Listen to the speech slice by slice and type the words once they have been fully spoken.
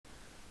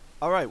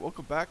Alright,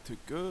 welcome back to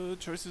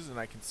Good Choices, and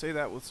I can say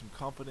that with some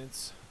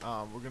confidence.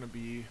 We're going to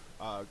be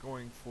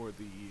going for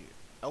the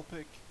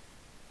LPIC,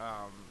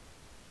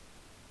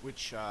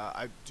 which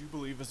I do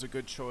believe is a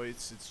good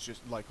choice. It's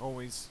just like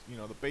always,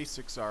 the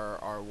basics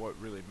are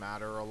what really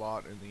matter a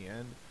lot in the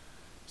end.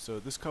 So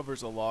this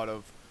covers a lot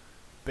of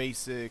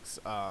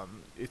basics.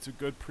 It's a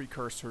good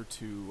precursor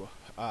to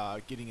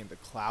getting into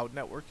cloud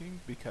networking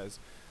because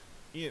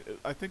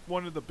I think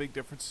one of the big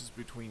differences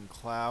between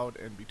cloud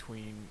and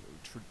between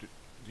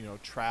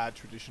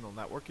traditional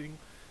networking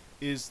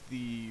is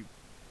the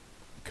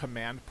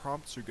command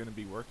prompts you're going to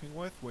be working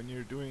with. When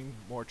you're doing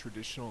more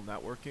traditional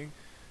networking,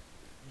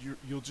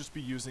 you'll just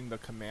be using the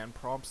command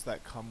prompts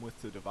that come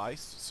with the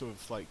device. So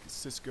it's like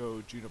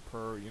Cisco,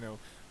 Juniper, a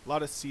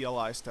lot of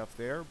CLI stuff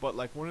there. But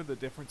like one of the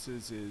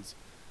differences is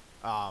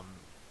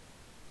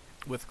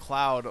with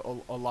cloud,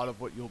 a lot of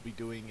what you'll be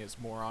doing is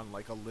more on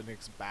like a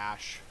Linux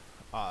bash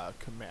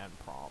command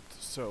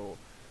prompt. So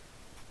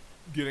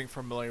getting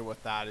familiar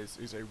with that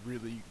is a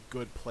really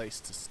good place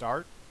to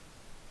start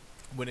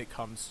when it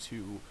comes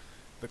to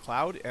the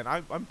cloud, and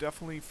I'm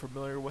definitely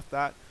familiar with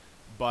that,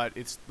 but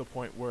it's the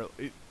point where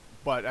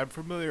but I'm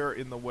familiar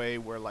in the way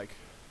where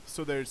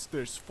so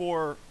there's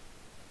four.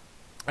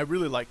 I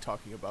really like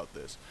talking about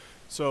this.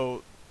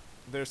 So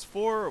there's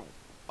four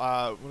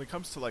when it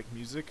comes to like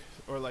music,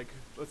 or like,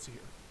 let's see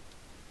here.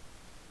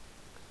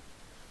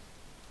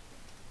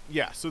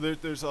 Yeah, so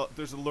there's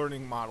a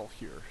learning model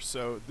here.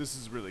 So this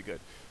is really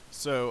good.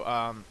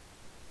 So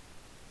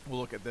we'll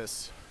look at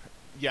this.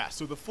 Yeah,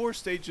 so the four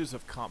stages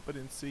of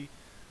competency,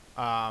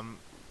 I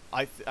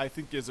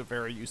think is a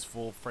very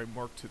useful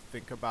framework to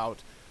think about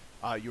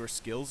your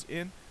skills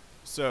in.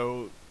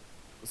 So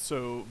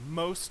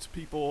most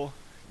people,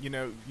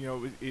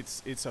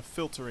 it's a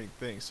filtering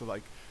thing. So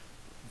like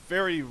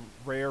very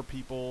rare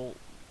people,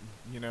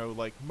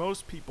 like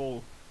most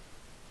people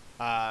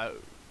are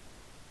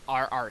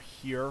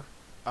here.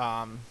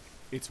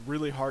 It's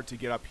really hard to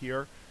get up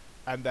here,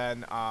 and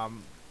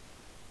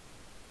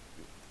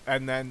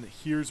then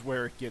here's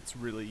where it gets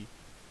really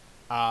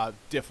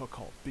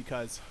difficult,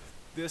 because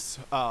this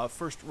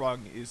first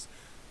rung is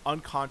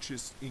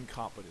unconscious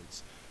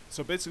incompetence.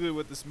 So basically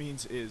what this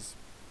means is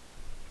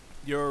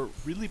you're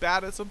really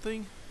bad at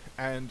something,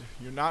 and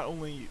you're not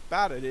only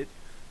bad at it,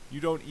 you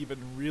don't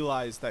even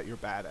realize that you're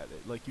bad at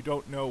it. Like, you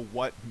don't know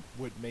what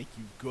would make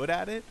you good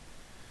at it,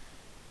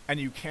 and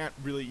you can't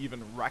really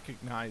even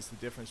recognize the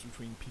difference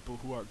between people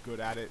who are good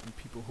at it and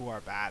people who are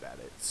bad at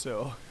it.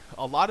 So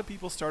a lot of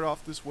people start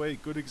off this way.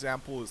 Good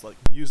example is like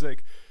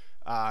music.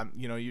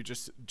 You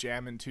just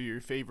jam into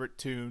your favorite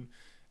tune,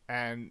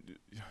 and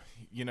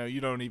you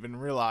don't even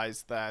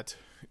realize that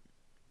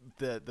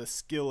the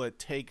skill it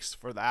takes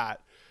for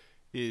that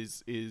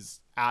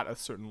is at a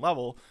certain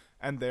level,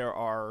 and there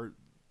are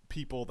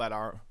people that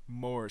are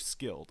more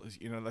skilled.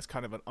 That's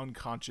kind of an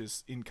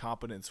unconscious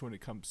incompetence when it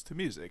comes to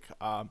music.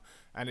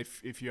 And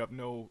if you have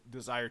no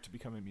desire to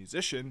become a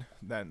musician,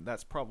 then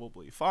that's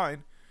probably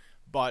fine.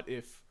 But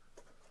if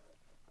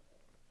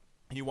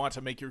you want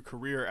to make your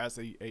career as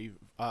a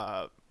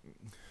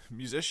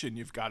musician,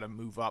 you've got to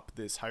move up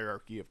this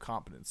hierarchy of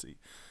competency.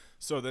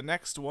 So the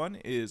next one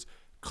is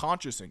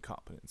conscious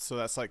incompetence. So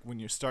that's like when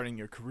you're starting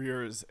your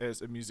career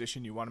as a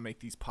musician, you want to make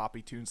these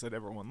poppy tunes that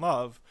everyone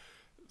loves.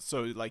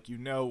 So like,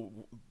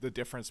 the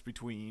difference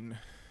between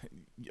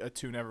a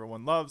tune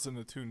everyone loves and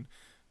a tune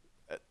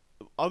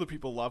other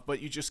people love,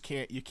 but you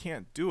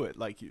can't do it.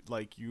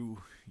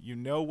 You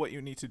know what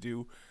you need to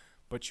do,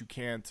 but you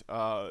can't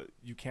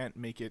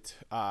make it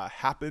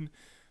happen,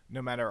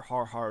 no matter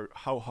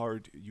how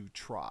hard you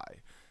try.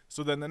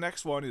 So then the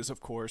next one is, of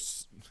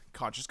course,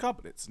 conscious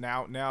competence.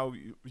 Now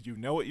you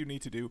know what you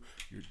need to do.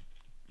 You're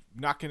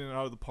knocking it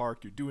out of the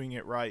park. You're doing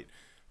it right.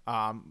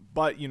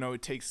 But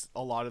it takes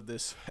a lot of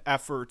this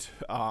effort.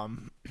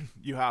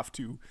 You have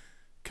to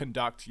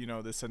conduct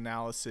this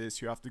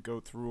analysis. You have to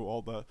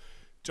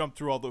jump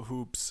through all the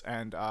hoops,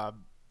 and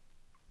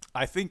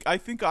I think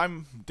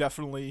I'm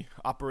definitely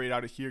operate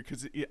out of here,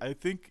 because I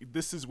think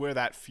this is where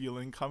that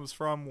feeling comes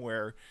from,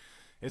 where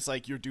it's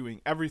like you're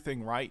doing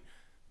everything right,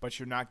 but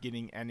you're not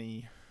getting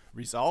any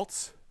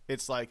results.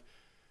 It's like,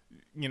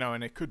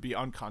 and it could be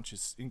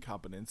unconscious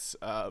incompetence,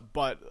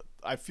 but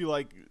I feel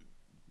like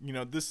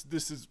this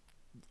is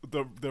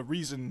the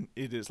reason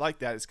it is like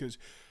that is because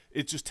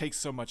it just takes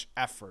so much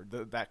effort,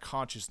 that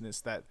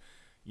consciousness, that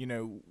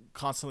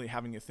constantly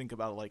having to think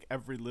about like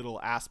every little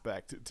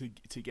aspect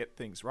to get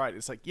things right.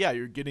 It's like, yeah,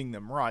 you're getting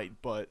them right,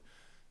 but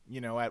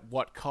at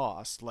what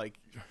cost? Like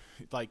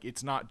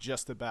it's not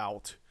just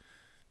about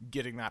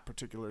getting that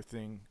particular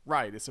thing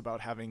right. It's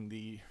about having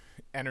the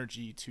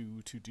energy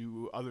to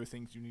do other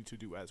things you need to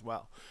do as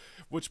well.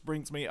 Which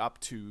brings me up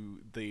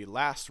to the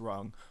last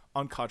rung,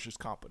 unconscious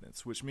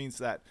competence, which means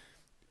that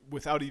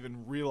without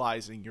even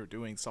realizing you're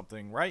doing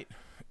something right,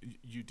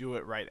 you do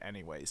it right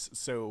anyways.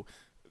 So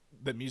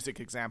the music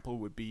example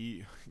would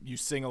be, you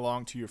sing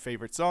along to your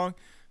favorite song.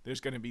 There's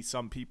going to be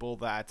some people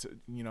that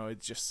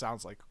it just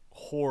sounds like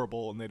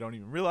horrible and they don't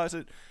even realize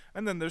it,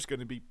 And then there's going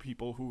to be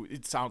people who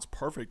it sounds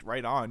perfect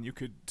right on. You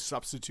could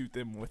substitute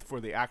them with for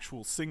the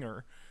actual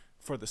singer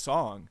for the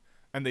song,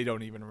 and they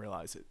don't even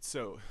realize it.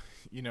 So,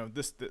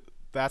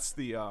 that's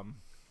the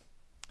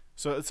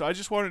So I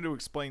just wanted to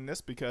explain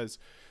this because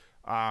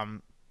I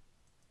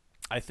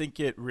think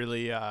it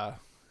really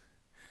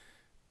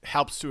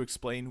helps to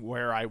explain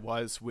where I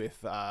was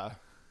with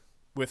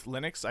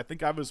Linux. I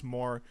think I was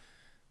more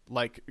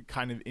like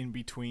kind of in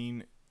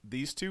between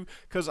these two,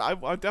 because I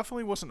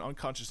definitely wasn't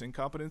unconscious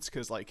incompetence,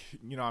 because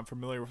I'm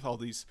familiar with all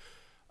these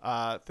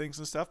things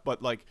and stuff,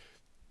 but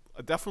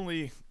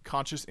definitely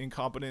conscious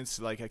incompetence.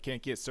 Like I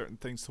can't get certain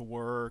things to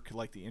work,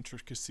 like the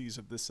intricacies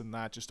of this and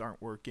that just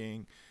aren't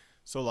working.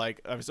 So I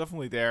was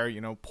definitely there,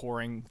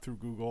 pouring through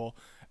Google.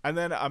 And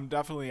then I'm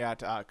definitely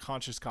at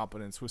conscious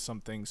competence with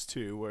some things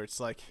too, where it's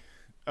like,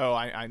 oh,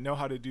 I know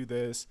how to do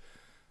this,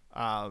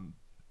 but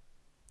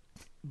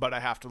I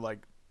have to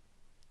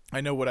I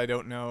know what I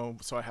don't know,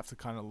 so I have to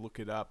kind of look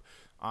it up.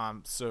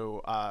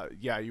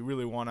 You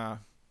really want to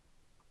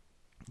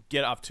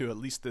get up to at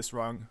least this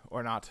rung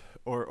or not,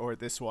 or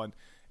this one,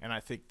 and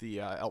I think the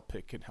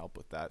LPIC can help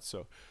with that.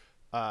 So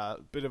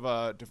bit of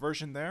a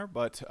diversion there,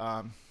 but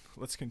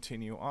let's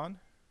continue on.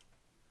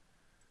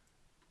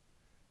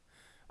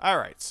 All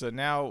right, so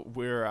now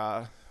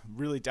we're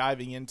really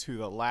diving into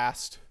the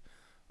last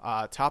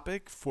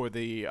topic for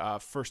the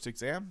first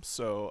exam.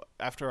 So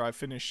after I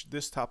finish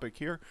this topic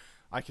here,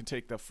 I can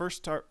take the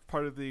first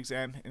part of the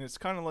exam, and it's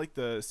kind of like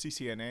the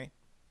CCNA.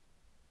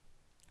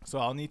 So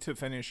I'll need to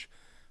finish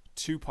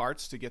 2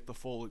 parts to get the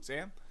full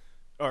exam,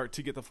 or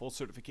to get the full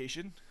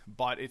certification.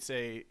 But it's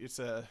a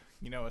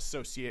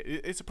associate.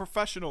 It's a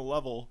professional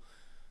level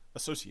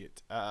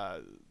associate.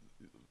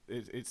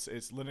 It's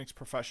Linux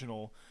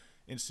Professional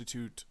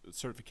Institute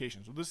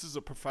certification. So this is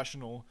a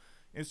professional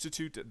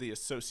institute. The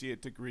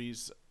associate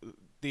degrees,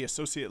 the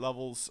associate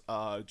levels,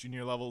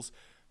 junior levels,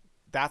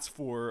 that's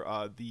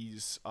for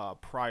these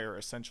prior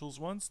essentials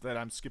ones that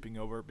I'm skipping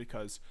over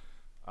because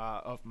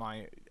of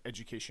my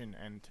education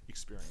and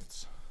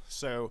experience.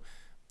 So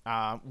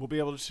we'll be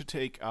able to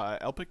take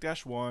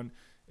LPIC-1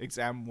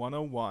 exam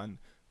 101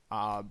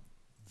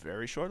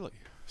 very shortly.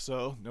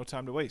 So no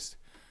time to waste.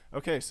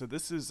 Okay, so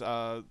this is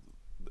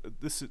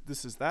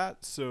that.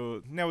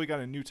 So now we got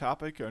a new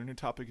topic. Our new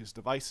topic is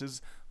devices,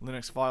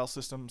 Linux file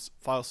systems,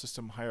 file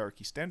system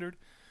hierarchy standard.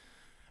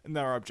 And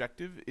our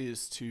objective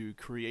is to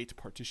create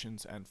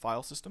partitions and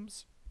file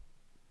systems.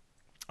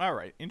 All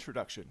right,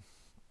 introduction.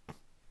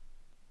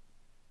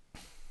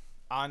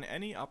 On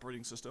any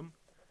operating system,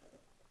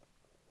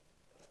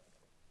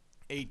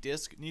 a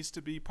disk needs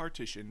to be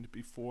partitioned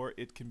before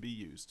it can be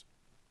used.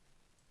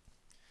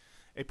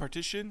 A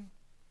partition,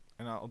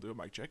 and I'll do a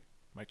mic check,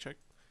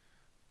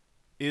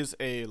 is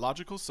a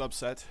logical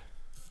subset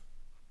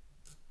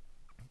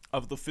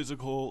of the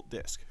physical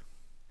disk.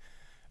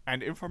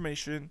 And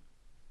information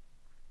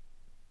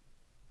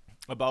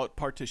about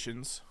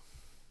partitions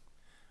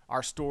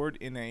are stored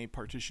in a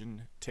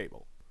partition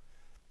table.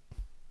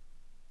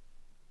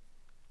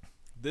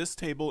 This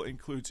table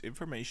includes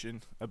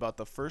information about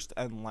the first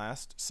and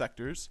last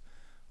sectors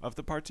of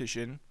the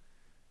partition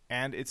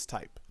and its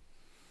type,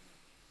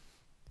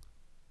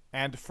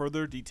 and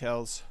further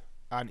details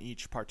on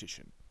each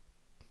partition.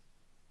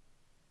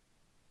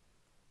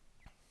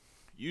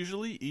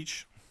 Usually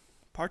each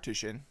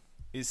partition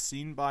is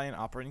seen by an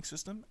operating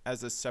system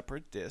as a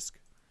separate disk,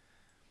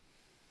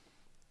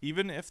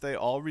 even if they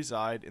all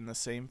reside in the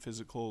same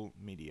physical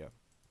media.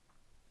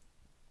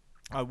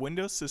 On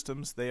Windows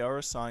systems, they are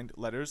assigned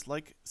letters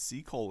like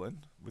C:,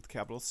 with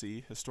capital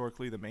C,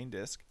 historically the main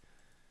disk,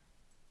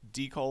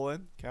 D:,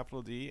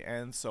 capital D,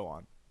 and so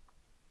on.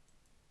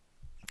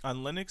 On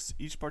Linux,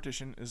 each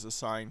partition is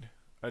assigned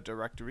a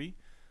directory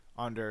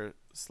under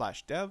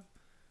 /dev,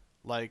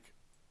 like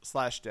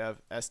 /dev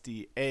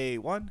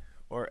SDA1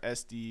 or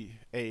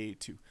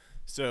SDA2.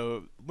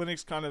 So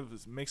Linux kind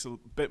of makes a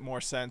bit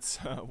more sense.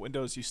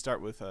 Windows, you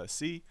start with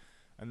C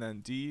and then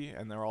D,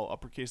 and they're all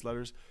uppercase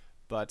letters.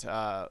 But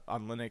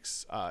on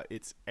Linux,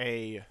 it's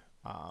A.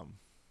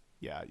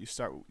 You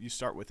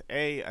start with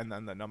A, and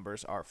then the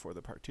numbers are for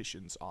the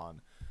partitions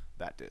on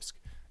that disk.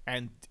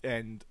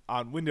 And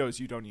on Windows,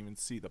 you don't even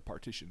see the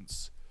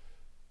partitions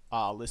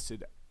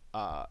listed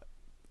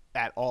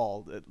at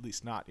all, at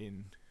least not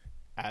in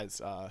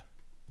as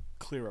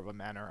clear of a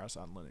manner as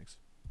on Linux.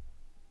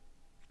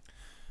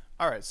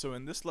 Alright, so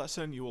in this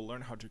lesson, you will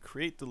learn how to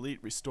create,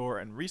 delete, restore,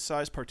 and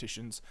resize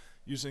partitions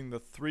using the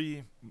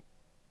 3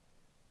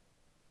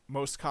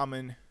 most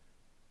common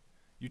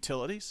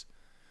utilities: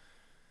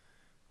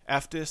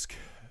 fdisk,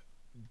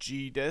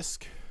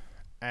 gdisk,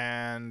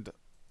 and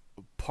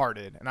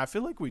parted. And I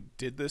feel like we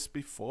did this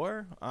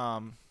before,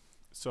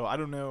 so I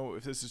don't know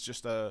if this is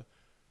just a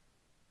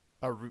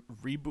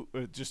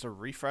reboot, just a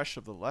refresh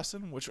of the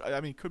lesson, which I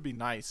mean could be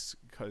nice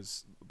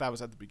because that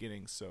was at the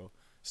beginning, so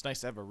it's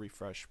nice to have a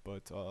refresh.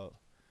 But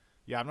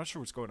yeah, I'm not sure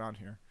what's going on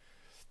here.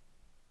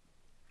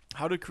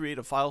 How to create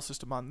a file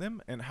system on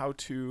them, and how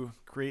to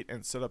create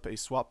and set up a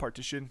swap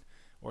partition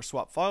or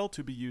swap file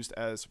to be used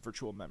as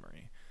virtual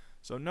memory.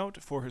 So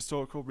note, for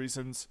historical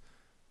reasons,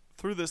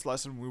 through this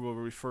lesson, we will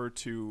refer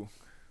to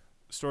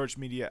storage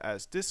media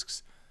as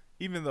disks,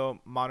 even though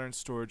modern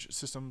storage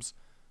systems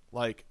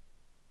like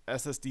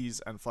SSDs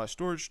and flash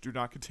storage do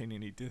not contain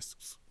any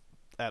disks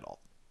at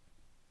all.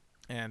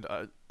 And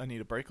I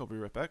need a break. I'll be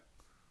right back.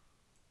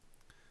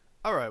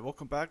 Alright,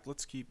 welcome back.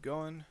 Let's keep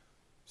going.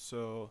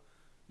 So,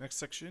 next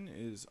section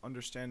is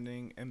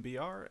understanding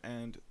MBR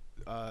and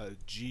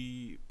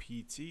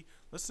GPT.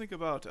 Let's think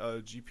about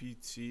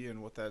GPT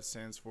and what that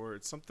stands for.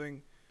 It's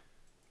something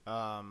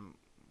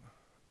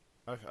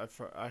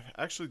I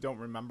actually don't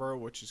remember,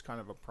 which is kind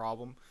of a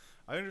problem.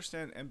 I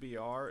understand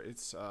MBR,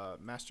 it's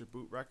master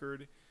boot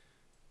record,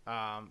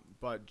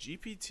 but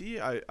GPT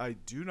I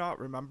do not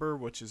remember,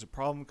 which is a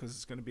problem because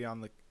it's going to be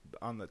on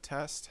the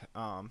test.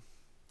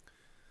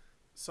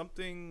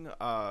 Something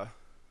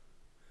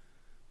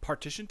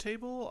partition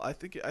table. I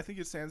think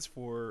it stands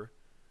for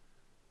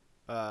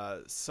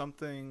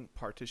something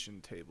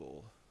partition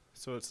table.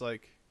 So it's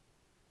like,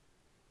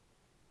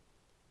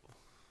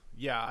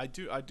 yeah, I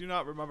do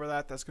not remember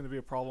that. That's going to be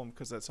a problem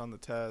because that's on the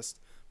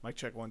test. Mic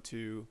check 1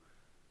 2.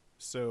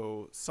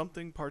 So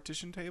something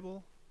partition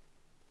table.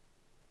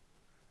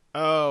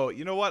 Oh,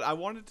 you know what? I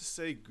wanted to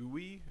say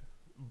GUI,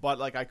 but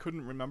like I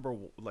couldn't remember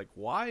like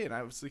why, and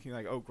I was thinking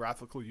like, oh,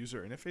 graphical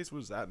user interface. What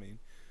does that mean?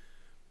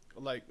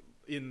 Like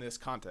in this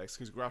context,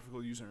 because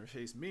graphical user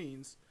interface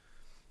means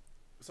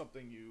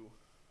something you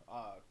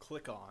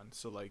click on.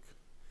 So like,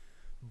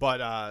 but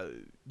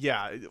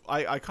yeah,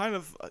 I kind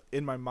of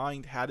in my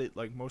mind had it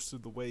like most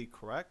of the way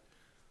correct,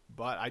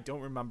 but I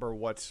don't remember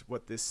what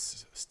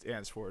this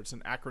stands for. It's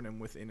an acronym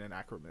within an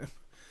acronym.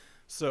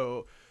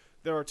 So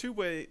there are two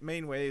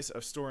main ways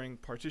of storing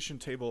partition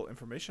table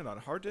information on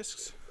hard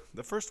disks.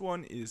 The first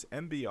one is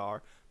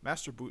MBR,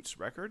 master boots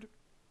record,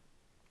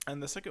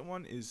 and the second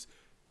one is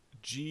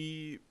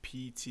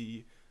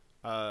GPT,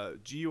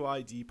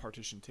 GUID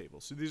partition table.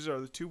 So these are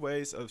the two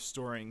ways of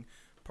storing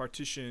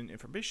partition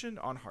information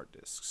on hard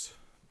disks: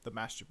 the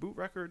master boot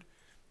record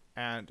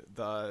and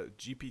the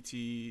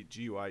GPT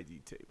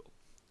GUID table.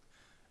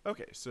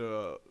 Okay,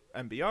 so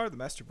MBR, the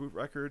master boot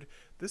record,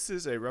 this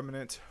is a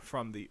remnant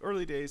from the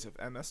early days of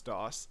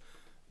MS-DOS,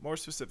 more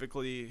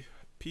specifically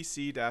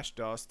PC-DOS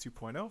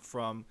 2.0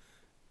 from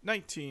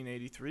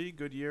 1983,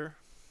 good year,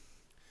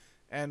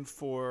 and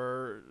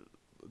for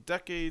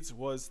decades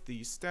was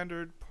the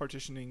standard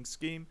partitioning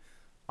scheme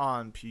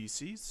on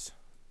PCs.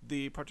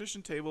 The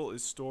partition table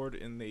is stored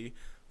in the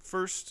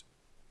first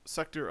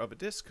sector of a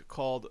disk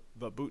called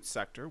the boot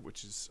sector,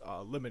 which is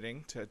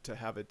limiting to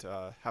have it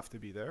have to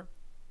be there,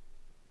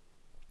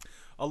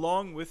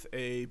 along with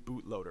a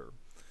bootloader,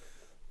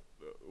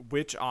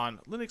 which on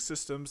Linux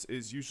systems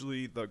is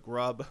usually the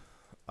grub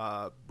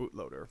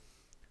bootloader.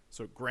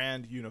 So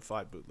Grand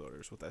Unified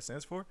Bootloader is what that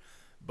stands for.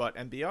 But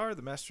MBR,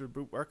 the master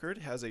boot record,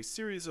 has a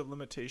series of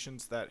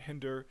limitations that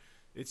hinder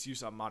its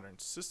use on modern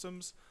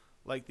systems,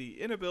 like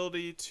the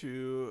inability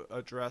to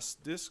address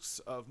disks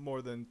of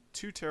more than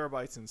 2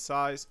 terabytes in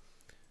size,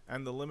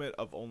 and the limit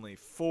of only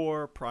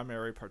 4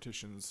 primary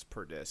partitions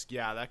per disk.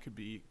 Yeah, that could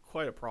be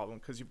quite a problem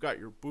because you've got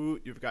your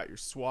boot, you've got your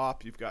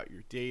swap, you've got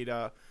your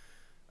data.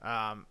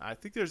 I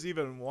think there's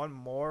even one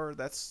more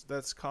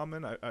that's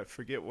common. I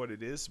forget what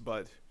it is,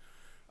 but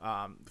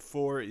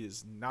 4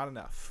 is not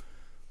enough.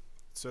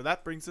 So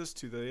that brings us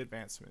to the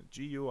advancement,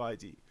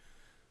 GUID,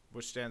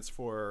 which stands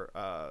for,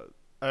 I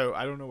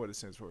don't know what it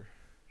stands for.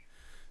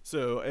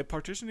 So a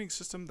partitioning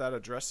system that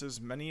addresses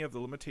many of the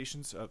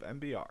limitations of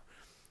MBR.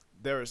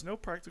 There is no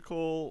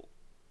practical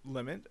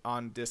limit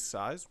on disk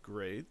size,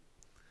 great,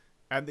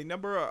 and the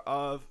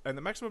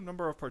maximum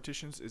number of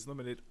partitions is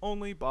limited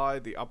only by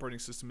the operating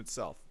system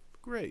itself,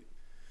 great.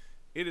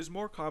 It is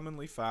more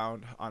commonly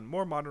found on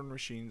more modern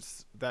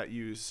machines that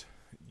use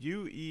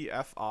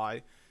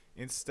UEFI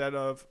instead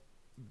of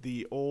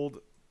the old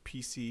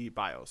PC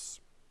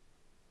BIOS.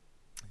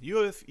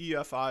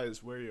 UEFI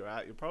is where you're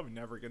at. You're probably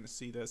never going to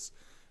see this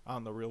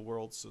on the real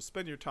world, so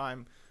spend your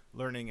time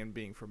learning and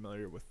being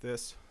familiar with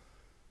this.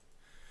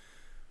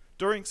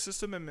 During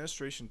system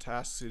administration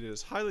tasks, it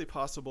is highly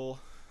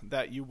possible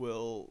that you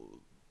will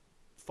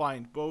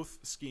find both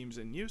schemes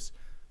in use,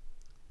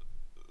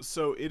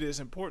 so it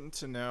is important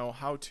to know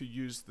how to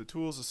use the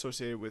tools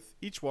associated with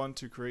each one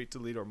to create,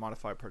 delete, or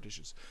modify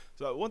partitions.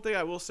 So one thing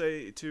I will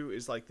say too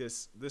is like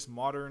this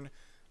modern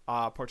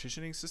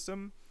partitioning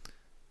system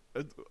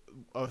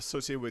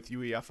associated with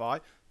UEFI,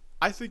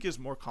 I think is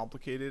more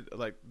complicated.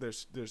 Like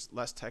there's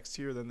less text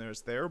here than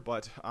there's there,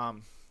 but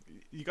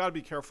you got to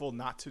be careful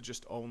not to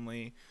just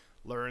only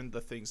learn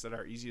the things that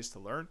are easiest to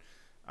learn.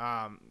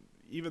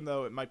 Even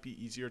though it might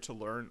be easier to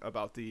learn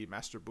about the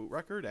master boot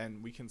record,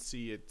 and we can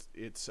see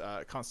it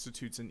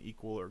constitutes an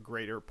equal or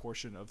greater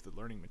portion of the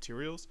learning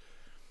materials.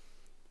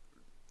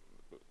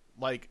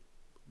 Like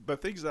the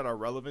things that are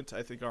relevant,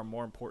 I think, are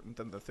more important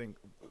than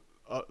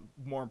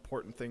more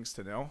important things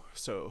to know.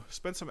 So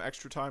spend some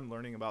extra time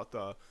learning about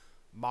the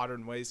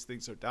modern ways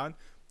things are done.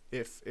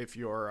 If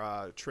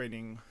your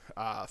training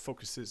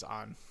focuses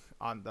on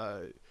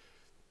the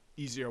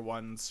easier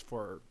ones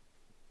for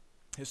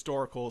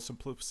historical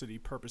simplicity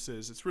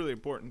purposes, it's really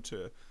important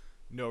to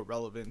know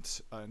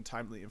relevant and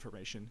timely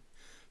information.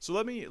 So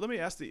let me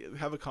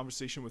have a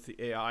conversation with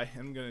the AI.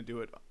 I'm going to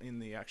do it in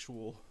the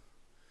actual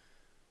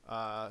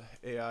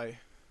AI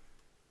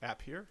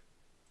app here.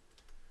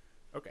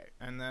 Okay,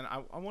 and then I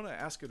want to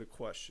ask it a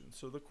question.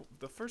 So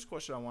the first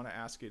question I want to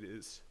ask it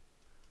is,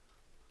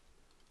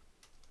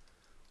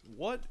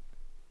 what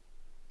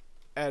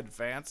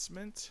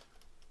advancement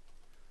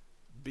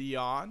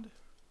beyond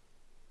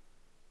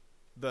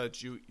the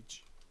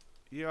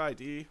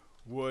GUID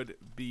would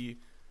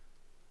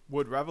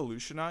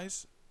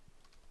revolutionize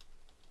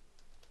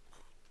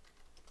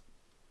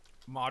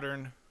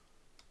modern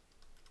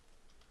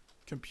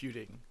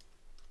computing?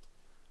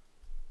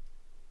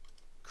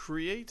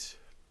 Create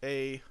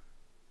a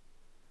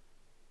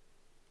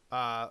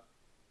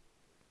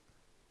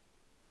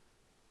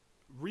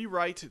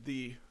rewrite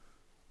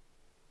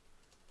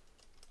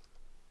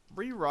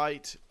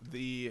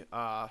the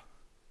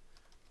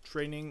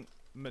training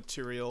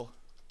material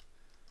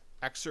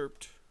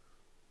excerpt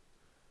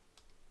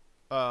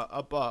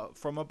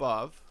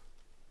above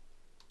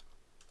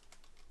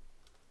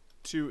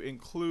to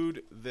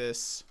include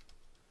this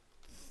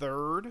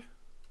third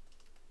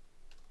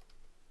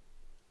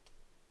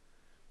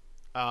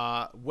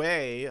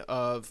way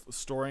of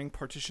storing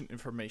partition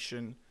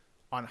information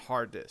on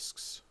hard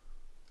disks.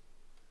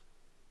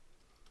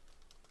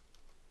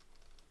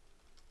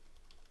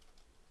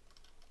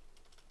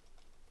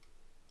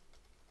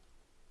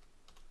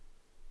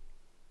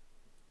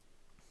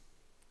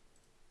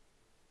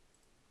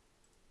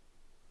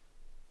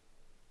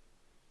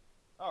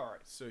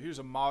 Alright, so here's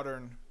a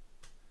modern...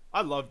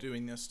 I love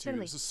doing this too.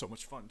 Certainly. This is so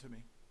much fun to me.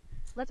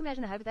 Let's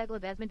imagine a hypothetical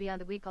advancement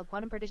beyond the weak called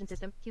quantum partition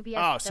system, QPS.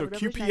 Ah, so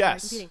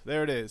QPS.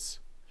 There it is.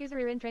 Here's a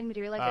rewritten training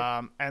material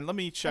excerpt. And let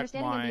me check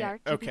my... MBR,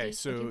 okay, GPT,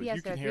 so and QPS,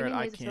 you can there are hear three it, main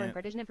I ways of storing can't.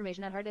 partition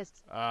information on hard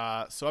disks.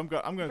 So I'm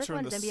going to First turn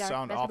one the is MBR,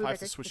 sound master off. boot I have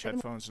to record. switch The second-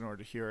 headphones in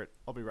order to hear it.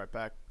 I'll be right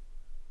back.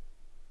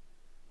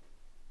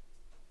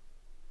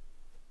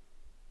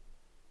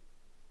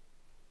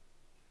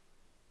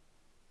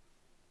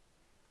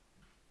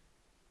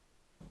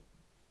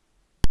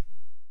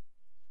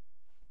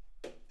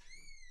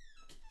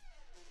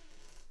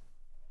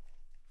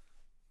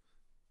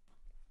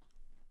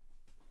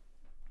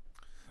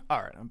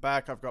 Alright, I'm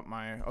back. I've got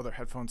my other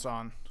headphones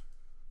on.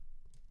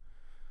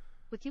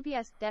 With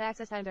QPS, data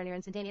access times are near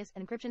instantaneous,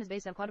 and encryption is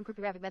based on quantum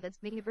cryptographic methods,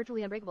 making it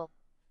virtually unbreakable.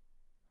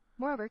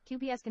 Moreover,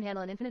 QPS can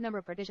handle an infinite number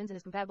of partitions and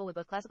is compatible with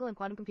both classical and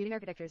quantum computing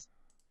architectures.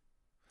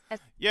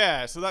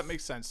 Yeah, so that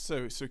makes sense.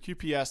 So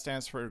QPS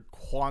stands for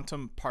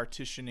Quantum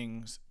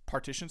Partition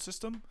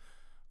System.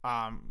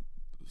 Yeah,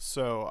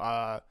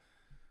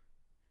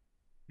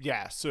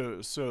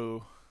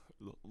 so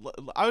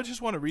I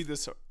just want to read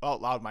this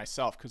out loud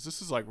myself because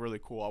this is like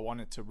really cool. I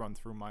want it to run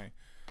through my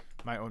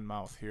own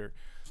mouth here.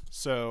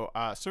 So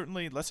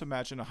certainly, let's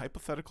imagine a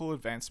hypothetical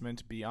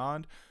advancement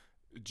beyond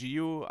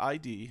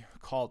GUID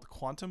called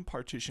Quantum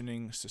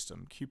Partitioning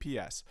System,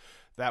 QPS,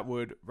 that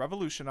would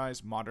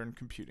revolutionize modern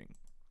computing.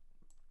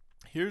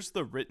 Here's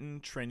the written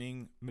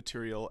training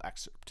material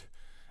excerpt.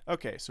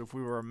 Okay, so if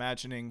we were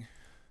imagining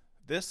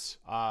this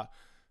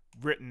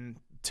written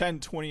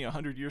 10, 20,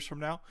 100 years from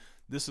now,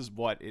 this is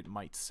what it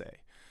might say.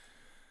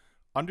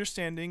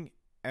 Understanding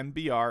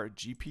MBR,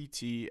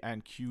 GPT,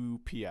 and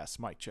QPS.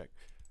 Mic check.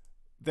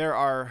 There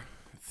are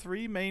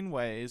three main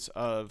ways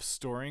of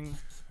storing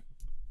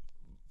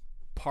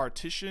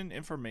partition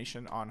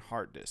information on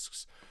hard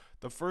disks.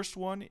 The first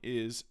one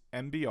is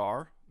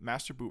MBR,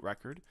 master boot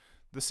record.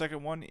 The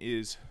second one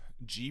is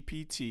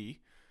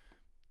GPT,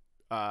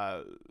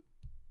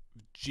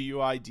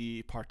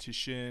 GUID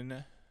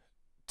partition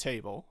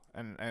table,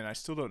 and I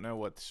still don't know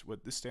what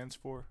this stands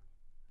for.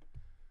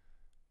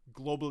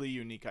 Globally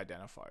unique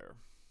identifier.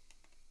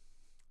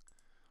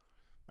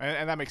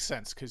 And that makes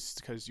sense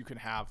because you can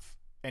have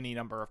any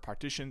number of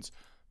partitions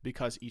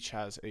because each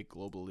has a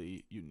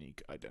globally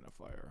unique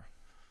identifier.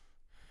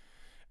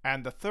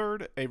 And the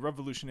third, a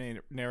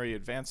revolutionary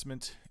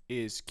advancement,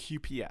 is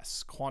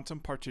QPS,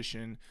 Quantum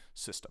Partition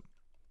System.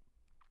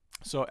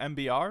 So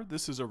MBR,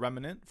 this is a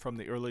remnant from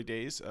the early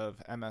days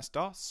of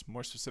MS-DOS,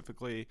 more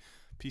specifically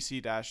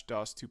PC-DOS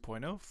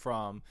 2.0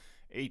 from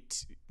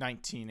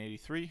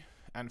 1983,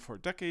 and for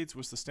decades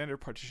was the standard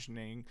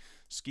partitioning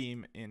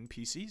scheme in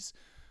PCs.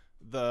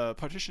 The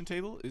partition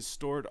table is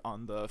stored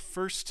on the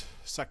first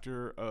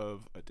sector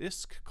of a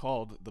disk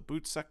called the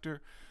boot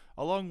sector,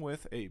 along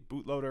with a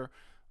bootloader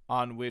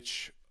on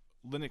which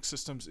Linux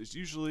systems is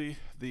usually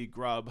the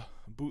grub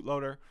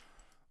bootloader,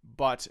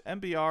 but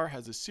MBR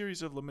has a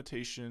series of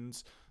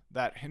limitations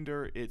that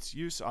hinder its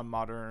use on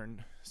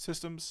modern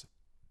systems,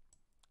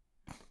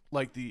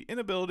 like the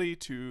inability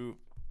to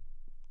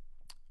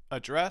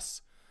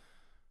address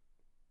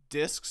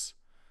disks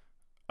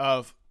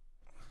of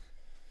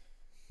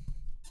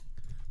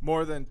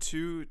more than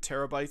 2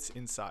 terabytes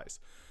in size,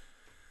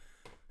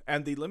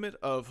 and the limit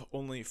of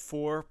only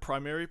 4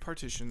 primary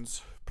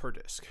partitions per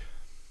disk.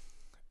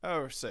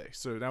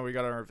 So now we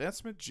got our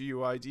advancement,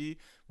 GUID,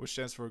 which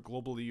stands for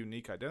Globally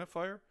Unique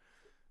Identifier,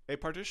 a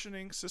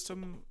partitioning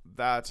system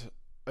that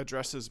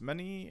addresses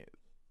many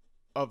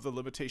of the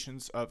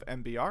limitations of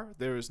MBR.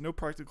 There is no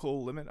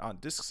practical limit on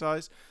disk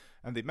size,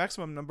 and the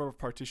maximum number of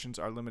partitions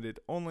are limited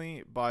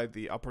only by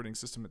the operating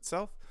system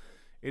itself.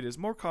 It is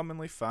more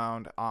commonly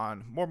found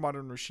on more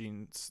modern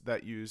machines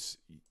that use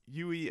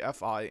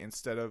UEFI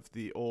instead of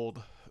the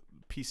old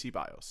PC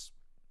BIOS.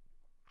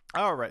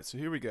 Alright, so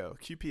here we go.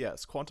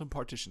 QPS, Quantum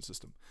Partition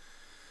System.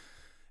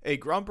 A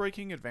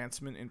groundbreaking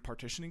advancement in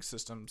partitioning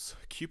systems,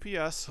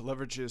 QPS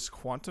leverages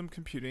quantum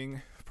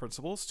computing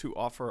principles to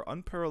offer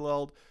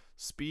unparalleled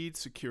speed,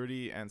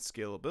 security, and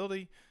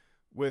scalability.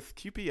 With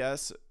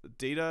QPS,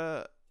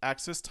 data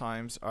access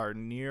times are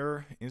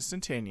near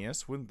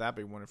instantaneous. Wouldn't that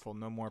be wonderful?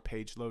 No more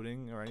page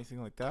loading or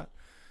anything like that.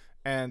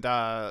 And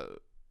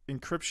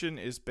encryption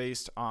is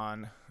based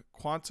on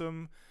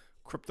quantum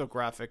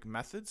cryptographic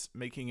methods,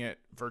 making it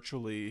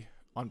virtually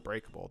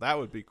unbreakable. That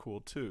would be cool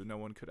too. No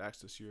one could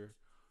access your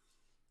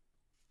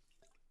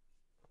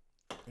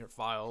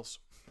files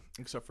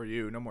except for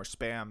you. No more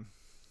spam.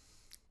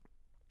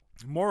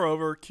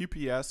 Moreover,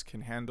 QPS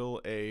can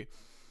handle a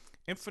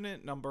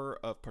infinite number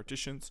of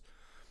partitions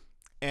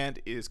and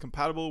is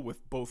compatible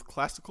with both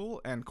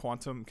classical and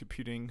quantum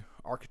computing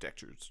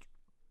architectures.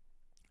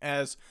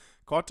 As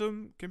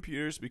quantum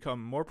computers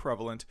become more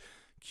prevalent,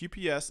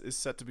 QPS is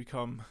set to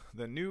become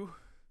the new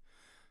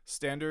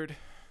standard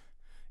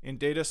in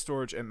data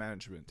storage and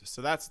management.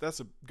 So that's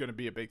going to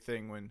be a big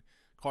thing when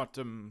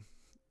quantum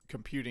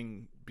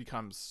computing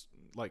becomes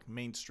like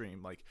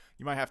mainstream. Like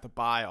you might have to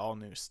buy all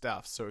new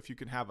stuff. So if you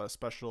can have a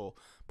special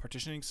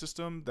partitioning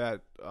system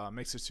that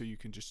makes it so you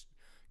can just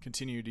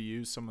continue to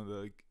use some of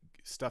the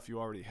stuff you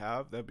already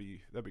have, that'd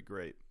be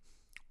great.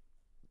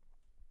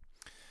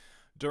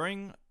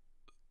 During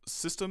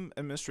system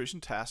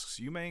administration tasks,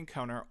 you may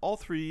encounter all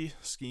three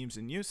schemes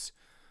in use,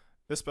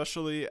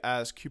 especially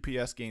as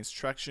QPS gains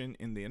traction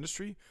in the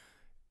industry.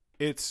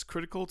 It's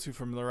critical to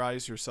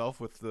familiarize yourself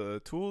with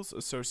the tools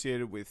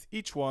associated with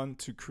each one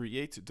to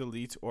create,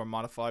 delete, or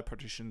modify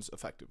partitions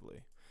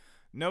effectively.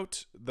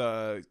 Note,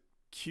 the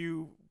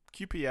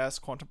QPS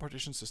quantum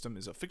partition system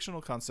is a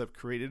fictional concept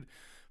created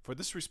for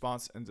this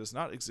response and does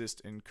not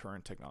exist in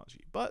current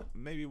technology, but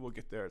maybe we'll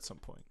get there at some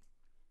point.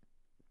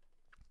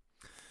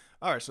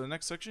 Alright, so the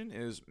next section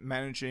is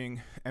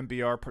managing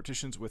MBR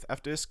partitions with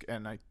fdisk,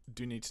 and I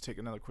do need to take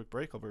another quick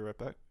break. I'll be right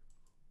back.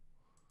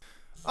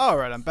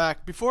 Alright, I'm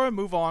back. Before I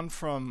move on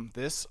from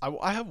this,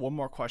 I have one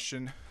more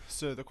question.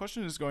 So the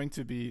question is going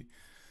to be,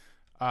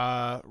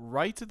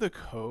 write the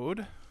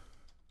code.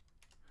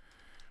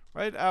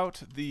 Write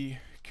out the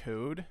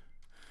code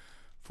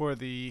for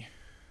the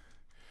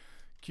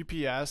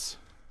QPS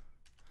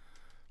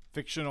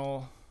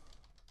fictional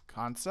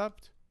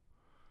concept.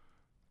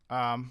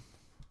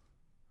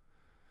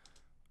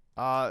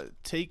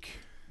 Take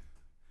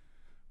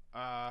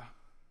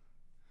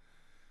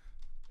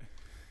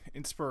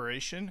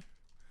inspiration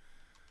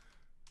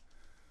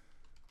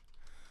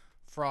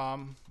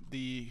from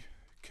the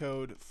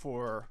code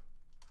for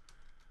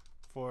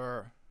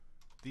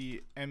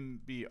the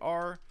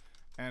MBR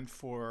and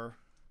for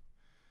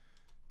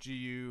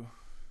GU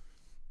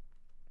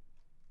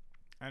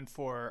and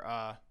for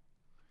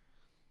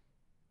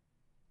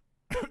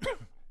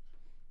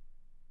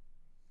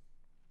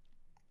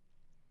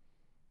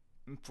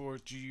and for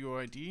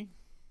GUID.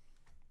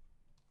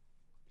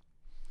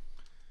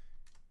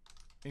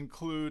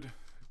 Include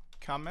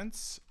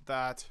comments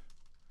that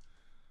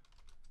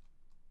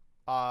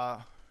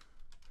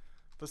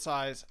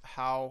emphasize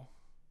how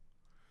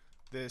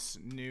this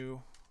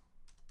new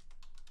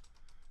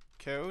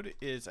code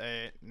is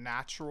a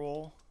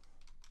natural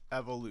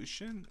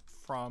evolution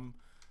from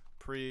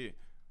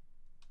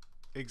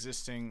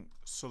pre-existing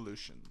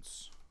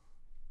solutions.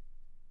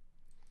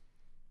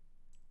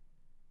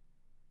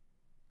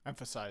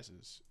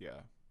 Emphasizes,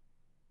 yeah.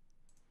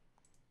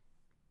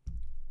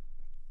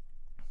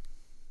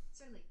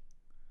 Certainly.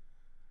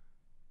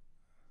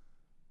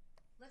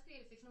 Let's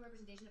create a fictional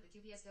representation of the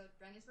QPS code,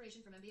 drawing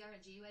inspiration from MBR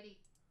and GUID.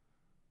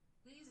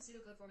 We'll use a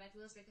pseudocode format to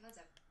illustrate the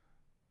concept.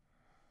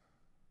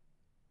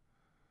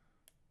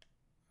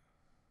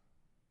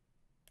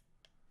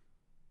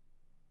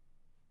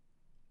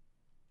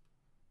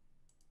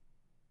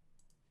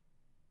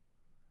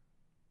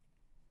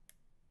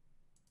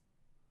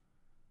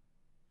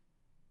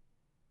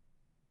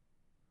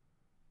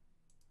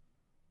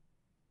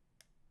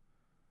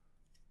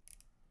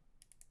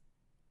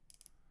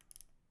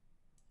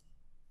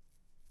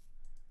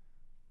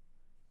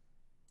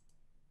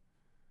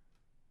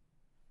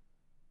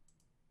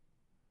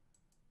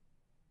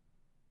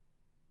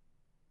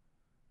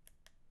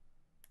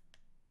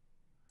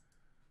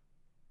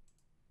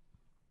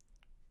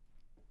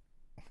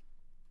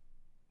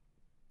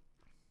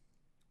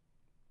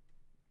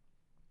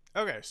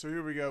 Okay, so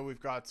here we go.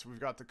 We've got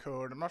the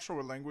code. I'm not sure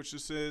what language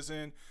this is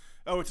in.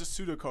 Oh, it's a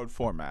pseudocode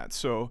format.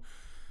 So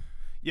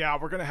yeah,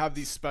 we're gonna have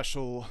these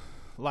special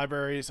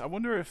libraries. I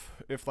wonder if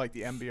like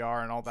the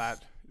MBR and all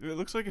that. It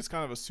looks like it's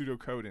kind of a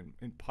pseudocode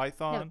in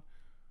Python.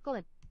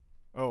 No. :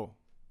 Oh.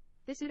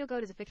 This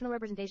pseudocode is a fictional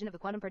representation of the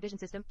quantum partition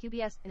system,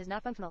 QPS, and is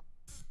not functional.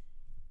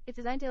 It's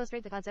designed to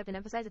illustrate the concept and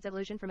emphasize its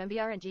evolution from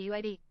MBR and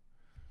GUID.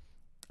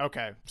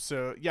 Okay,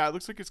 so yeah, it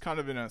looks like it's kind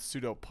of in a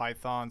pseudo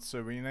Python.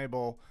 So we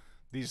enable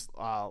these,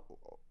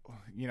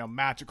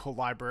 magical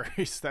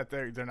libraries that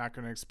they're not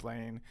going to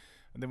explain,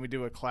 and then we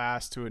do a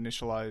class to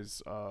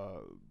initialize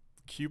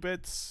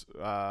qubits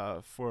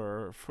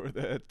for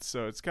that.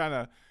 So it's kind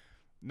of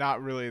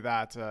not really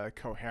that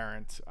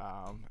coherent,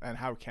 and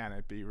how can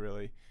it be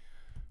really?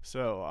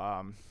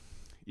 So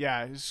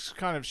yeah, it's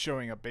kind of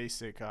showing a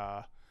basic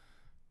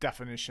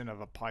definition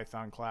of a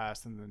Python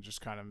class, and then just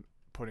kind of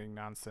putting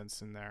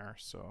nonsense in there.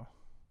 So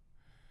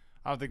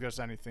I don't think there's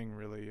anything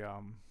really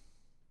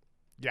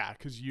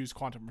because use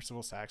quantum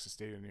reversal to access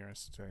data near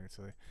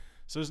instantaneously.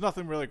 So there's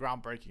nothing really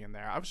groundbreaking in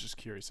there. I was just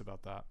curious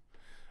about that.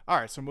 All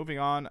right, so moving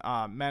on,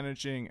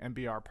 managing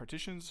MBR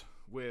partitions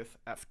with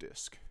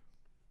fdisk.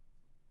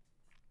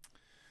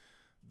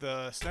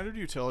 The standard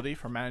utility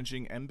for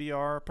managing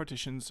MBR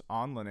partitions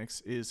on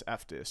Linux is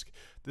fdisk.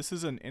 This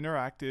is an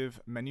interactive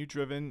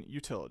menu-driven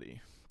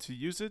utility. To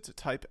use it,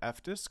 type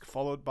fdisk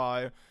followed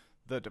by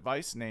the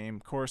device name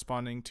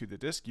corresponding to the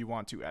disk you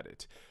want to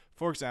edit.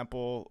 For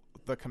example,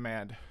 the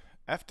command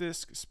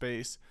fdisk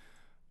space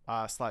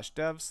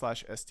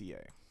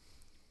 /dev/sda.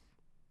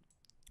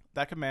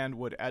 That command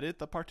would edit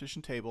the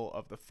partition table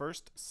of the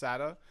first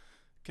SATA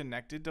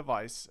connected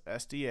device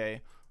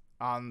SDA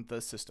on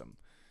the system.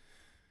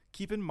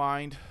 Keep in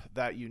mind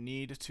that you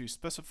need to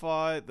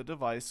specify the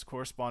device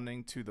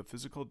corresponding to the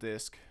physical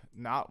disk,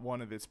 not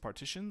one of its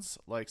partitions,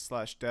 like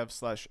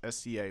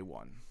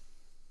 /dev/sda1.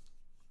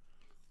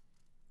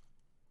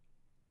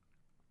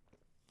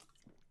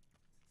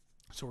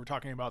 So we're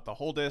talking about the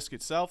whole disk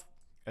itself,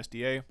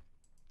 SDA,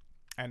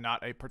 and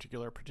not a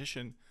particular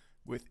partition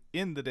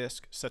within the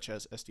disk, such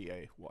as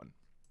SDA1.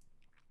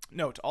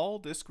 Note, all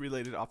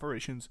disk-related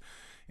operations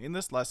in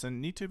this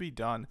lesson need to be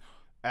done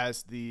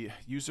as the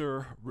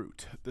user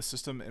root, the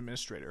system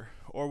administrator,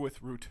 or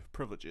with root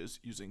privileges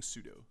using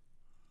sudo.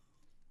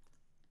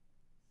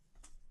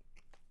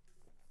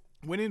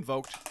 When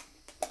invoked,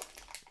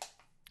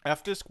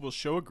 fdisk will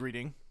show a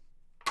greeting,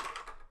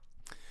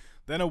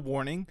 then a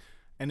warning,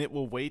 and it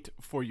will wait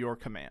for your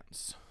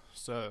commands.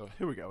 So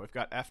here we go. We've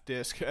got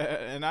fdisk,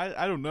 and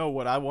I don't know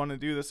what I want to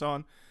do this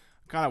on.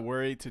 I'm kind of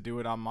worried to do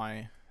it on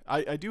my.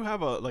 I do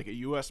have a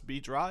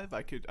USB drive.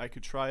 I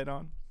could try it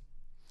on.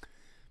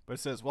 But it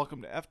says,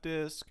 welcome to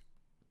fdisk.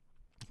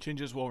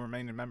 Changes will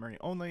remain in memory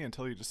only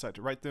until you decide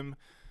to write them.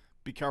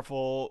 Be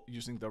careful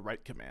using the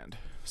write command.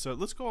 So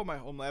let's go on my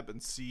home lab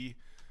and see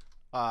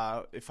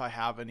if I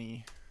have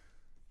any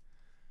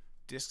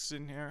disks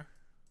in here.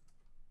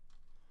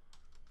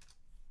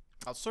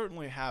 I'll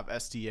certainly have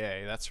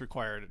SDA. That's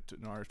required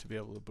in order to be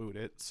able to boot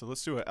it. So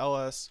let's do a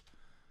ls.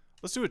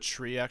 Let's do a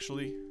tree,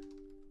 actually.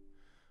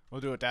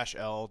 We'll do a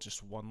 -l,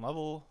 just one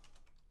level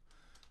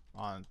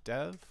on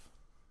dev.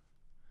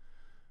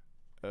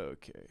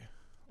 Okay,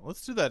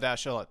 let's do that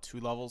 -l at 2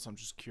 levels. I'm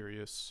just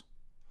curious.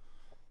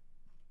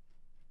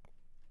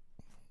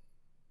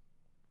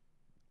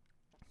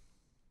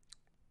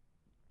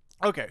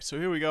 Okay, so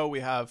here we go.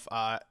 We have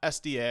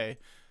SDA.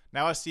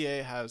 Now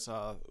SDA has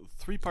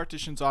 3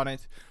 partitions on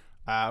it.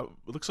 It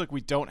looks like we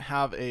don't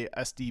have a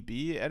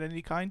SDB at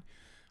any kind.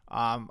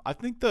 I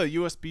think the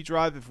USB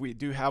drive, if we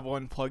do have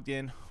one plugged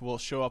in, will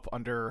show up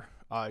under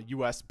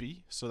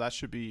USB. So that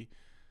should be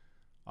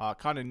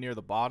kind of near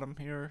the bottom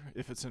here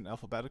if it's in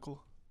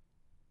alphabetical.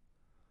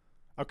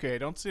 Okay, I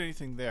don't see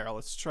anything there.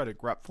 Let's try to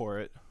grep for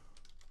it.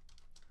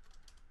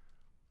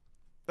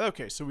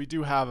 Okay, so we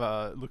do have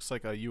it looks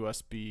like a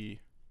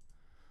USB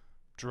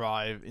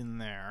drive in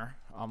there.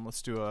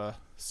 Let's do a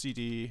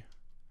cd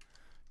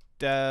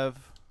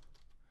dev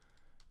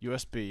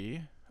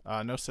USB.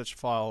 No such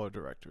file or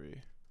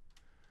directory.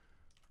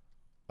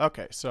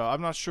 Okay, so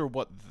I'm not sure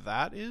what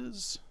that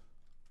is.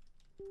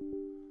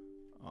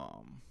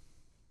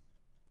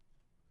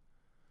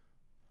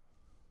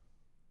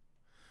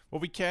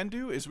 What we can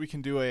do is we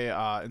can do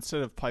a,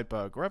 instead of pipe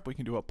grep, we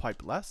can do a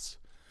pipe less.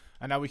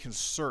 And now we can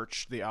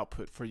search the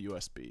output for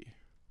USB.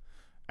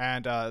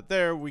 And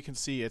there we can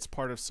see it's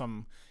part of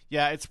some,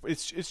 yeah,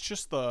 it's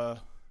just the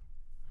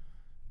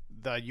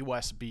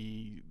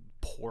USB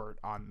port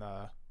on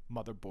the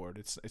motherboard.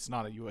 It's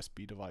not a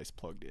USB device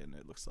plugged in,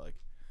 it looks like.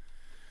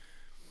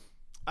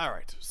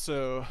 Alright,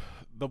 so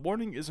the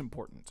warning is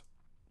important.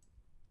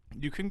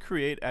 You can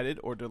create, edit,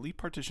 or delete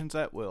partitions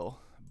at will,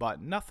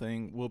 but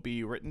nothing will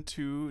be written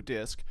to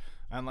disk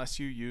unless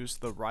you use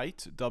the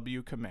write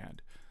w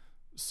command.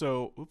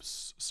 So,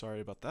 oops, sorry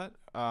about that.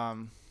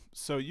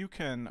 So you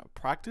can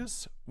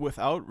practice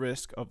without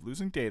risk of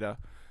losing data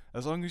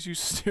as long as you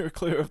steer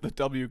clear of the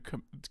W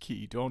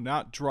key. Do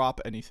not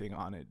drop anything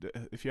on it.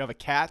 If you have a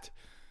cat,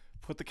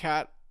 put the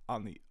cat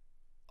on the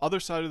other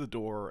side of the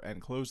door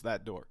and close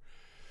that door.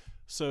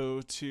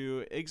 So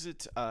to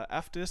exit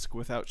fdisk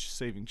without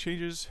saving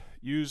changes,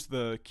 use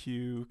the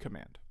q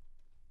command.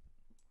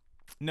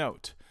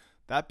 Note,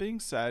 that being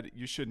said,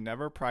 you should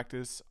never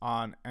practice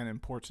on an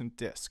important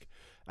disk,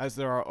 as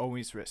there are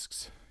always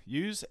risks.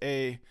 Use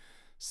a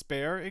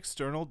spare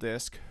external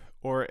disk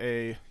or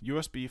a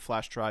USB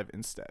flash drive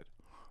instead.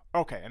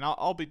 Okay, and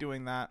I'll be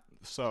doing that.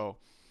 So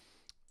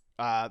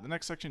the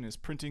next section is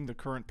printing the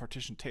current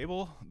partition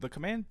table. The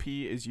command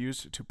P is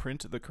used to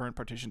print the current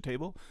partition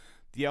table.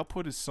 The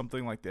output is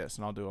something like this,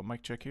 and I'll do a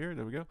mic check here.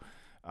 There we go.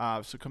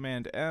 So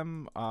command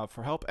M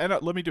for help, and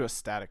let me do a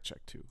static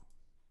check too.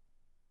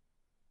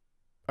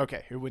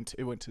 Okay, it went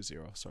to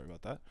 0. Sorry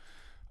about that.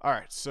 All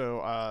right,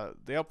 so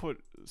the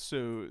output,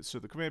 so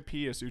the command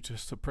P is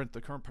used to print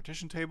the current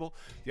partition table.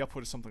 The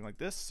output is something like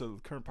this. So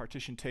the current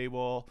partition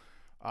table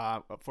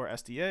for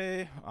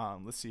SDA.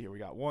 Let's see here. We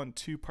got 1,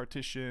 2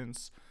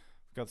 partitions.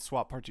 We got the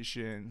swap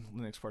partition,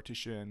 Linux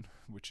partition,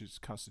 which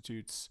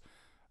constitutes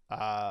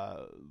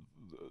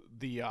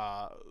the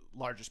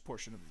largest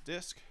portion of the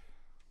disk.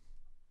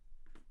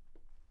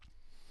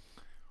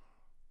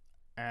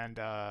 And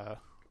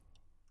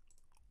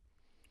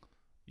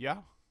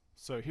yeah,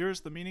 so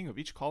here's the meaning of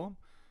each column.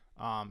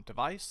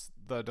 Device,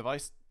 the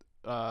device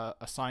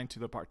assigned to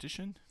the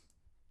partition.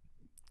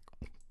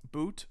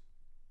 Boot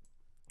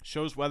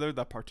shows whether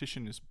the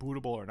partition is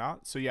bootable or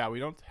not. So yeah, we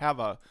don't have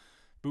a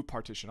boot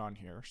partition on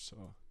here,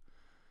 so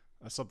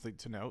that's something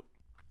to note.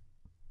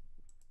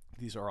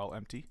 These are all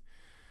empty.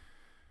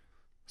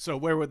 So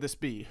where would this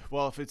be?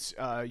 Well, if it's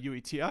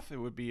UETF, it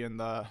would be in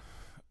the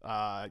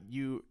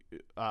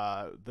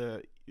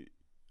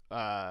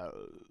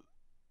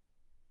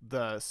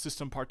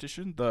system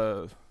partition.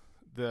 So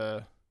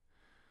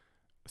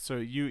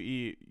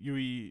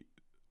UEFI,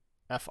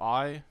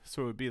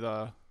 so it would be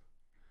the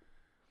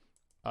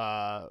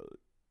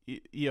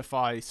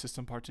EFI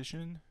system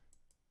partition.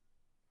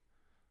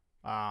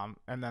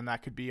 And then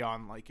that could be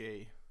on like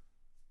a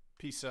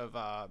piece of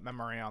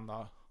memory on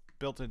the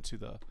built into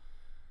the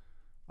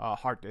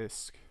hard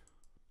disk,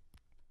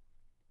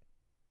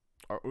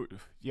 or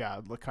yeah,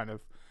 kind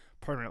of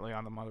permanently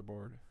on the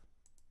motherboard.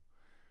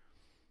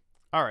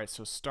 All right,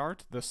 so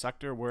start the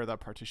sector where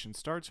that partition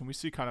starts, and we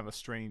see kind of a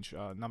strange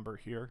number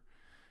here.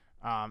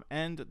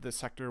 End the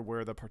sector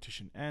where the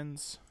partition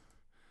ends.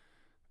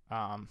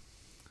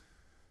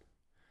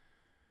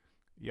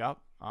 Yep.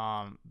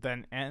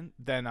 Then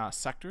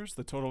sectors,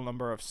 the total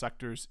number of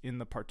sectors in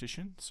the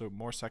partition, so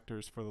more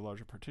sectors for the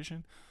larger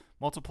partition.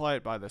 Multiply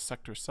it by the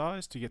sector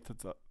size to get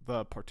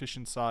the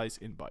partition size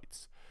in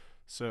bytes.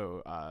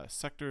 So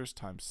sectors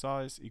times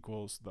size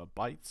equals the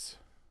bytes.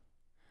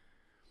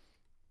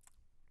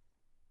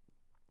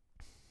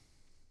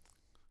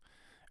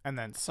 And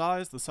then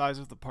size, the size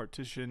of the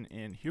partition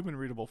in human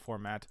readable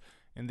format.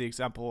 In the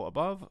example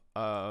above,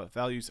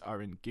 values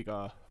are in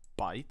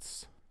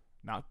gigabytes,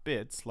 not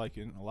bits, like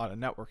in a lot of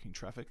networking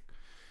traffic.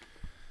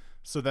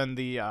 So then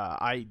the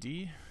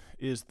ID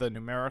is the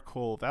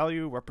numerical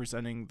value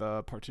representing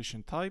the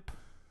partition type.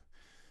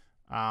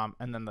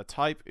 And then the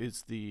type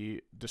is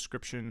the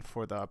description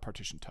for the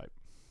partition type.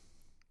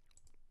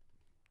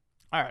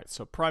 All right,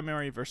 so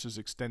primary versus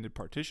extended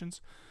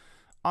partitions.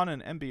 On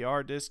an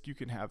MBR disk, you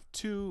can have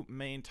two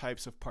main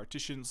types of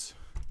partitions,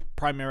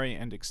 primary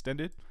and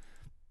extended.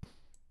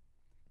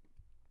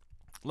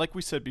 Like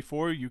we said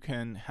before, you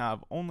can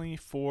have only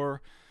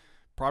 4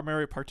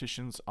 primary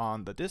partitions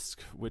on the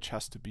disk, which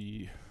has to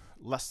be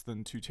less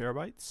than 2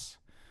 terabytes.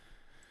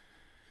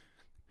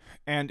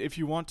 And if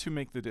you want to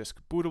make the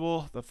disk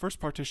bootable, the first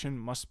partition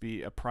must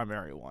be a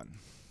primary one.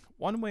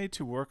 One way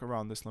to work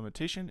around this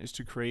limitation is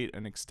to create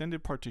an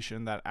extended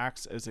partition that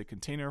acts as a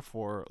container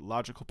for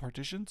logical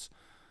partitions.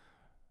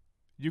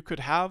 You could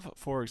have,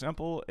 for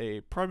example,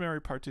 a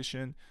primary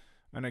partition,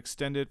 an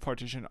extended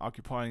partition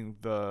occupying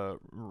the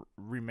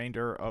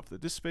remainder of the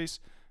disk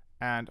space,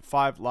 and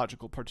 5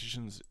 logical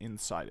partitions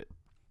inside it.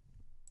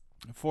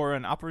 For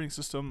an operating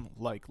system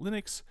like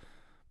Linux,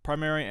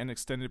 primary and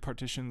extended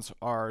partitions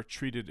are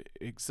treated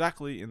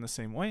exactly in the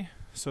same way,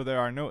 so there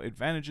are no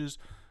advantages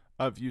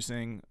of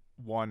using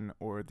one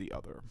or the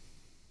other.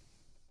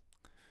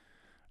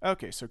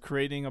 Okay, so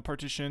creating a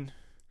partition.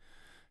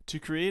 To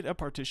create a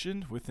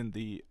partition within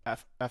the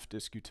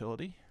fdisk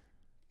utility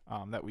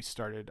that we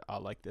started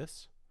like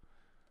this,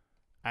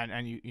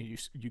 and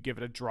you give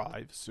it a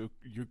drive, so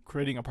you're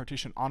creating a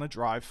partition on a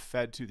drive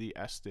fed to the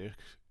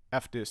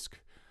fdisk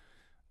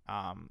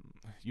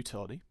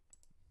utility.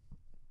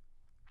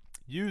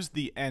 Use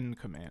the n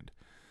command.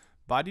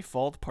 By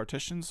default,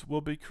 partitions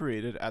will be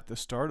created at the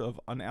start of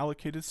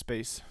unallocated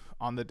space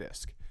on the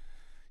disk.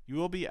 You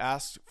will be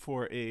asked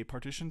for a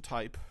partition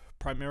type,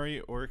 primary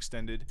or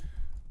extended,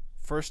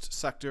 first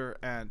sector,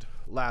 and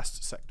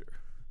last sector.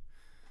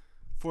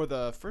 For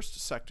the first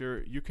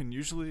sector, you can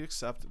usually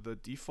accept the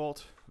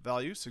default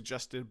value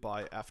suggested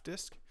by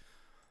fdisk,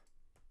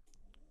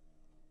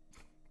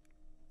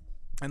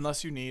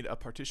 unless you need a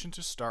partition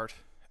to start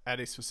at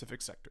a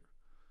specific sector.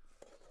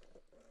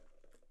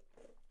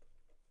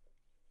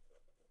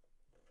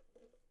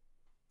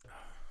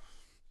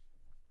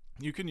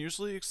 You can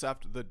usually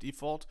accept the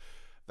default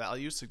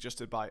value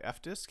suggested by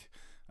fdisk,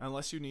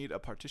 unless you need a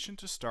partition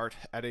to start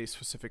at a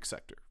specific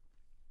sector.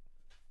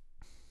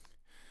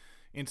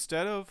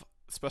 Instead of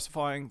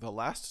specifying the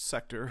last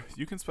sector,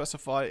 you can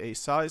specify a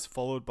size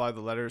followed by the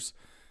letters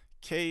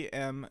K,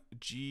 M,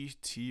 G,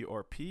 T,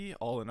 or P,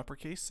 all in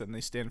uppercase, and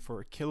they stand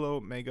for kilo,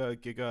 mega,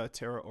 giga,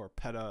 tera, or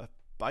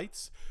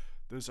petabytes.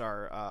 Those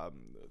are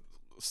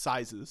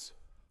sizes.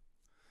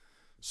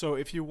 So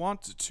if you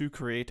want to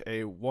create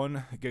a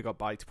 1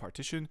 gigabyte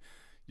partition,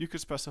 you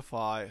could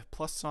specify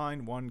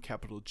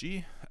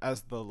 +1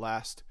 as the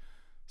last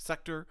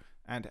sector,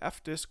 and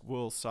fdisk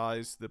will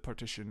size the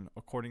partition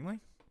accordingly.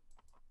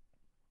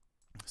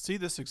 See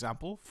this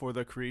example for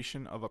the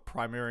creation of a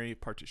primary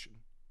partition.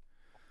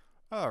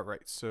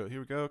 Alright, so here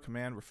we go,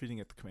 command, we're feeding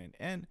it the command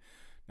N.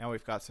 Now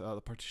we've got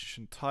the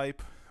partition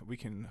type. We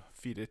can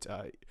feed it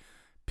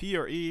P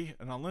or E,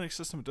 and on Linux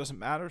system it doesn't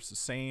matter, it's the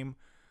same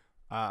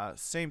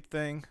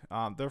thing.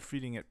 They're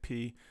feeding it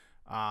P.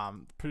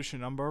 Partition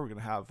number, we're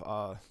gonna have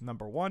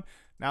number 1.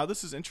 Now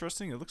this is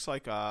interesting. It looks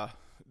like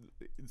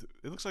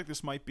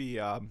this might be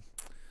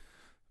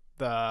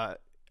the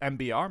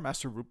MBR,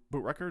 master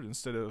boot record,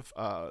 instead of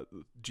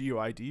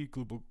GUID,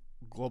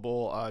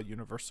 global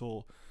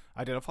universal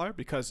identifier,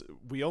 because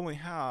we only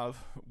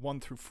have 1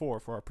 through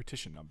 4 for our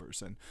partition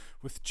numbers, and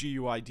with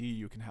GUID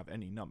you can have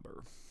any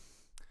number.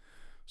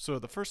 So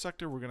the first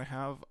sector we're going to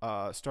have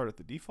start at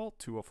the default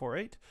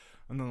 2048,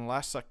 and then the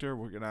last sector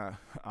we're going to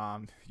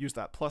use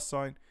that plus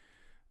sign,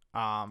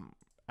 and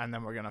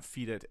then we're going to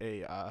feed it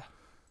a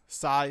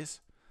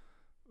size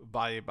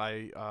by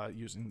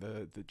using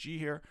the G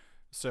here.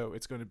 So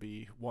it's going to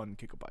be 1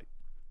 gigabyte.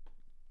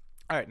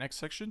 All right, next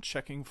section,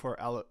 checking for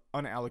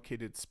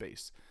unallocated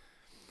space.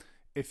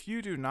 If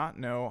you do not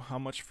know how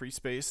much free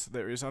space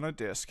there is on a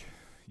disk,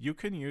 you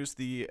can use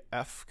the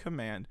F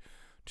command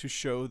to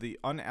show the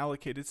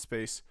unallocated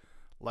space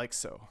like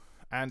so.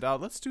 And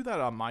let's do that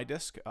on my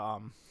disk.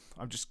 I'm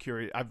just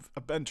curious. I've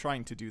been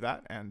trying to do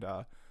that and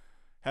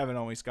haven't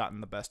always gotten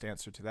the best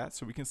answer to that.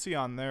 So we can see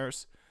on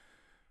theirs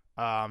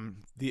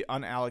the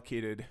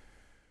unallocated.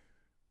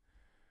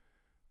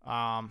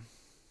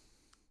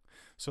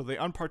 So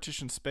the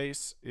unpartitioned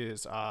space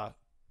is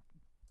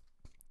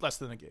less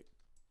than a gig.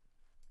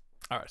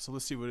 All right, so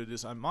let's see what it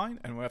is on mine,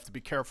 and we have to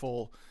be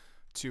careful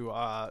to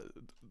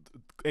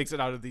exit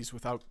out of these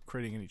without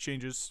creating any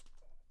changes.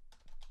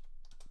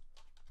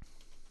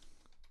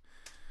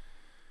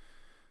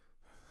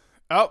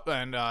 Oh,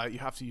 and you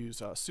have to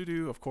use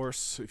sudo, of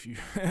course. If you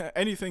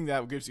anything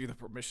that gives you the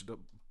permission to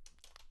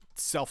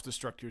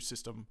self-destruct your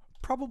system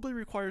probably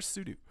requires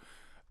sudo.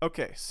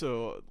 Okay,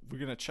 so we're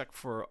gonna check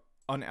for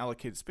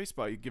unallocated space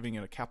by giving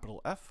it a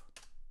capital F,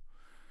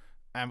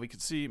 and we can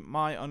see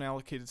my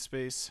unallocated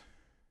space.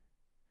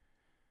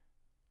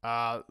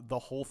 The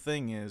whole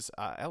thing is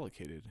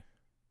allocated.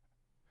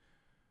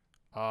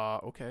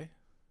 Okay.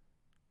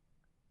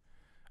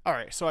 All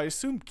right, so I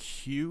assume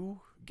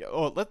Q.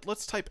 Oh,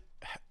 let's type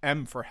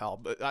M for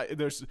help.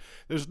 There's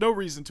no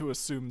reason to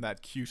assume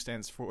that Q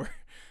stands for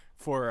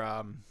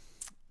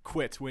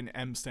quit when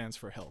M stands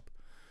for help.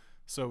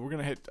 So we're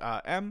gonna hit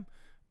M,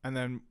 and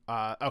then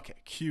okay,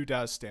 Q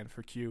does stand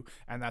for Q,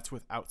 and that's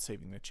without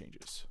saving the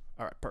changes.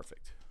 All right,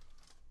 perfect.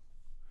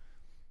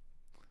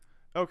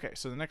 Okay,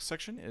 so the next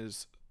section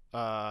is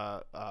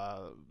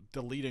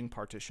deleting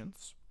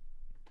partitions.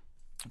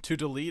 To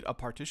delete a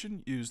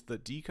partition, use the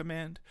D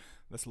command.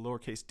 That's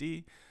lowercase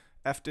d.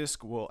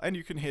 Fdisk will, and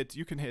you can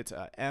hit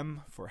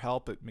M for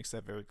help. It makes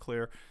that very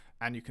clear,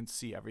 and you can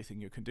see everything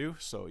you can do.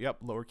 So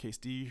yep, lowercase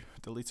d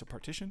deletes a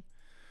partition.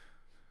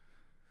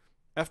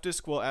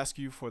 Fdisk will ask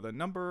you for the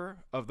number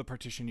of the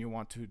partition you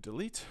want to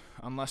delete,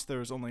 unless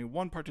there is only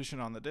one partition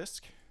on the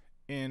disk.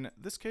 In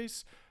this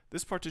case,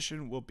 this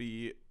partition will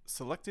be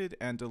selected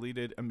and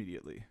deleted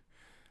immediately.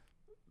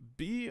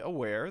 Be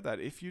aware that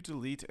if you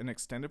delete an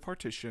extended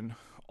partition,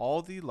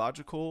 all the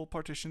logical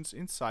partitions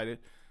inside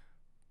it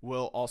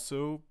will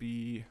also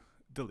be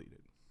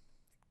deleted.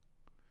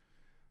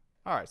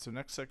 All right, so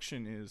next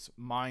section is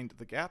mind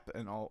the gap,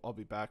 and I'll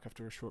be back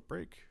after a short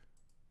break.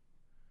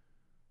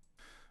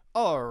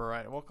 All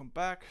right, welcome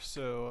back.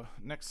 So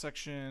next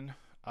section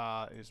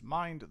is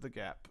mind the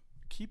gap.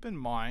 Keep in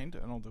mind,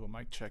 and I'll do a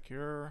mic check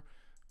here.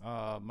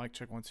 Mic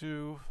check 1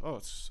 2. Oh,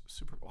 it's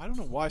super. I don't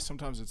know why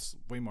sometimes it's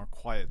way more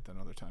quiet than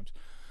other times,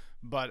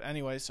 but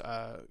anyways,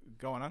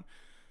 going on.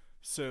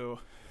 So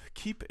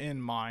keep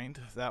in mind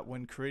that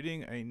when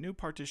creating a new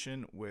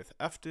partition with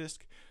fdisk,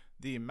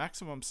 the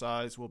maximum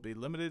size will be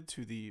limited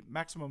to the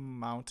maximum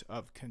amount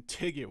of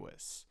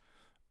contiguous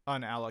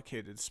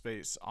unallocated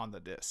space on the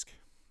disk.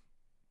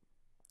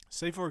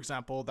 Say, for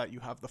example, that you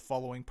have the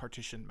following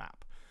partition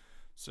map.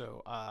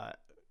 So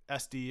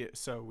SD,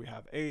 so we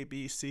have A,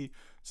 B, C.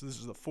 So this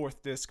is the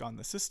 4th disk on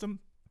the system.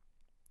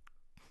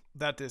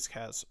 That disk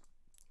has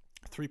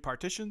 3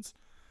 partitions,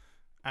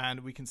 and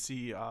we can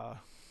see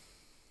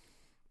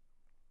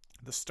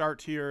the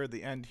start here,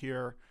 the end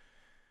here,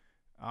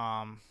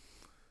 and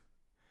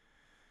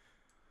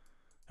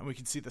we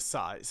can see the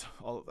size,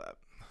 all of that.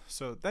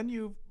 So then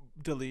you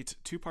delete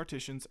 2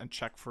 partitions and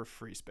check for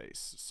free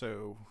space.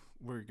 So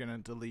we're gonna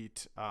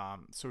delete,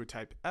 so we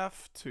type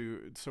F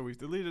so we've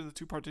deleted the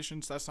 2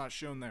 partitions. That's not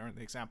shown there in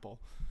the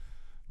example.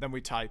 Then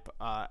we type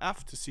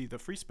F to see the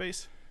free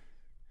space.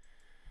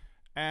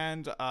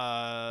 And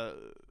now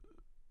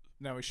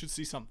we should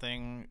see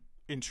something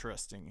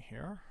interesting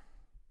here.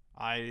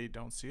 I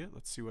don't see it.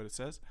 Let's see what it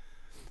says.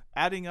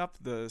 Adding up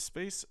the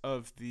space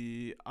of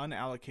the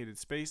unallocated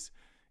space,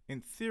 in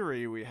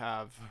theory we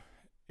have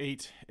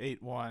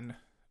 881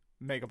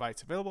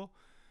 megabytes available,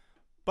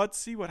 but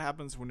see what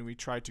happens when we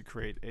try to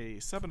create a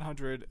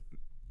 700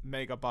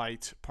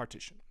 megabyte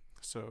partition.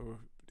 So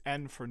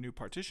N for new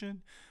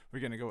partition, we're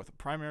going to go with a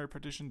primary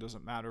partition,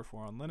 doesn't matter if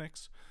we're on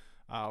Linux.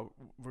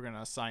 We're going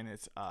to assign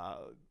it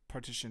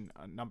partition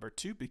number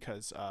 2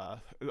 because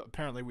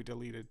apparently we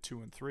deleted 2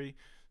 and 3,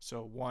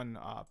 so 1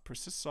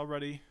 persists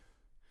already.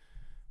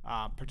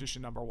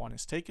 Partition number 1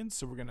 is taken,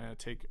 so we're going to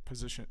take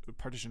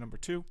partition number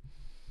 2.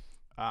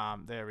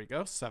 There we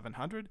go,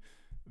 700.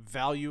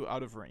 Value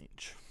out of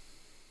range.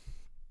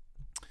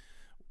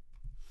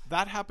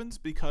 That happens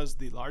because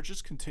the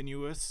largest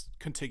contiguous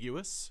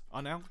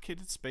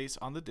unallocated space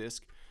on the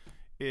disk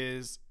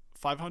is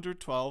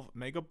 512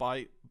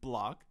 megabyte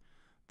block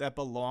that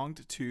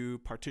belonged to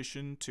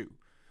partition 2.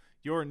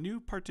 Your new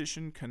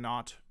partition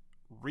cannot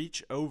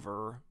reach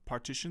over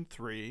partition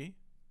 3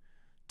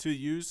 to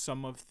use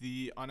some of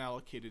the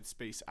unallocated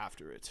space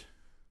after it.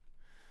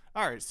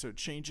 Alright, so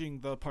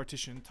changing the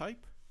partition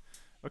type.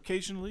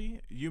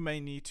 Occasionally, you may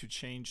need to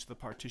change the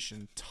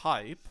partition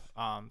type.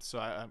 So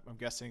I'm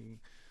guessing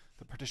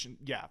the partition,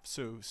 yeah,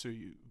 so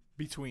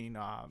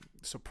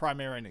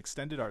primary and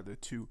extended are the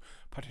 2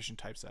 partition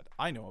types that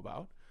I know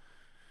about,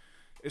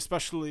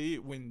 especially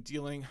when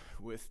dealing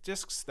with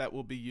disks that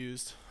will be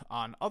used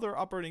on other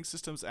operating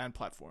systems and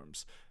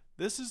platforms.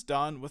 This is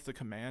done with the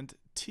command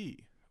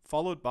T,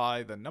 followed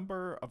by the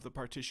number of the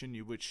partition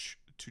you wish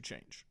to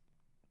change.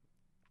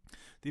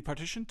 The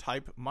partition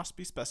type must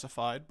be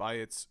specified by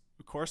its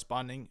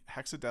corresponding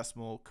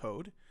hexadecimal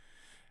code,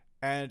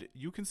 and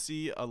you can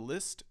see a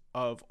list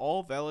of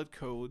all valid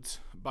codes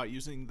by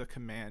using the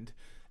command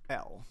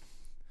L.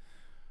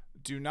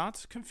 Do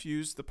not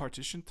confuse the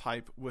partition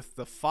type with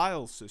the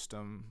file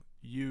system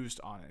used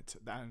on it.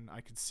 Then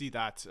I could see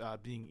that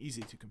being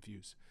easy to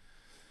confuse.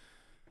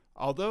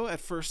 Although at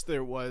first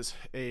there was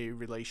a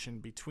relation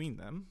between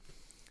them,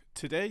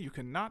 today you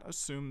cannot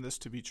assume this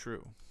to be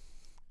true.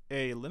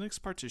 A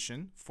Linux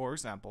partition, for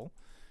example,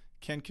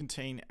 can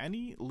contain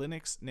any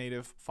Linux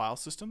native file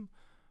system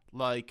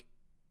like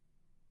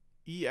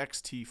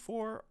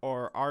ext4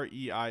 or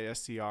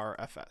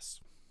reistr-fs.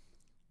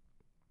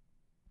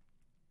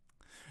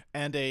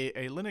 And a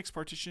Linux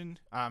partition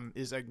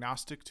is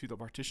agnostic to the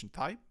partition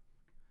type.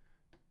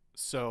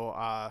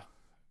 So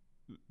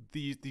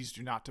these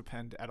do not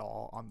depend at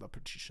all on the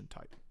partition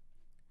type.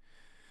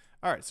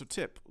 All right, so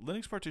tip.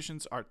 Linux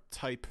partitions are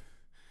type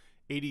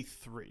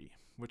 83,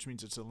 which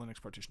means it's a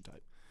Linux partition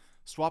type.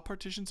 Swap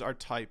partitions are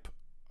type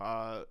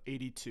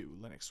 82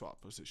 Linux swap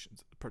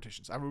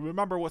partitions. I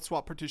remember what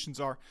swap partitions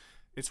are.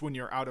 It's when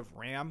you're out of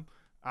RAM.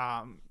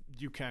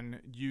 You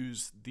can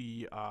use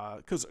the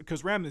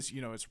because RAM is,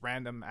 you know, it's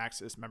random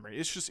access memory.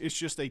 It's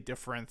just a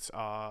different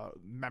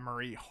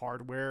memory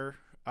hardware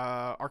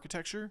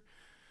architecture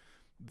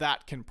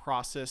that can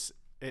process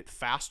it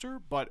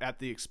faster, but at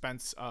the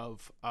expense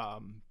of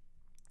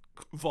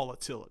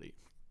volatility.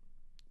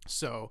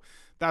 So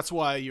that's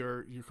why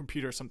your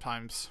computer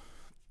sometimes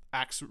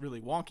acts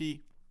really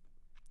wonky,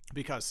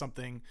 because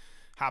something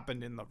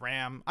happened in the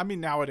RAM. I mean,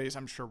 nowadays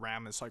I'm sure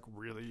RAM is like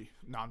really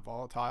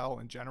non-volatile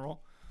in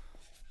general,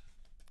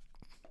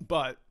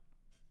 but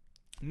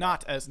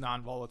not as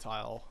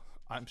non-volatile,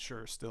 I'm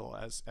sure, still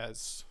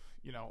as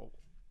you know,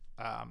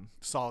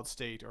 solid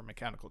state or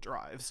mechanical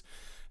drives,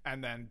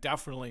 and then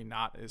definitely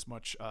not as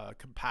much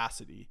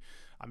capacity.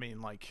 I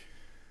mean, like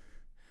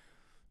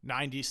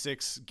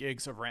 96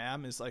 gigs of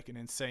RAM is like an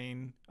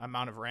insane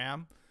amount of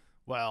RAM.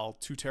 Well,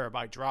 2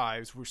 terabyte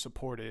drives were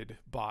supported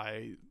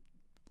by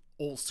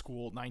old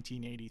school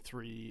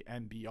 1983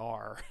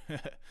 NBR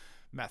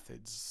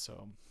methods.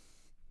 So,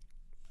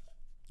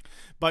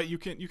 but you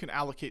can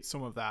allocate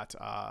some of that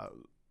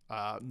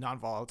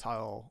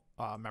non-volatile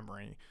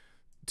memory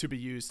to be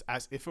used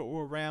as if it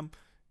were RAM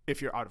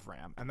if you're out of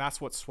RAM, and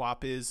that's what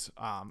swap is.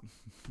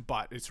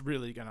 But it's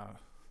really gonna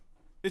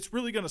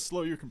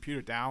slow your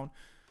computer down,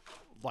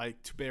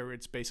 like to where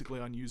it's basically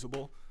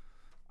unusable.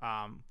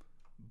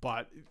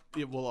 But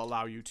it will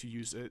allow you to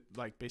use it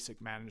like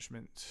basic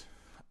management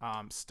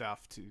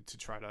stuff to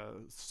try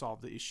to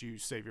solve the issue,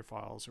 save your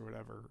files or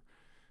whatever.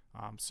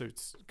 So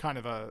it's kind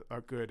of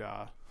a good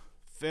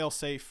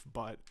fail-safe,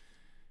 but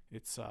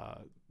it's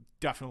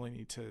definitely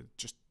need to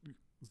just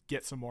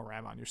get some more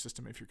RAM on your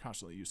system if you're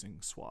constantly using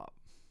swap.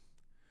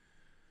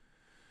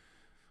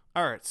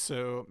 All right,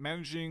 so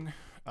managing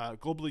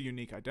globally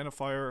unique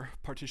identifier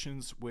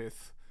partitions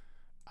with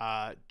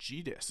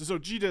gdisk. So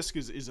gdisk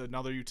is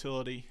another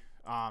utility.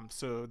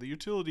 So the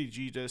utility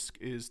gdisk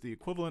is the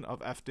equivalent of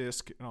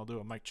fdisk, and I'll do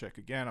a mic check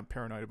again. I'm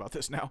paranoid about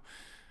this now.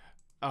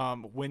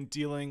 When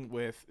dealing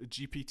with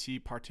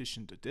GPT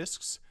partitioned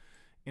disks.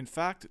 In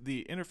fact,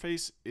 the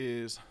interface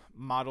is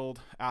modeled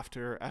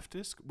after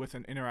fdisk with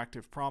an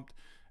interactive prompt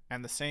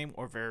and the same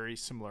or very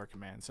similar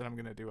commands. And I'm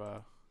going to do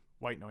a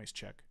white noise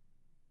check.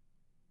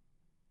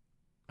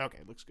 Okay,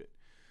 looks good.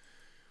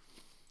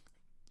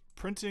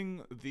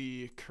 Printing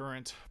the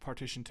current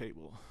partition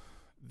table.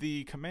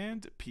 The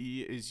command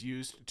P is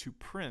used to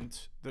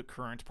print the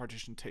current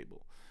partition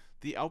table.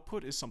 The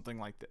output is something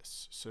like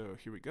this. So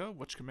here we go.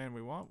 Which command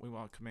we want? We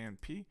want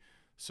command P.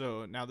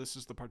 So now this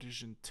is the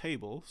partition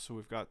table. So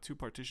we've got two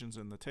partitions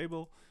in the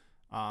table.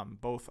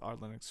 Both are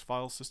Linux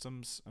file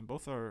systems, and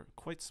both are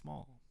quite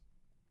small.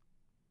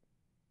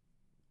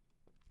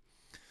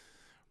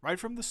 Right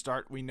from the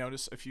start, we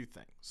notice a few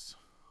things.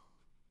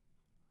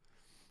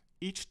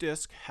 Each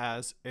disk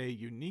has a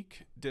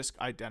unique disk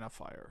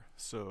identifier,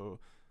 so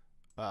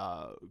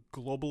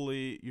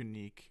globally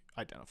unique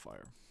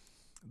identifier.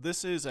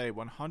 This is a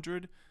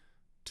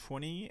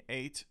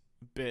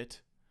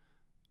 128-bit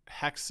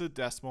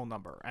hexadecimal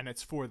number, and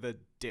it's for the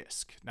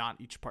disk, not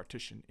each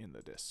partition in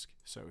the disk.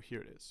 So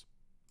here it is.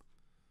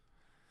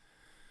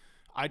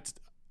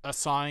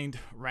 Assigned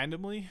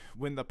randomly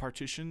when the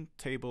partition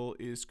table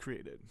is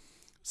created.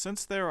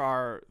 Since there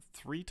are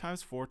 3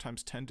 times 4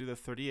 times 10 to the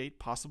 38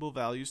 possible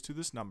values to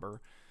this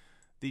number,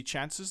 the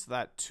chances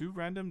that 2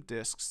 random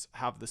disks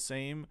have the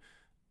same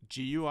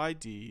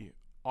GUID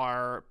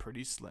are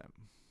pretty slim.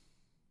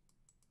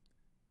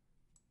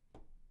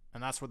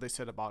 And that's what they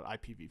said about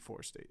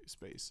IPv4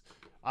 space.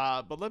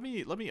 But let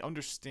me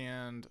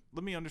understand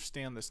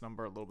this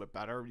number a little bit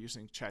better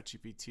using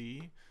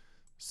ChatGPT.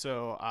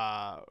 So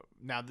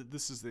now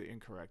this is the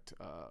incorrect.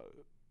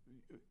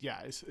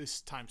 Yeah,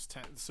 it's times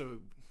 10. So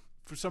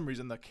for some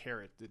reason the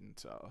caret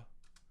didn't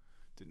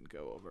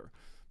go over.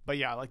 But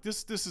yeah, like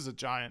this is a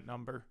giant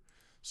number.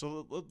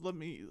 So let's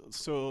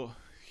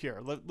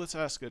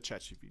ask a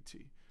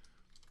ChatGPT.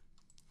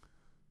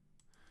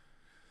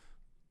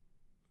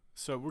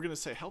 So we're going to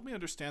say, help me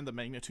understand the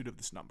magnitude of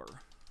this number.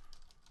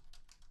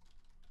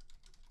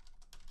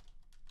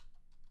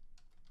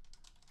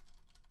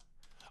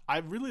 I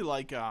really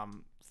like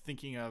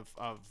thinking of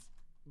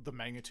the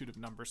magnitude of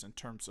numbers in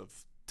terms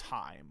of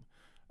time.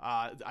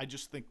 I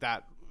just think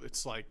that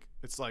it's like,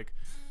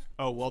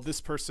 oh, well,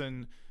 this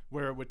person,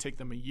 where it would take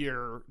them a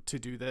year to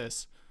do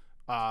this,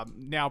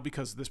 now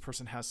because this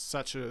person has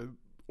such a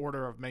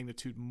order of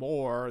magnitude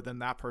more than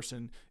that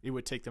person, it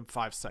would take them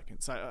 5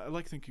 seconds. I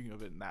like thinking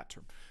of it in that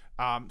term.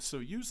 So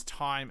use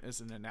time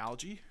as an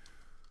analogy.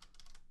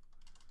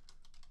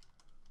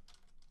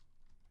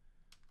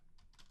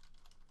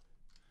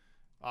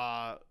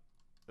 Help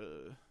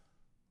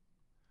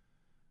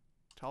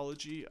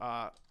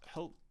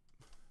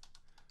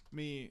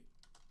me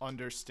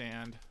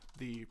understand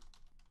the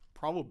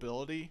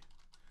probability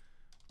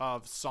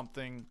of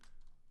something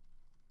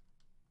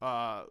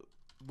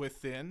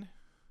within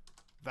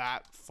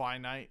that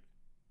finite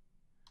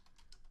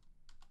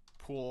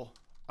pool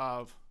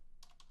of.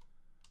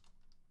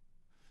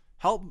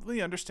 Help me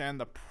understand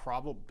the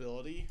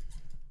probability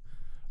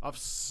of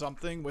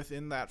something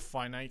within that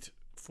finite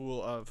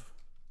pool of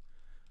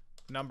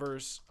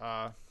numbers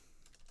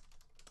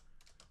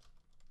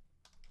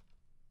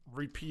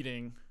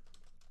repeating,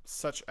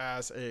 such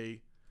as a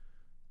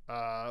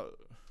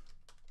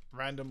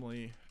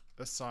randomly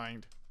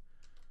assigned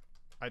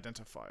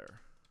identifier,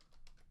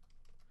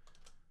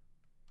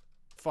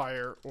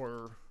 fire,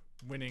 or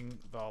winning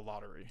the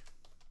lottery.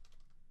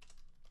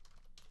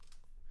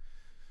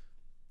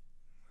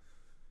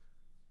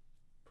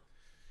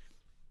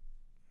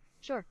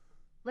 Sure.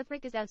 Let's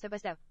break this down step by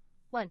step.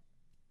 1.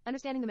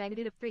 Understanding the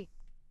magnitude of 3.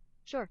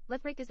 Sure.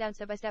 Let's break this down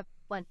step by step.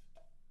 1.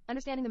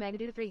 Understanding the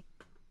magnitude of 3.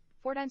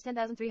 4 times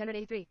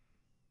 10,383.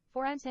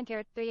 4 times 10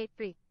 caret 38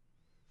 3.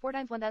 4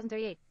 times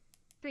 1,038.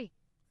 3.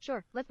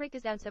 Sure. Let's break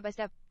this down step by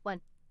step.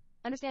 1.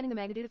 Understanding the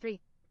magnitude of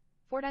 3.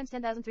 4 times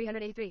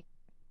 10,383.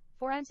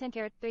 4 times 10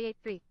 caret 38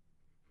 3.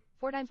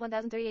 4 times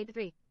 1,038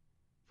 3.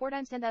 4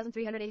 times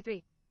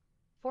 10,383.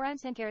 4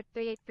 times 10 caret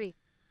 38 3.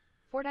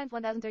 4 times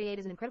 1,038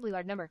 is an incredibly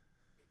large number.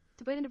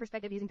 To put it into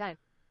perspective using time,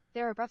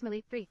 there are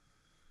approximately 3.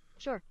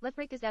 Sure, let's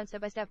break this down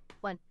step by step.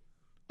 1.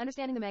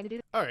 Understanding the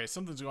magnitude. Okay,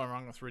 something's going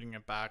wrong with reading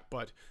it back,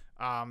 but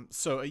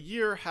so a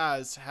year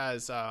has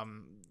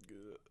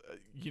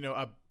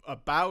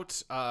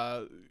about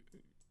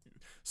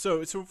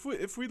so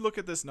if we look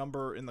at this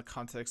number in the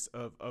context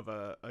of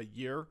a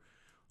year,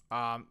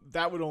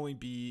 that would only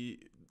be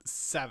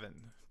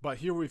 7, but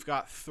here we've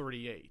got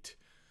 38.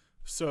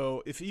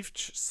 So if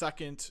each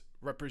second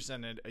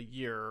represented a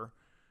year,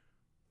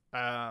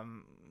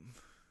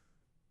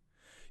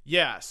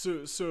 yeah,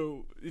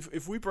 so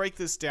if we break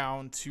this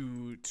down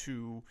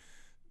to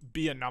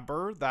be a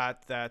number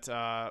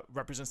that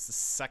represents the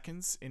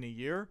seconds in a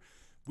year,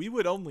 we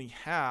would only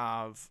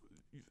have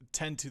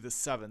 10 to the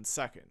 7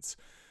 seconds.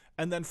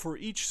 And then for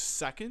each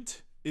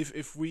second,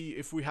 if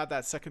we had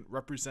that second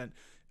represent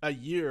a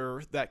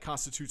year that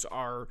constitutes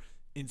our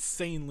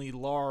insanely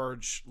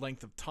large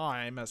length of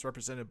time as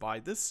represented by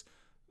this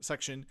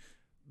section,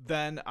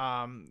 then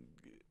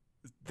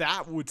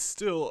that would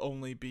still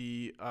only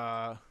be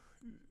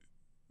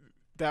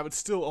that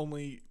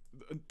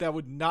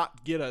would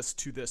not get us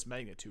to this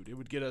magnitude. It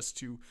would get us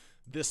to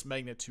this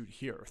magnitude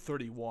here,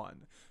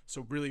 31.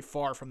 So really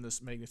far from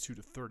this magnitude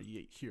of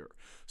 38 here.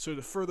 So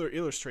to further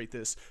illustrate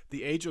this,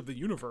 the age of the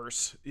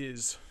universe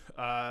is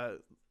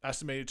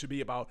estimated to be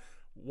about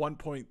 1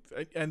 point,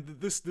 and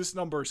this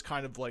number is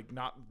kind of like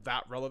not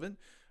that relevant.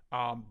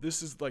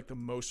 This is like the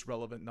most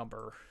relevant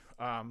number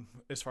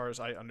as far as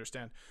I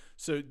understand.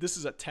 So this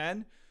is a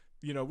 10.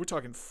 We're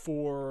talking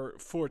four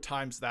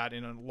times that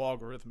in a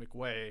logarithmic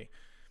way.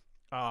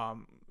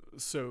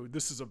 So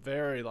this is a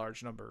very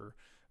large number,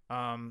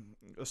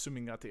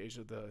 assuming that the age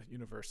of the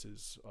universe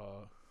is.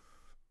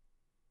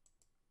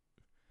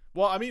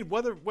 Well, I mean,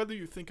 whether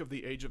you think of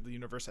the age of the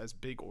universe as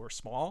big or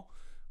small,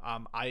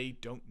 I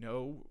don't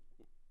know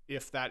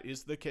if that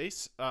is the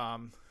case.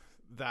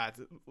 That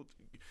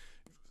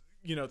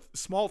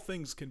small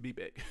things can be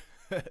big.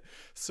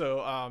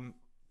 So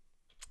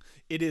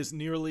it is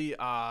nearly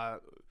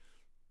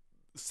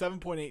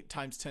 7.8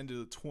 times 10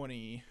 to the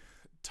 20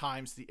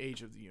 times the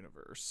age of the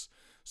universe.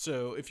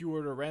 So if you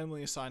were to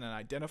randomly assign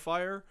an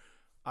identifier,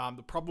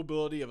 the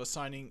probability of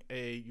assigning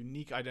a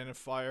unique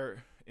identifier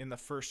in the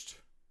first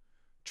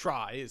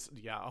try is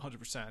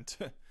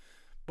 100%.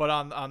 But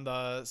on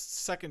the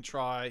second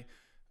try,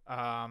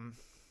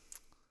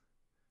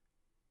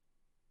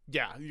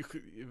 you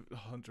could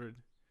 100.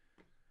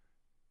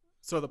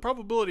 So the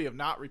probability of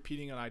not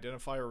repeating an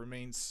identifier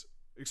remains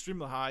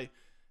extremely high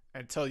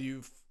until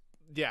you've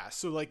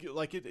so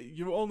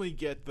you only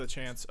get the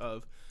chance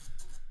of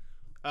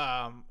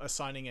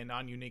assigning a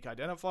non-unique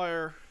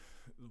identifier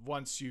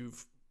once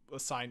you've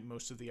assigned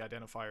most of the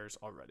identifiers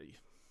already.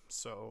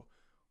 So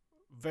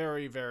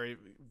very, very,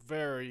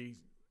 very,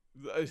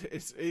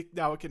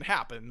 now it can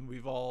happen.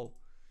 We've all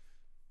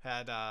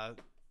had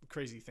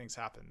crazy things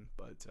happen,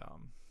 but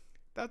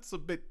that's a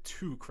bit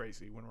too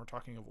crazy when we're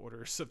talking of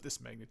orders of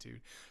this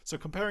magnitude. So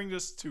comparing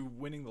this to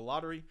winning the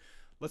lottery,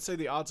 let's say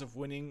the odds of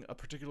winning a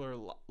particular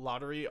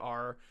lottery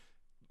are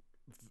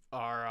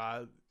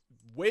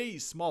way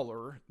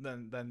smaller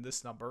than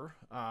this number.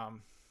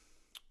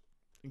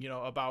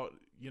 About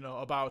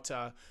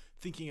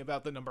thinking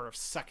about the number of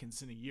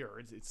seconds in a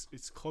year.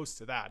 It's close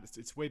to that.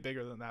 It's way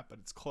bigger than that, but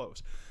it's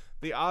close.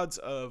 The odds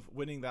of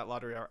winning that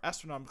lottery are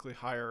astronomically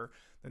higher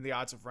than the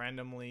odds of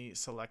randomly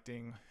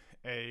selecting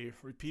a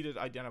repeated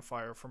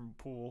identifier from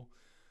a pool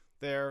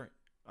there,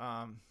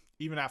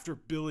 even after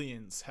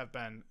billions have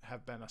been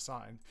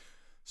assigned.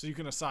 So you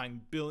can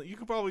assign you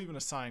could probably even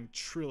assign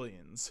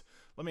trillions.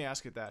 Let me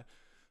ask it that.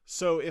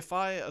 So if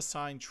I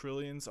assign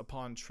trillions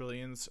upon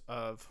trillions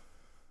of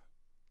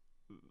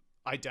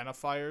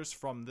identifiers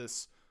from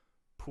this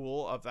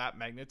pool of that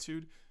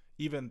magnitude,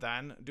 even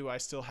then, do I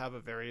still have a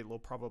very low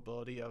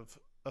probability of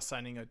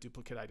assigning a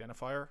duplicate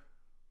identifier?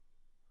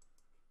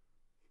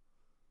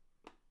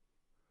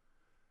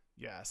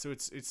 Yeah, so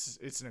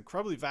it's an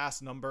incredibly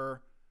vast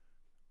number.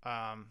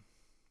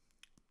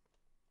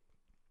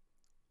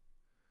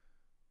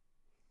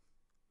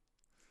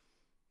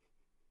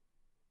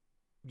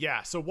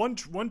 Yeah, so 1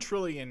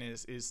 trillion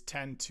is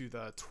 10 to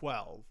the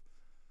 12.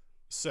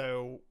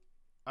 So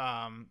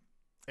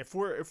if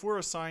we're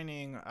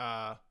assigning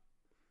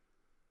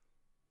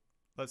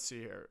let's see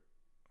here.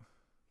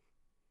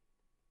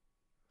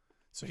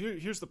 So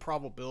here's the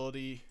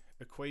probability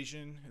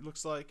equation, it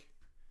looks like.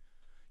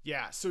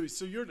 Yeah, so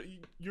you're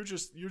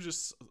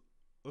just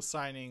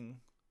assigning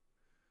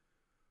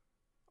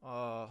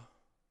oh,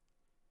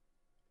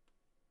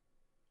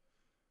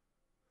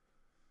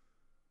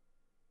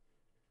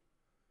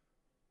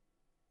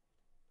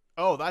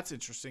 that's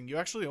interesting. You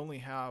actually only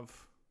have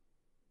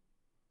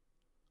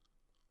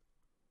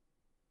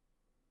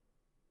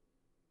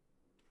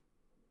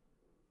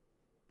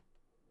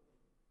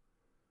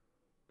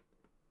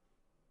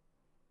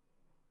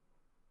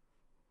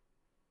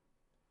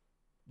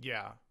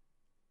yeah.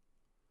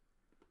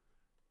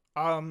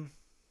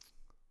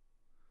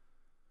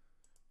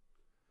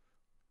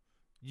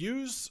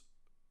 Use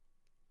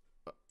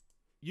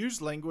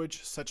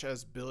language such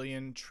as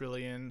billion,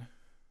 trillion,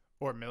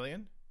 or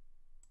million.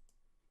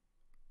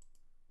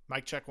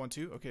 Mic check 1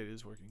 2. Okay, it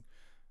is working.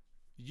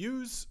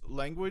 Use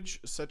language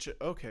such as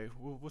okay.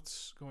 Well,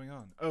 what's going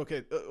on?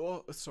 Okay.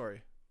 Well,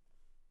 sorry.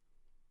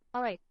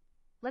 All right.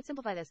 Let's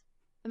simplify this.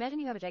 Imagine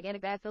you have a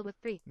gigantic bag filled with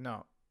 3.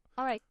 No.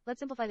 All right. Let's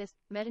simplify this.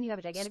 Imagine you have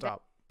a gigantic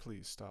Stop.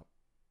 Please stop.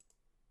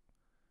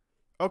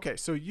 Okay,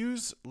 so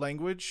use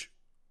language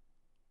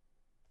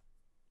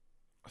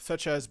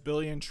such as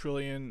billion,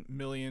 trillion,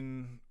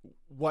 million,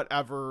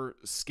 whatever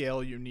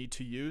scale you need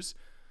to use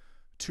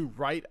to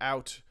write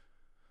out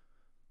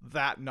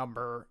that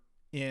number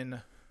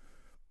in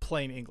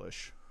plain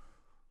English.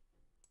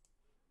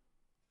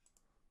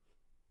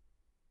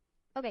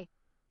 Okay,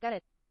 got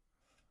it.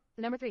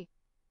 The number 3.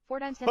 4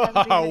 times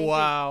 10,383. Oh,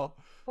 wow.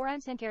 4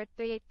 times 10 carat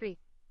 383.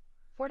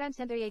 4 times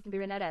 1038 can be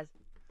written out as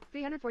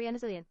 340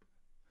 undecillion.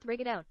 To break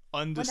it down,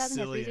 1,000 has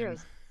 3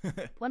 zeros.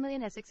 1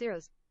 million has 6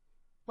 zeros.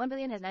 1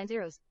 billion has 9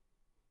 zeros.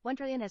 1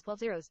 trillion has 12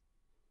 zeros.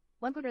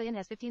 1 quadrillion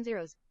has 15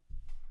 zeros.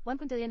 1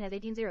 quintillion has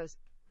 18 zeros.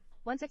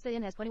 1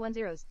 sextillion has 21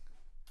 zeros.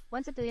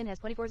 1 septillion has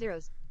 24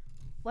 zeros.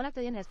 1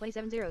 octillion has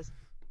 27 zeros.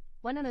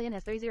 1 nonillion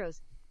has 30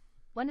 zeros.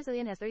 1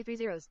 decillion has 33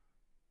 zeros.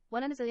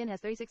 1 undecillion has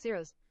 36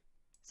 zeros.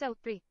 So,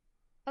 3.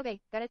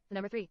 Okay, got it. The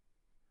number 3.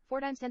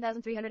 4 times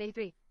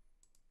 10,383.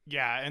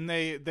 Yeah, and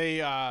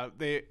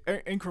they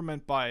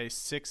increment by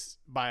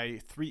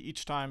 3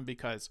 each time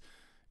because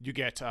you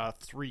get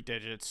 3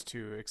 digits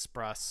to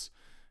express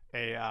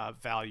a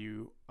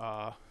value.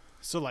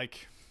 So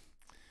like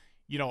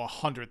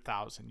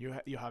 100,000.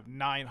 You have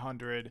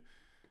 900,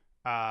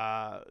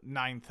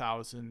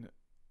 9,000,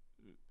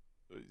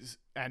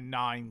 and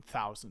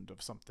 9,000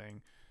 of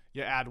something.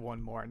 You add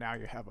one more, now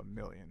you have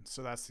 1,000,000.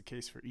 So that's the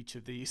case for each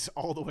of these,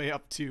 all the way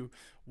up to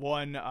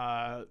one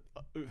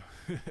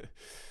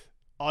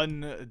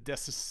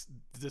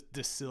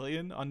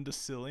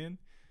undecillion.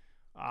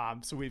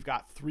 So we've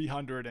got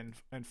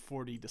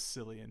 340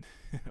 decillion.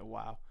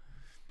 Wow.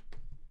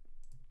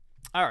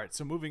 All right,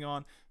 so moving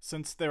on.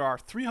 Since there are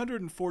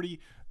 340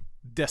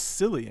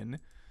 decillion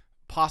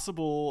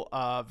possible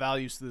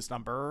values to this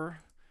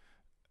number,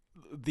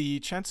 the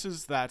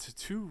chances that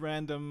 2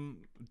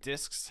 random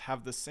disks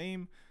have the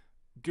same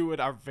GUID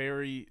are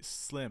very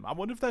slim. I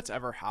wonder if that's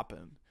ever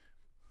happened.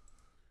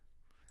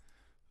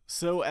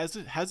 So has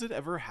it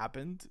ever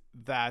happened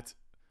that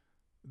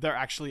there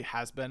actually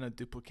has been a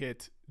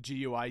duplicate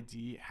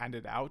GUID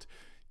handed out,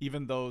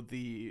 even though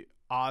the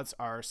odds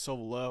are so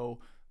low?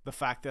 The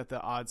fact that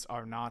the odds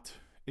are not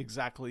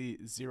exactly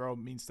 0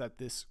 means that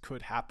this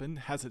could happen.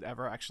 Has it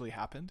ever actually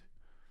happened?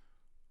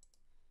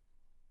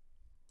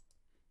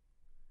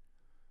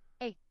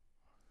 A.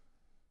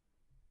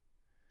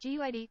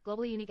 GUID,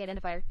 globally unique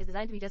identifier, is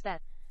designed to be just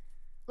that.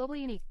 Globally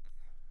unique.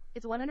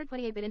 It's a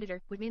 128-bit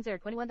integer, which means there are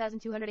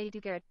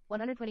 21,282 carat,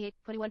 128,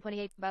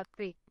 2128, about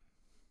 3.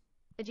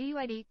 A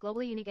GUID,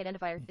 globally unique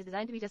identifier, is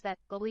designed to be just that,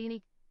 globally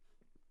unique.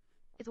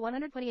 It's a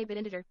 128-bit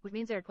integer, which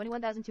means there are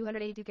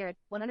 21,282 carat,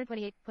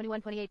 128,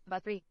 2128,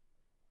 about 3.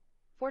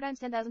 4 times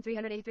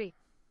 10,383.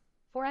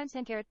 4 times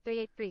 10 carat,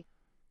 38, 3.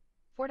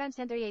 4 times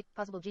 10, 38,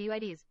 possible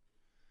GUIDs.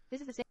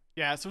 This is the same.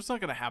 Yeah, so it's not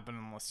going to happen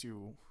unless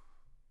you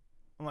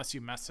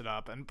mess it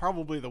up, and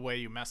probably the way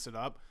you mess it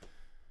up.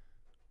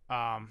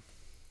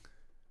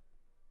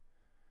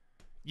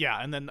 Yeah,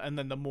 and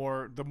then the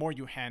more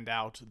you hand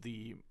out,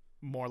 the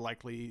more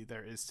likely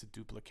there is to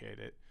duplicate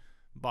it.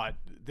 But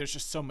there's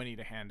just so many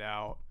to hand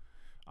out.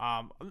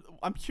 I'm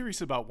curious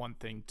about one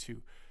thing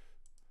too.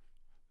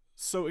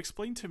 So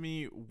explain to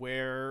me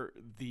where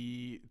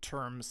the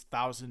terms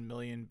thousand,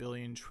 million,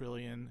 billion,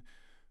 trillion,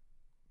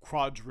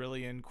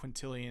 quadrillion,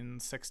 quintillion,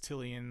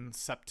 sextillion,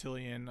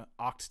 septillion,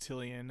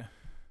 octillion,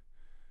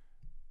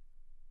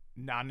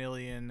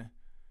 nonillion,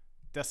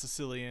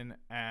 decillion,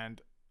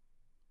 and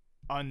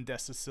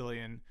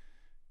undecillion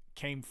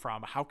came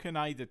from. How can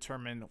I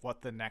determine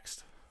what the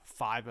next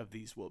 5 of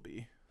these will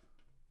be?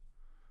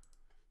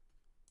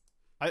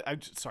 I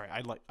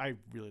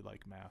really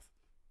like math.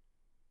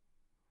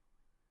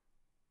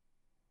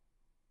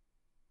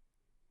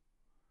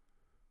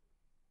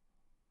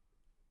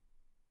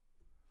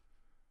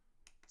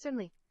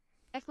 Certainly.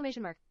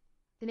 Exclamation mark.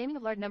 The naming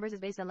of large numbers is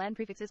based on Latin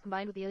prefixes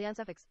combined with the ilion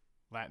suffix.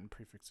 Latin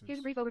prefixes. Here's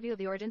a brief overview of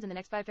the origins in the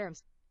next 5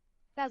 terms.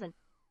 Thousand.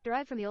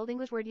 Derived from the Old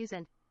English word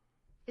usend.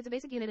 It's a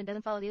basic unit and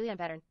doesn't follow the ilion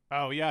pattern.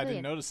 Oh yeah, I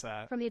Million. didn't notice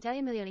that. From the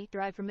Italian milioni,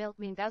 derived from mil,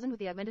 meaning thousand with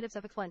the augmentative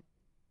suffix 1.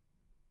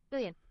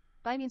 Billion.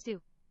 Bi means 2.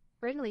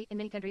 Originally, in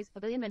many countries, a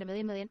billion meant a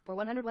million, or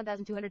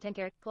 101,210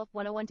 carat,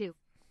 12,1012.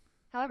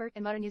 However,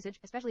 in modern usage,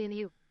 especially in the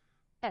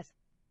U.S.,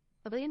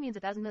 a billion means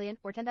 1,000 million,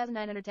 or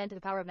 10,910 to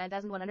the power of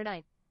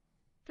 9,109.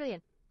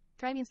 Trillion.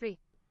 Tri means 3.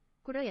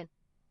 Quadrillion.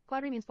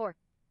 Quadri means 4.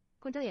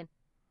 Quintillion.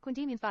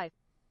 Quinti means 5.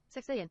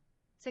 Sextillion.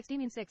 Sexti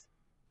means 6.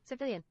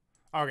 Septillion.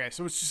 Okay,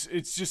 so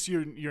it's just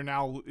you're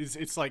now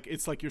it's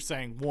like you're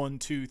saying 1,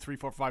 2, 3,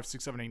 4, 5,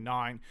 6, 7, 8,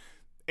 9,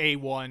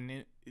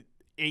 A1,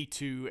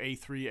 A2,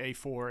 A3,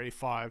 A4,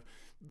 A5,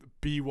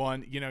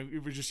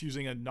 B1. We're just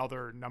using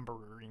another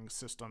numbering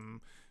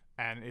system,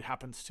 and it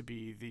happens to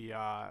be the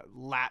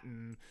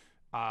Latin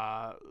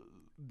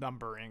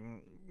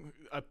numbering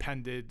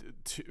appended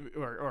to,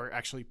 or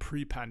actually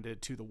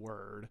prepended to the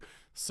word.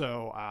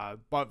 So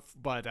but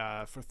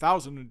for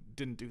thousand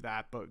didn't do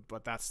that,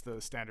 but that's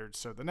the standard.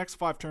 So the next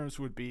 5 terms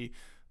would be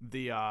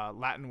the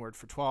Latin word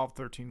for 12,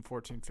 13,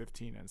 14,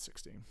 15, and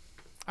 16.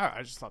 All right,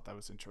 I just thought that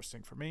was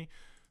interesting for me.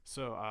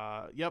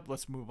 So yep,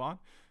 let's move on.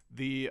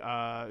 The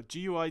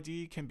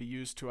GUID can be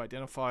used to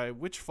identify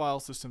which file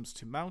systems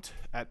to mount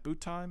at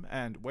boot time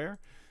and where,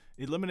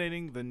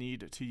 eliminating the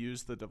need to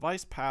use the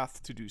device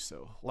path to do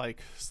so,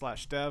 like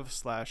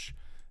 /dev/sdb.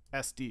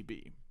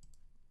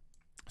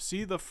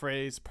 See the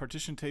phrase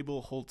partition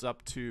table holds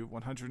up to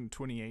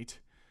 128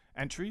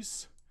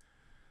 entries.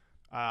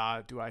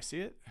 Do I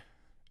see it?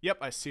 Yep,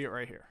 I see it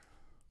right here.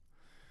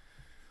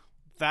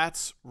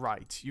 That's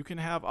right. You can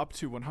have up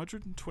to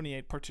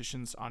 128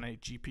 partitions on a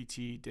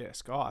GPT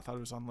disk. Oh, I thought it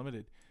was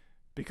unlimited.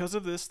 Because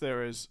of this,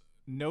 there is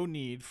no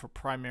need for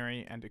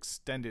primary and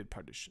extended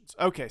partitions.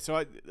 Okay,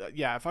 so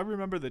yeah, if I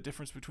remember the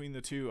difference between the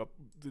two,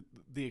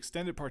 the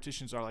extended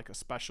partitions are like a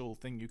special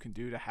thing you can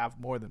do to have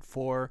more than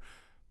 4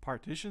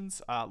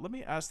 partitions. Let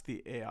me ask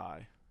the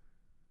AI.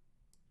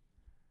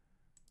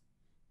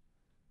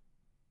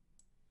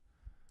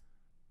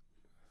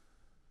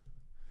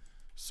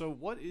 So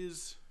what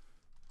is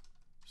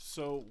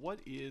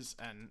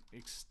an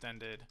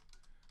extended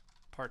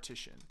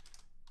partition.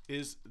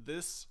 Is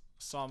this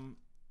some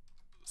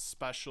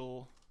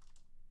special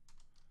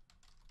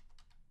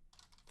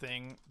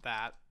thing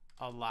that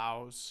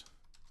allows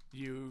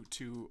you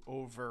to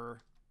overcome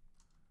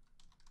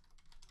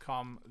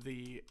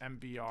the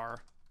MBR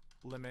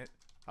limit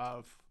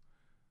of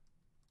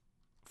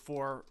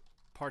 4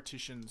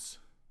 partitions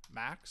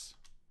max?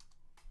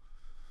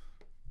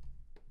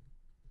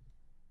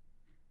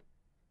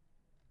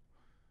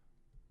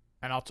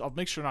 And I'll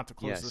make sure not to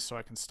close this so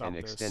I can stop this.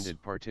 An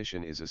extended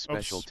partition is a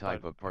special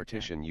type of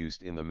partition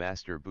used in the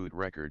master boot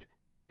record,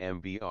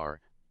 MBR,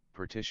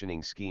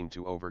 partitioning scheme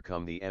to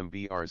overcome the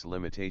MBR's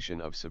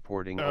limitation of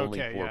supporting only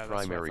 4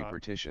 primary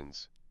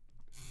partitions.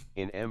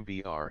 In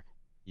MBR,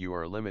 you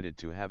are limited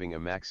to having a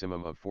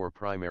maximum of 4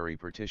 primary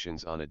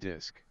partitions on a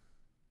disk.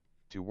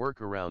 To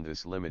work around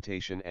this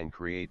limitation and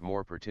create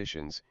more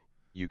partitions,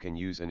 you can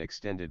use an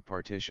extended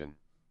partition.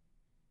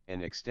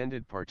 An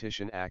extended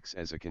partition acts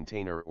as a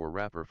container or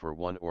wrapper for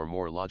one or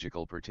more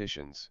logical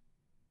partitions.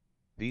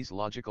 These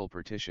logical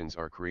partitions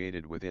are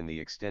created within the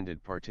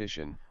extended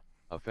partition,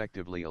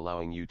 effectively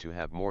allowing you to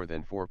have more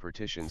than 4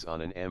 partitions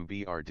on an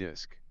MBR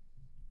disk.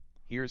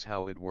 Here's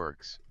how it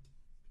works.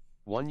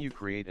 1. You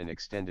create an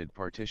extended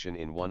partition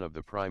in one of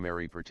the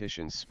primary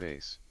partitions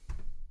space.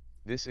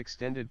 This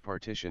extended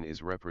partition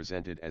is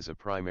represented as a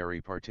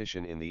primary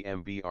partition in the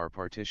MBR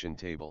partition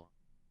table.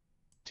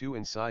 2.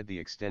 Inside the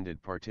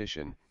extended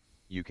partition,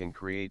 you can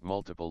create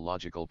multiple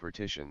logical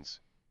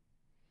partitions.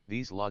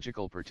 These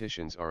logical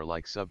partitions are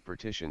like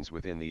sub-partitions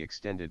within the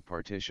extended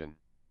partition.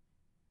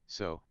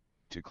 So,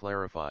 to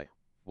clarify,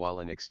 while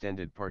an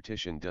extended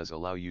partition does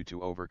allow you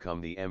to overcome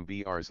the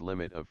MBR's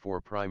limit of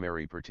 4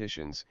 primary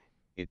partitions,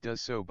 it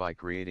does so by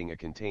creating a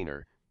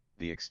container,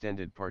 the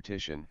extended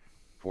partition,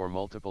 for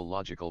multiple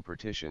logical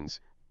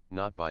partitions,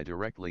 not by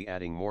directly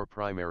adding more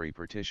primary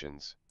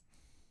partitions.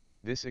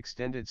 This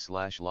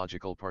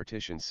extended/logical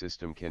partition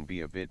system can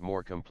be a bit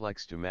more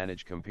complex to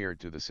manage compared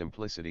to the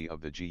simplicity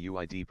of the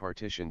GUID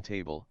partition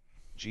table,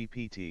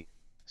 GPT,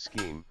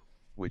 scheme,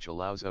 which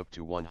allows up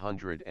to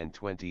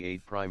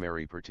 128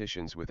 primary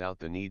partitions without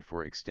the need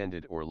for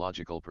extended or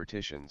logical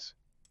partitions.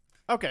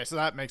 Okay, so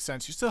that makes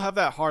sense. You still have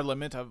that hard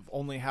limit of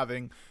only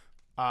having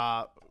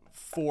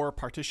 4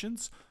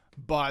 partitions,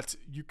 but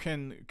you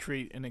can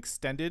create an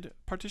extended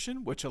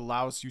partition, which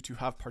allows you to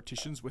have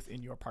partitions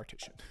within your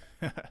partition.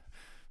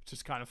 Which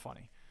is kind of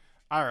funny.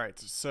 All right,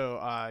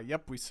 so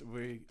yep,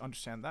 we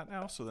understand that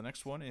now. So the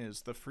next one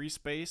is the free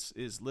space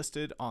is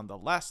listed on the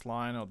last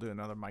line. I'll do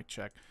another mic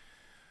check.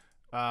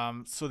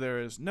 So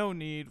there is no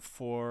need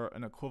for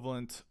an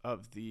equivalent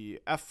of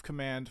the F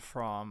command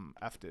from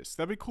fdisk.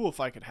 That'd be cool if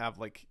I could have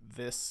like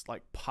this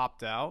like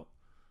popped out.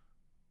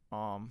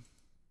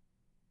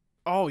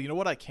 Oh, you know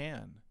what? I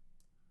can.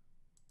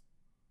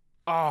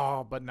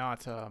 Oh, but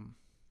not.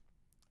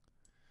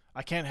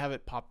 I can't have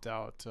it popped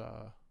out.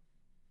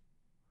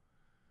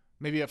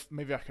 Maybe I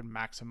can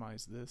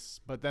maximize this,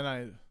 but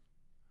then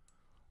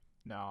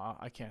no,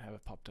 I can't have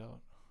it popped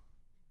out.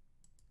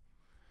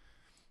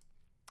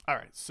 All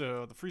right,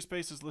 so the free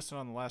space is listed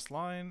on the last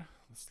line.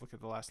 Let's look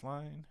at the last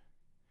line.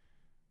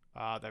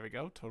 There we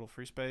go, total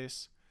free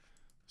space.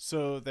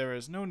 So there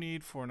is no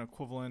need for an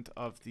equivalent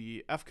of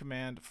the F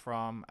command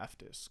from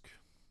fdisk.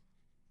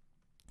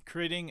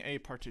 Creating a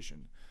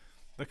partition.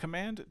 The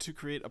command to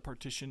create a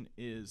partition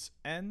is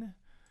N,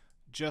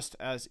 just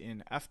as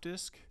in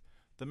fdisk.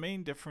 The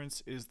main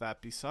difference is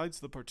that besides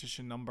the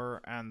partition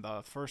number and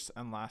the first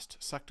and last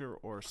sector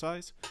or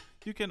size,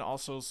 you can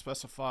also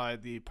specify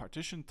the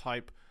partition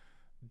type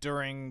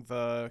during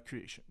the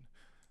creation.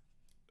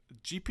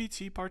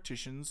 GPT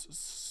partitions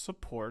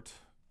support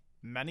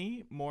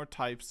many more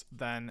types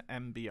than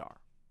MBR.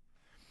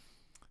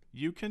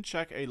 You can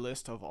check a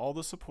list of all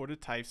the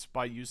supported types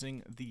by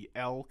using the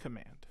L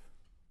command.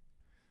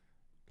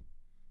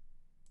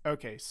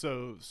 Okay,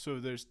 so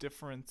there's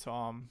different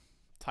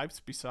types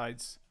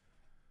besides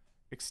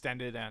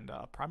extended and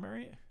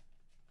primary.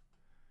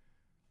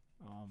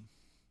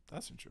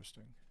 That's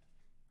interesting.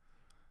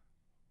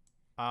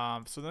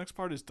 So the next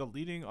part is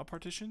deleting a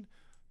partition.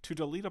 To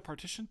delete a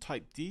partition,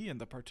 type D in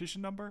the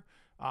partition number.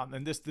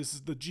 And this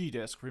is the G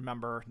disk.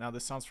 Remember, now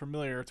this sounds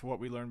familiar to what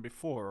we learned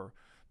before,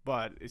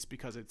 but it's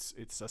because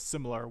it's a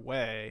similar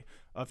way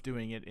of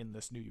doing it in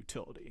this new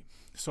utility.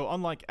 So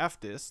unlike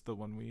fdisk, the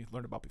one we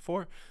learned about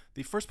before,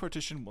 the first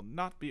partition will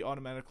not be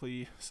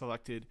automatically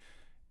selected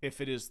if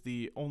it is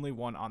the only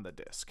one on the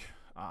disk.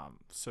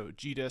 So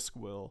gdisk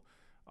will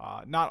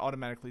not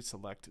automatically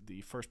select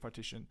the first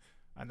partition,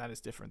 and that is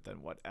different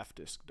than what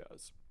fdisk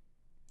does.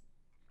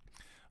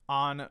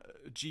 On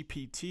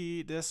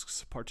GPT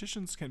disks,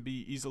 partitions can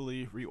be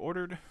easily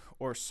reordered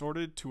or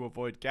sorted to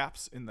avoid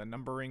gaps in the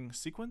numbering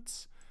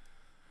sequence.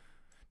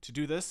 To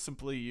do this,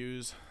 simply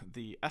use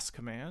the S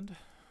command.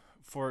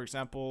 For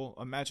example,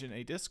 imagine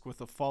a disk with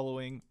the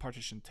following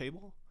partition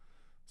table.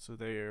 So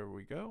there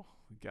we go,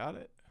 we got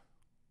it.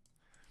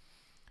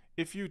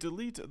 If you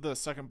delete the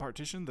second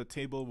partition, the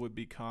table would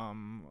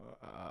become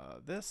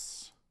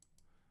this.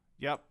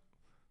 Yep.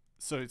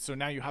 So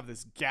now you have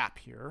this gap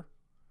here.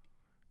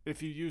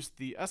 if you use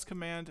the S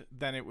command,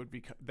 then it would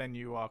be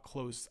you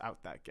close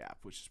out that gap,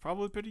 which is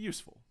probably pretty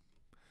useful.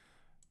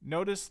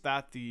 Notice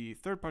that the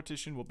third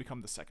partition will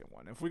become the second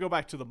one. If we go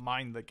back to the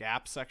mind the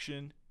gap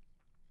section,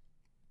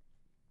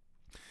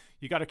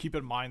 you got to keep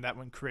in mind that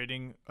when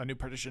creating a new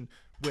partition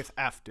with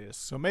F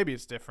disk, so maybe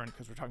it's different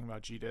because we're talking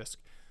about G disk.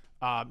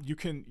 You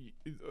can,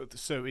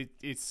 so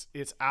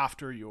it's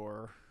after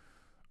your,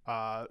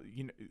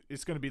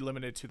 it's going to be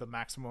limited to the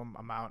maximum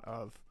amount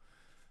of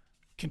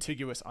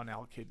contiguous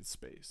unallocated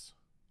space.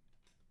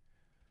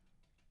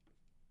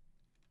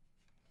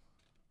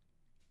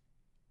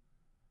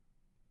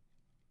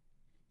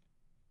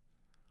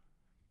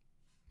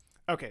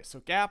 Okay, so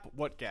gap,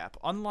 what gap?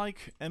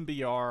 Unlike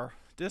MBR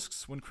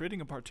disks, when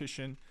creating a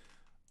partition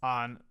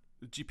on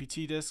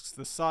GPT disks,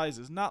 the size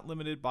is not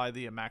limited by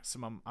the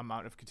maximum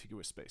amount of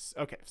contiguous space.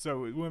 Okay, so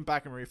we went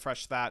back and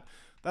refreshed that.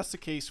 That's the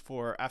case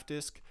for F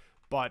disk,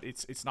 but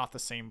it's not the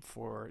same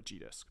for G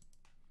disk,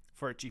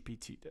 for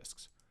GPT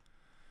disks.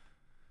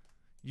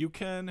 You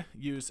can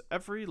use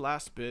every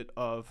last bit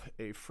of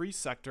a free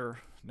sector,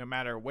 no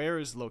matter where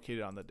it is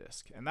located on the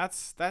disk, and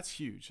that's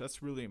huge.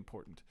 That's really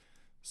important.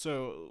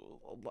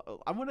 So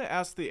I want to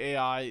ask the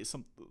AI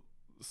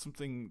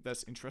something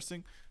that's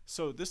interesting.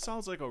 So this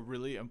sounds like a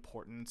really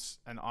important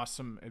and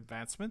awesome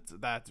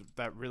advancement that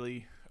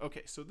really,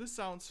 okay, so this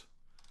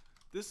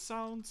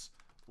sounds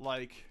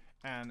like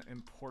an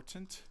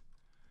important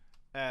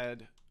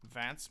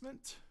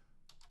advancement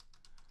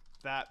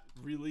that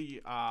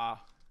really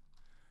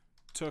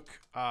took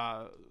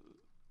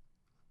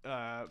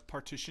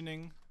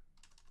partitioning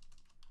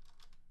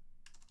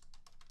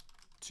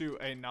to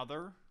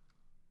another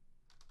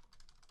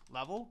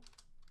level.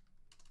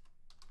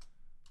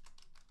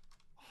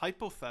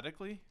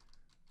 Hypothetically,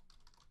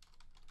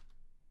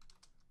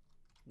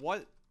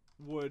 what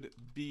would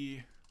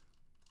be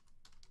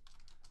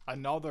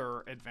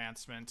another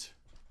advancement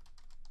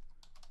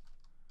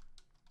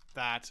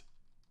that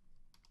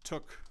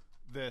took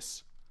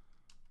this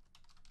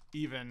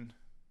even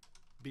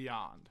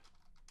beyond?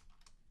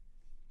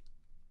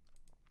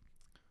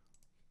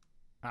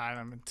 And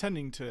I'm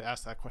intending to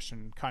ask that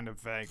question kind of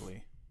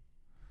vaguely.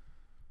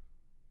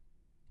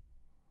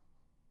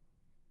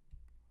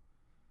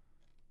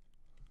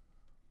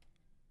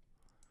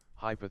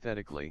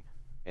 Hypothetically,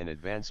 an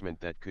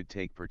advancement that could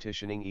take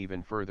partitioning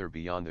even further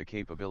beyond the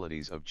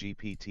capabilities of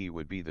GPT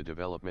would be the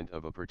development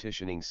of a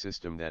partitioning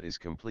system that is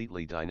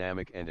completely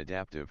dynamic and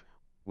adaptive,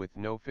 with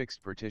no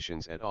fixed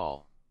partitions at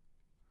all.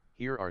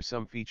 Here are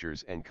some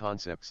features and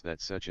concepts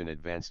that such an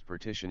advanced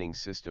partitioning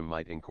system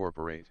might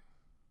incorporate.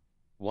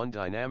 1.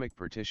 Dynamic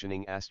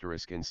partitioning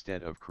 *.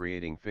 Instead of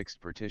creating fixed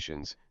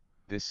partitions,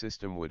 this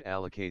system would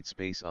allocate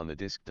space on the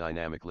disk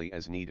dynamically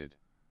as needed.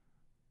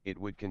 It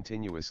would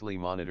continuously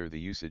monitor the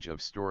usage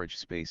of storage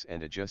space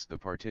and adjust the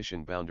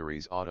partition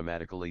boundaries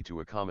automatically to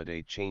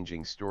accommodate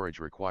changing storage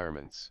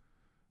requirements.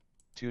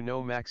 2.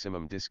 No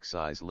maximum disk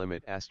size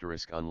limit *.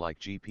 Unlike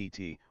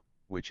GPT,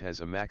 which has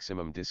a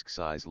maximum disk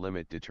size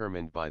limit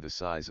determined by the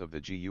size of the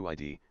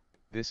GUID,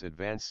 this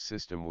advanced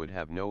system would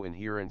have no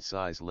inherent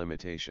size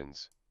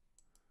limitations.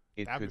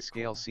 It could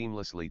scale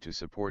seamlessly to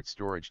support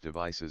storage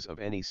devices of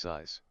any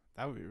size.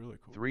 That would be really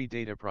cool. 3.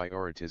 Data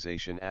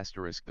prioritization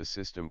 *. The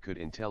system could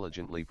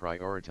intelligently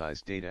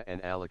prioritize data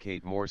and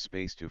allocate more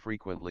space to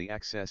frequently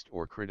accessed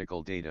or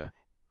critical data,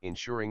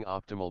 ensuring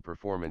optimal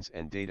performance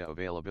and data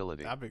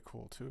availability. That'd be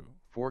cool too.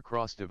 4.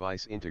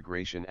 Cross-device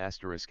integration *.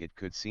 It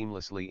could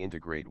seamlessly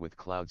integrate with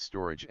cloud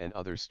storage and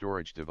other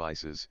storage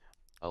devices,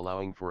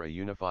 allowing for a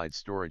unified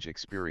storage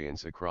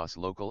experience across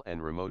local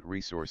and remote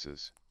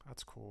resources.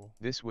 That's cool.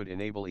 This would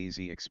enable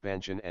easy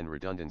expansion and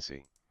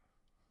redundancy.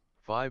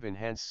 5.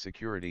 Enhanced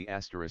security *.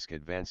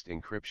 Advanced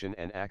encryption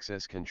and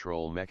access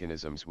control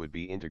mechanisms would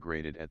be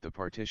integrated at the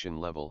partition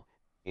level,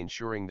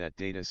 ensuring that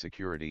data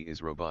security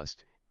is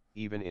robust,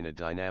 even in a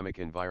dynamic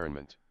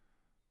environment.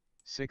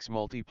 6.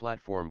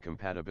 Multi-platform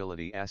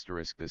compatibility *.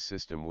 The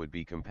system would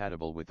be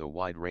compatible with a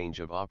wide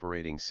range of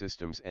operating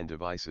systems and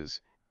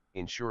devices,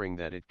 ensuring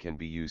that it can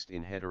be used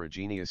in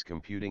heterogeneous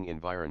computing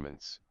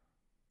environments.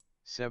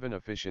 7.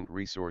 Efficient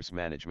resource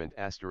management *.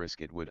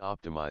 It would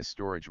optimize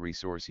storage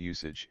resource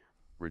usage,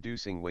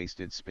 reducing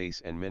wasted space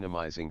and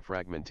minimizing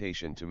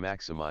fragmentation to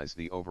maximize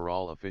the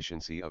overall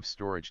efficiency of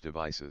storage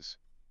devices.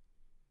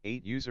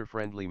 8.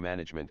 User-friendly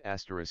management *.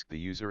 The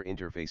user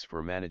interface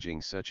for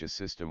managing such a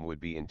system would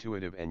be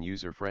intuitive and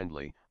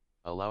user-friendly,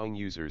 allowing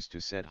users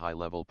to set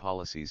high-level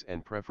policies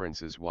and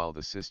preferences while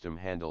the system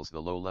handles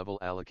the low-level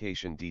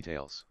allocation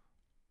details.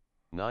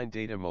 9.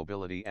 Data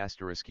mobility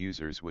 *.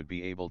 Users would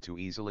be able to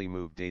easily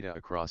move data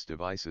across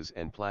devices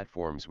and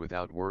platforms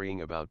without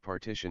worrying about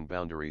partition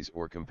boundaries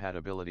or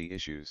compatibility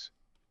issues.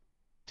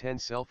 10.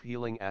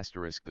 Self-healing *.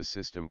 The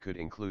system could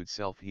include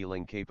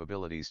self-healing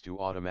capabilities to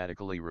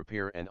automatically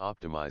repair and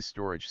optimize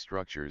storage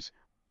structures,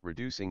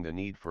 reducing the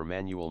need for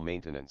manual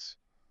maintenance.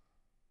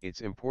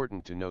 It's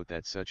important to note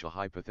that such a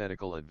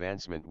hypothetical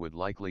advancement would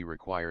likely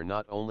require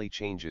not only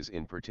changes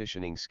in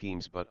partitioning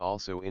schemes but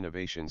also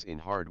innovations in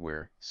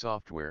hardware,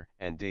 software,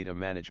 and data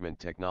management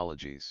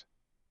technologies.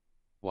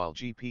 While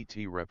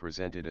GPT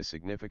represented a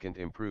significant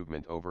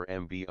improvement over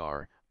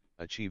MBR,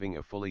 achieving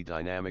a fully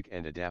dynamic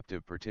and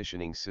adaptive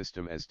partitioning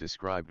system as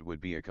described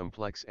would be a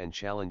complex and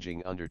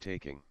challenging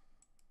undertaking.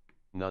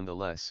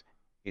 Nonetheless,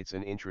 it's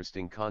an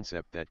interesting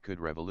concept that could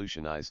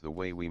revolutionize the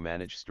way we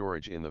manage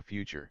storage in the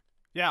future.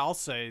 Yeah, I'll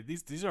say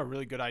these are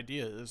really good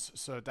ideas.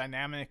 So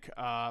dynamic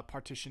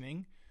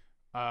partitioning,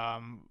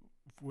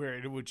 where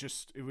it would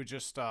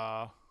just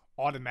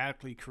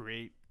automatically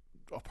create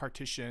a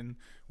partition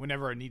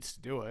whenever it needs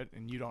to do it,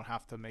 and you don't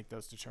have to make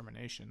those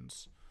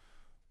determinations.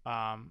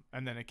 And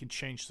then it can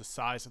change the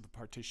size of the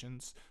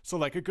partitions. So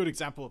like a good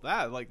example of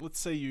that, like let's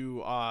say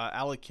you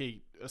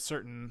allocate a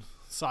certain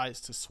size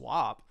to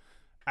swap,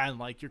 and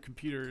like your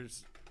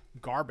computer's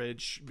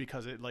garbage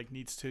because it like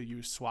needs to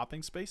use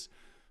swapping space,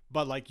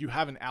 but like you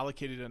haven't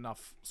allocated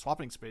enough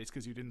swapping space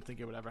because you didn't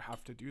think it would ever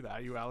have to do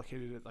that. You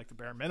allocated it like the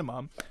bare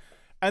minimum.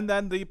 And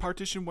then the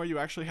partition where you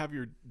actually have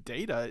your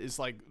data is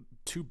like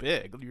too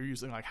big. You're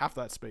using like half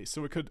that space.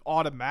 So it could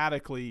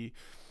automatically,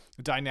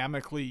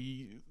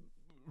 dynamically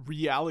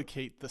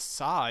reallocate the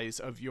size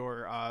of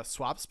your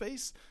swap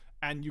space,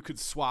 and you could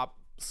swap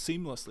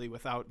seamlessly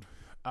without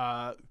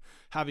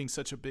having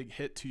such a big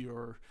hit to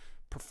your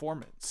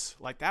performance.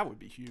 Like that would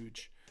be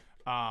huge.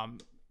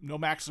 No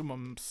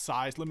maximum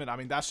size limit. I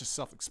mean, that's just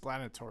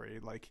self-explanatory.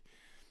 Like,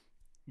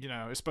 you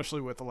know,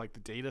 especially with like the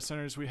data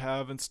centers we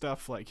have and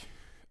stuff, like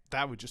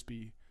that would just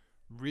be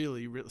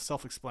really, really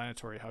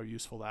self-explanatory how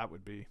useful that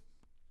would be.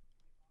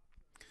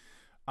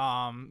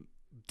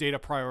 Data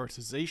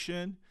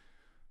prioritization.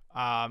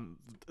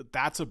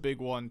 That's a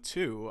big one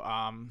too.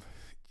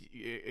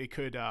 It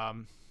could,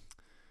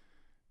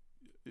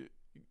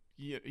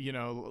 you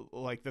know,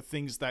 like the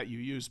things that you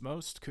use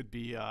most could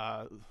be,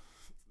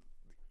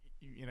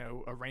 you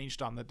know,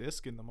 arranged on the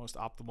disk in the most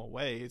optimal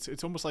way.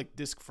 It's almost like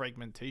disk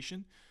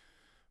fragmentation,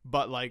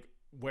 but like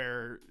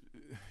where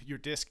your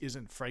disk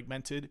isn't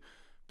fragmented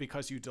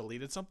because you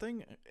deleted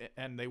something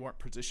and they weren't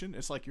positioned.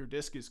 It's like your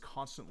disk is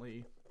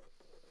constantly,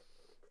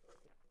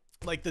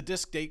 like the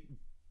disk date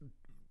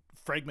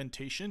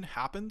fragmentation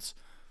happens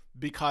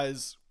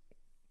because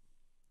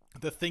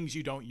the things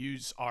you don't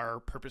use are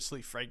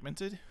purposely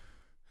fragmented,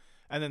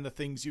 and then the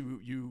things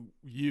you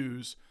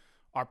use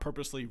are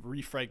purposely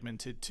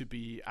refragmented to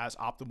be as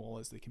optimal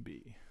as they can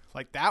be.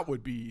 Like that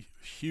would be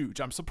huge.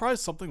 I'm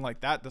surprised something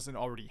like that doesn't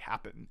already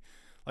happen.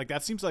 Like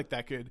that seems like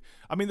that could,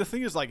 I mean, the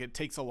thing is like it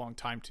takes a long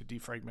time to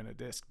defragment a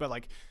disk, but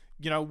like,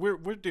 you know, we're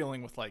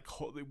dealing with like,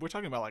 we're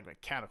talking about like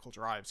mechanical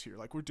drives here.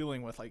 Like we're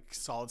dealing with like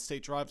solid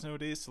state drives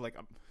nowadays. So like,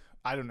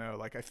 I don't know,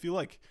 like I feel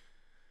like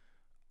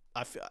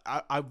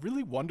I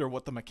really wonder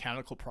what the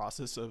mechanical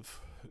process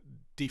of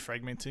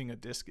defragmenting a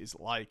disk is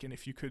like, and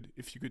if you could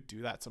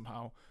do that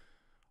somehow.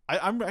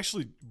 I'm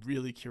actually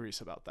really curious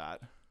about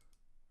that.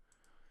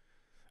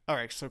 All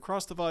right, so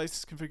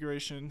cross-device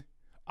configuration.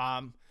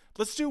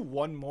 Let's do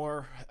one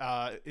more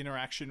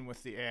interaction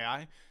with the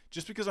AI,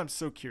 just because I'm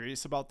so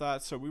curious about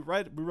that. So we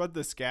read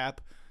this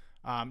gap.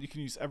 You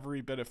can use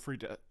every bit of free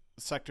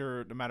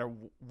sector, no matter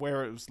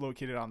where it was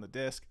located on the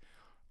disk.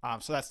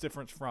 So that's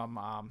different from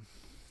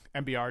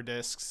MBR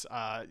disks.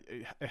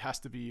 It has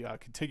to be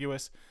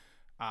contiguous.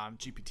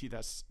 GPT,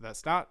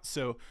 that's not.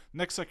 So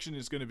next section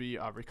is going to be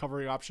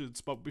recovery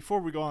options. But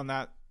before we go on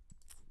that,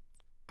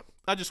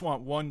 I just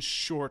want one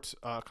short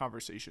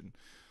conversation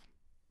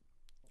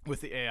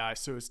with the AI.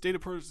 So it's data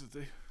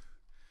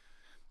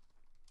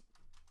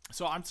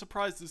so I'm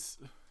surprised this.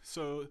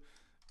 So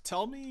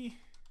tell me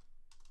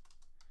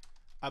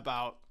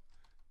about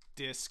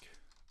disk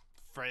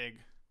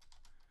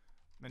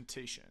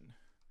fragmentation.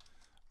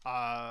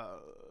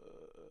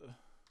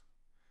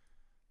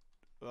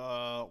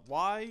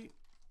 Why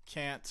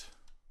can't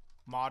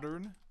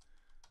modern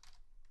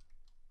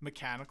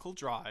mechanical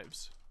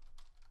drives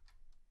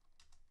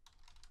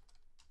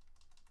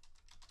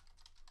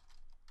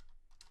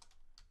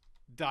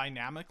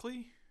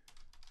dynamically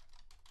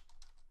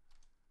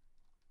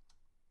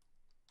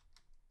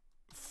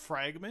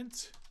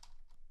fragment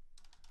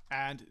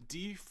and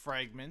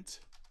defragment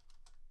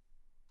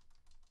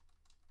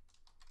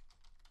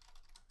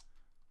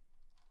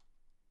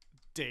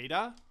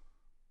data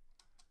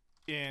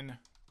in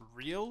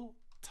real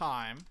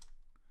time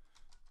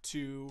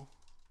to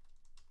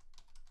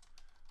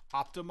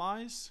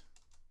optimize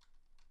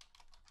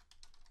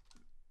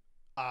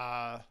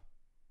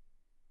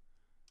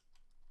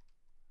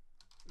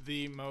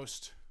the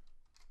most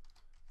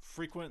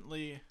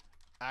frequently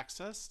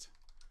accessed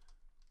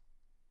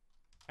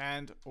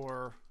and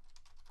or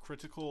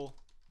critical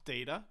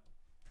data?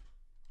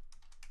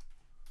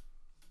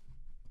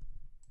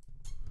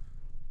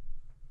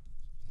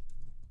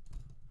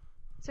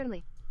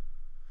 Certainly.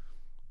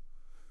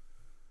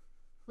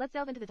 Let's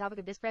delve into the topic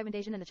of disk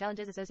fragmentation and the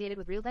challenges associated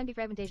with real-time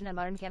defragmentation on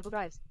modern mechanical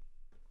drives.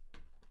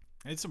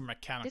 It's a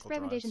mechanical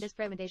Disk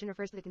fragmentation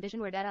refers to the condition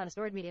where data on a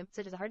storage medium,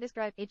 such as a hard disk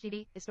drive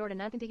 (HDD), is stored in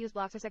non-contiguous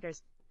blocks or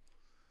sectors.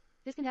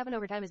 This can happen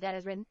over time as data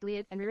is written,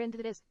 deleted, and rewritten to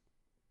the disk.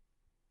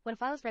 When a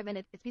file is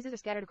fragmented, its pieces are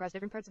scattered across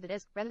different parts of the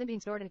disk, rather than being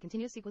stored in a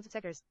continuous sequence of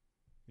sectors.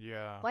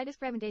 Yeah. Why disk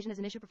fragmentation is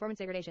an issue: performance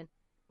degradation.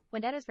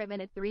 When data is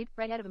fragmented, the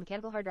read/write head of a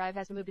mechanical hard drive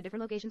has to move to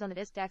different locations on the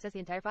disk to access the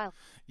entire file.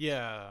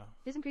 Yeah.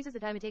 This increases the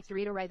time it takes to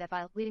read or write that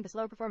file, leading to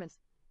slower performance.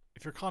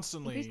 If you're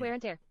constantly... Increased wear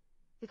and tear.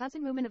 The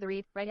constant movement of the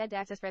read/write head to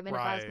access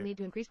fragmented files can lead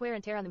to increased wear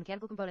and tear on the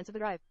mechanical components of the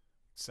drive.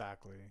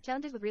 Exactly.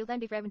 Challenges with real-time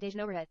defragmentation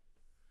overhead.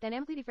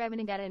 Dynamically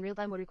defragmenting data in real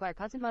time would require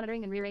constant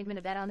monitoring and rearrangement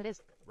of data on the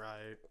disk.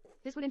 Right.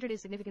 This would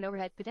introduce significant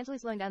overhead, potentially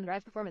slowing down the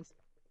drive's performance.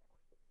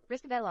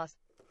 Risk of data loss.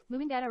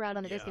 Moving data around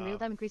on the disk in real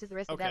time increases the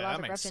risk of data loss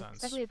or corruption,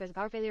 especially if there's a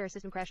power failure or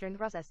system crash during the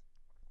process.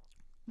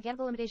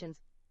 Mechanical limitations.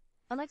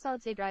 Unlike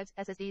solid-state drives,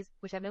 SSDs,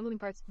 which have no moving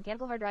parts,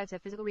 mechanical hard drives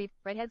have physical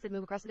read/write heads that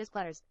move across the disk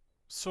platters.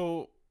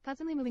 So...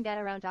 Constantly moving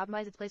data around to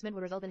optimize its placement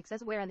would result in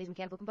excessive wear on these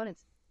mechanical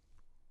components.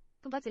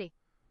 Complexity.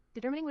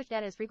 Determining which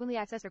data is frequently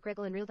accessed or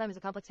critical in real time is a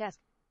complex task.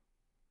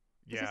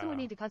 The system would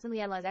need to constantly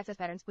analyze access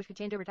patterns, which could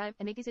change over time,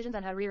 and make decisions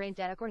on how to rearrange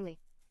data accordingly.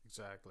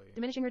 Exactly.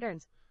 Diminishing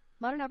returns.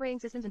 Modern operating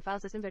systems and file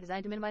systems are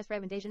designed to minimize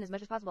fragmentation as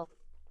much as possible.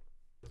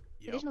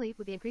 Yep. Additionally,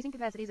 with the increasing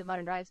capacities of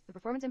modern drives, the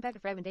performance impact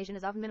of fragmentation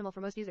is often minimal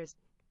for most users.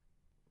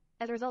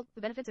 As a result,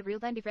 the benefits of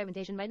real-time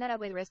defragmentation might not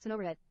outweigh the risks and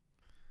overhead.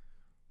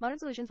 Modern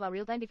solutions. While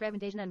real-time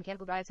defragmentation on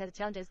mechanical drives has its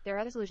challenges, there are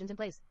other solutions in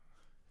place.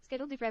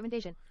 Scheduled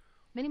defragmentation.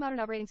 Many modern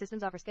operating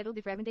systems offer scheduled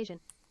defragmentation.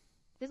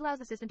 This allows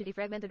the system to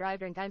defragment the drive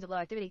during times of low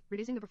activity,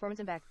 reducing the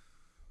performance impact.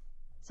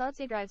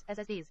 Solid-state drives,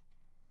 SSDs.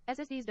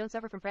 SSDs don't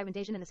suffer from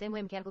fragmentation in the same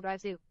way mechanical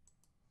drives do.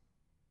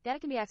 Data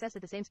can be accessed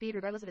at the same speed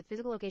regardless of its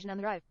physical location on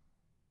the drive.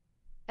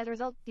 As a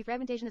result,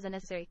 defragmentation is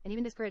unnecessary, and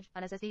even discouraged,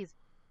 on SSDs.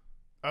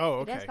 Oh,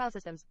 okay. Advanced file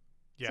systems.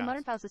 Yeah. Some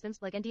modern file systems,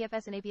 like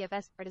NTFS and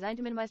APFS, are designed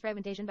to minimize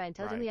fragmentation by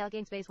intelligently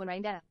allocating space when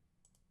writing data.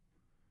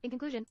 In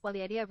conclusion, while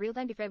the idea of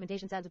real-time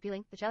defragmentation sounds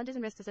appealing, the challenges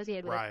and risks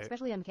associated with it,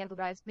 especially on mechanical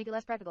drives, make it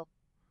less practical.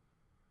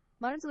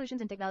 Modern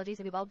solutions and technologies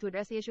have evolved to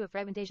address the issue of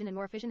fragmentation in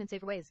more efficient and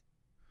safer ways.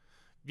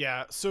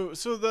 Yeah, so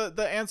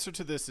the answer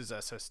to this is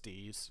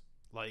SSDs.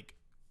 Like,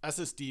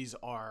 SSDs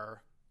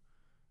are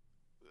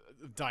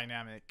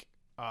dynamic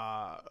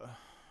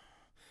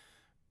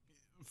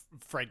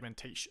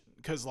fragmentation,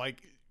 because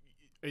like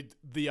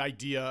the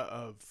idea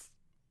of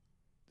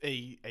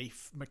a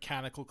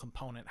mechanical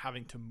component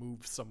having to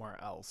move somewhere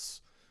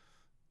else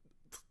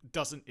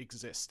doesn't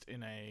exist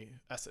in a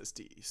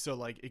SSD. So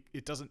like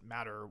it doesn't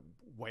matter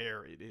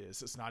where it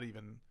is. It's not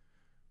even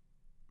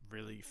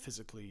really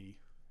physically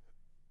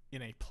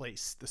in a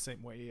place the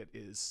same way it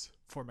is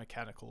for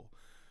mechanical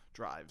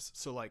drives.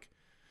 So like,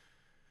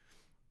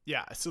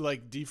 yeah, so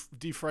like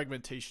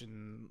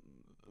defragmentation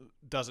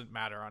doesn't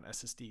matter on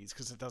SSDs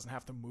because it doesn't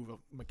have to move a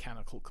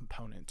mechanical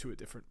component to a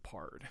different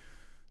part.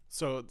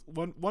 So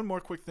one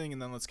more quick thing,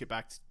 and then let's get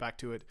back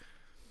to it.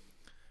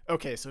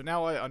 Okay, so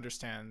now I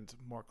understand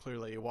more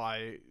clearly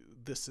why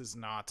this is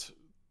not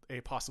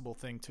a possible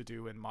thing to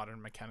do in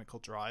modern mechanical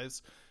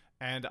drives,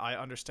 and I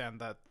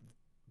understand that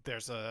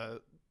there's a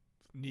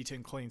neat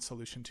and clean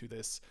solution to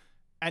this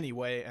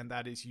anyway, and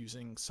that is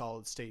using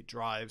solid-state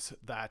drives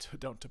that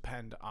don't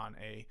depend on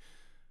a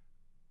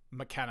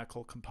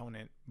mechanical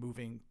component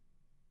moving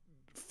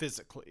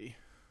physically,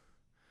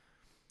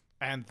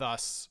 and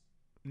thus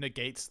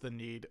negates the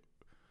need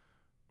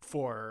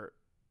for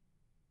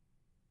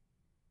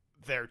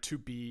there to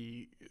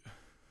be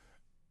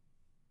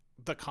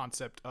the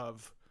concept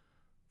of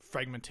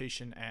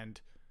fragmentation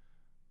and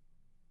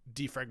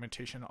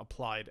defragmentation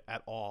applied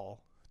at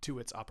all to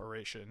its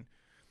operation.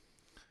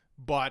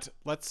 But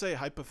let's say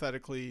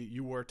hypothetically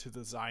you were to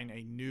design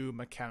a new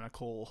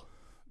mechanical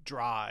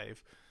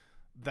drive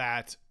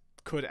that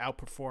could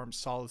outperform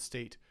solid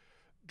state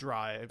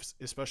drives,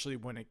 especially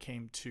when it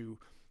came to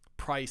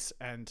price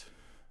and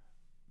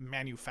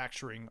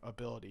manufacturing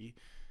ability.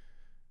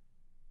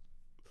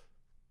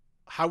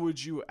 How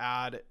would you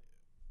add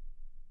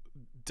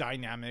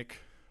dynamic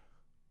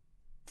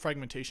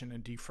fragmentation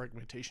and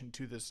defragmentation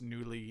to this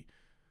newly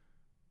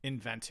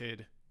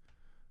invented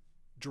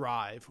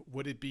drive?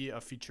 Would it be a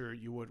feature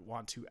you would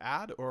want to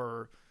add,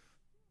 or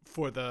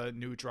for the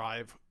new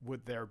drive,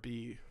 would there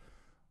be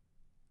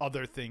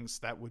other things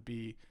that would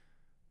be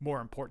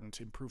more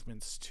important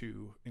improvements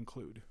to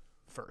include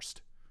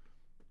first?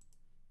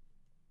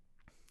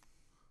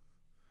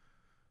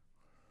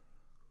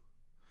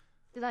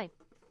 Design.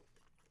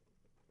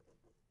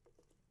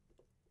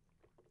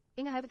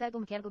 Being a hypothetical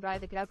mechanical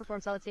drive that could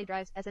outperform solid-state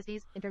drives,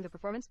 SSDs, in terms of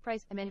performance,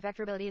 price, and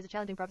manufacturability is a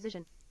challenging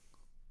proposition.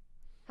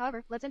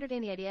 However, let's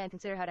entertain the idea and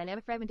consider how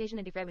dynamic fragmentation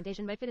and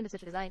defragmentation might fit into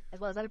such a design, as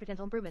well as other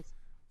potential improvements.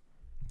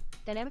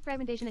 Dynamic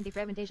fragmentation and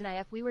defragmentation.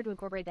 If we were to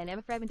incorporate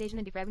dynamic fragmentation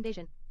and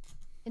defragmentation.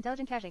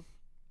 Intelligent caching.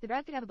 The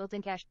drive could have a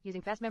built-in cache,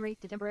 using fast memory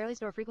to temporarily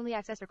store frequently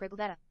accessed or critical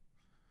data.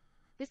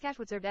 This cache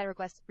would serve data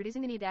requests,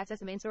 reducing the need to access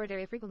the main storage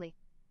area frequently.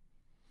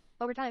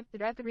 Over time, the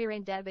drive could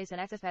rearrange data based on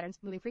access patterns,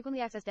 moving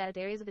frequently accessed data to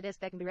areas of the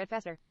disk that can be read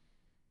faster.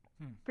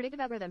 Predictive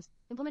algorithms.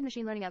 Implement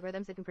machine learning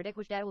algorithms that can predict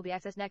which data will be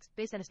accessed next,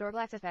 based on historical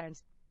access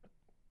patterns.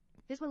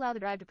 This will allow the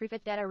drive to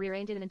prefetch data or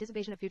rearrange it in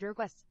anticipation of future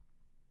requests.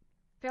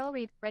 Parallel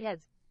read/write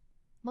heads.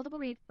 Multiple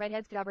read/write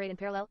heads could operate in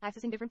parallel,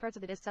 accessing different parts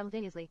of the disk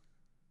simultaneously.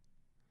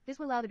 This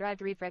will allow the drive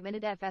to read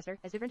fragmented data faster,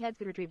 as different heads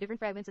could retrieve different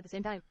fragments at the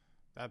same time.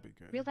 That'd be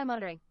good. Real-time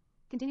monitoring.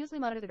 Continuously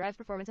monitor the drive's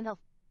performance and health.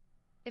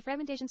 If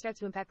fragmentation starts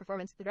to impact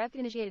performance, the drive could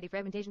initiate a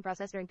defragmentation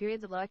process during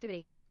periods of low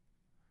activity.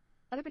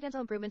 Other potential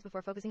improvements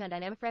before focusing on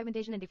dynamic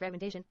fragmentation and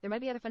defragmentation, there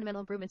might be other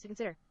fundamental improvements to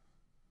consider.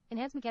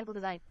 Enhance mechanical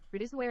design,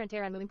 reduce the wear and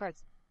tear on moving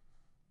parts.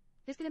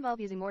 This could involve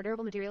using more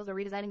durable materials or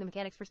redesigning the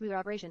mechanics for smoother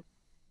operation.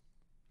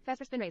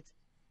 Faster spin rates.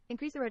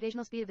 Increase the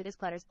rotational speed of the disk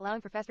platters,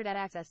 allowing for faster data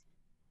access.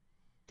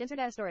 Denser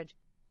data storage.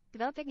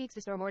 Develop techniques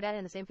to store more data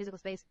in the same physical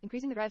space,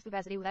 increasing the drive's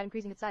capacity without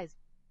increasing its size.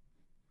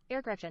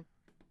 Error correction.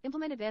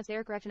 Implement advanced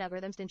error correction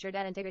algorithms to ensure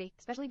data integrity,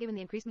 especially given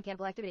the increased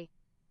mechanical activity.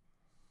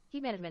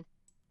 Heat management.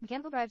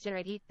 Mechanical drives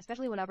generate heat,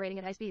 especially when operating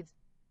at high speeds.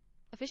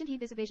 Efficient heat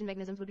dissipation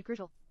mechanisms would be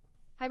crucial.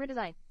 Hybrid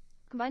design.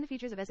 Combine the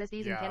features of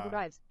SSDs and mechanical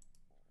drives.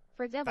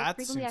 For example,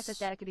 frequently accessed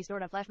data could be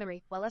stored on flash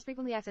memory, while less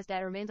frequently accessed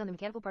data remains on the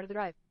mechanical part of the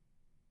drive.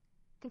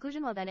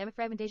 Conclusion: while dynamic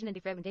fragmentation and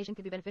defragmentation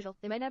could be beneficial,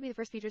 they might not be the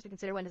first features to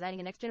consider when designing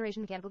a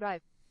next-generation mechanical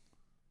drive.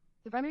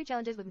 The primary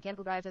challenges with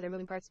mechanical drives are their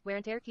moving parts, wear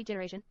and tear, heat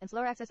generation, and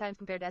slower access times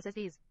compared to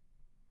SSDs.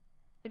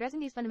 Addressing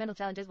these fundamental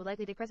challenges would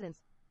likely take precedence.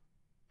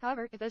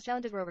 However, if those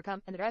challenges were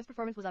overcome and the drive's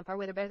performance was on par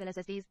with or better than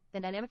SSDs,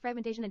 then dynamic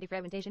fragmentation and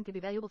defragmentation could be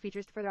valuable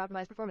features to further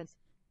optimize performance.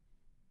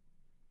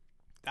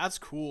 That's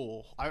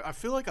cool. I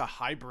feel like a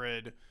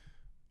hybrid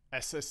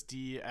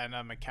SSD and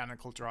a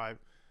mechanical drive.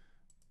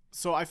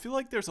 So I feel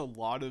like there's a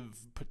lot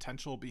of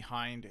potential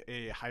behind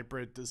a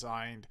hybrid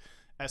designed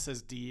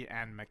SSD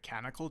and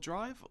mechanical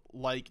drive.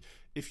 Like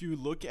if you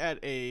look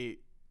at a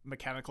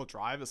mechanical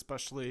drive,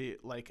 especially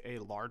like a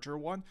larger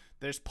one,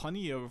 there's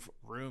plenty of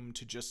room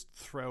to just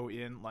throw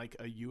in like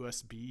a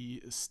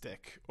USB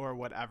stick or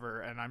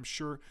whatever, and I'm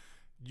sure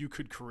you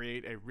could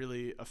create a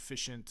really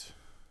efficient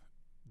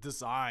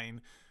design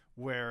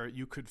where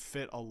you could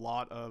fit a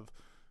lot of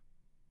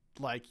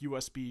like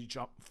USB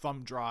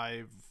thumb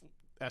drive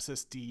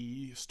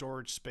SSD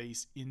storage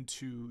space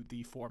into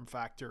the form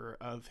factor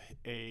of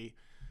a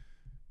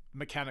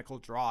mechanical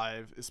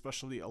drive,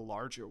 especially a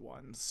larger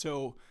one.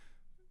 So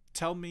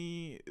tell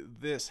me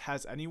this,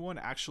 has anyone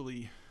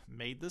actually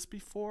made this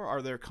before?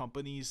 Are there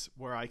companies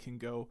where I can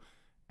go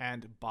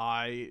and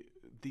buy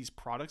these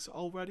products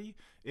already?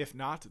 If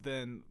not,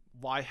 then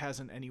why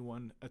hasn't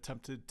anyone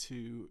attempted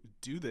to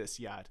do this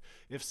yet?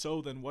 If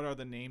so, then what are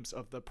the names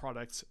of the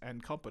products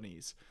and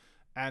companies?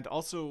 And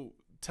also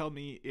tell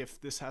me,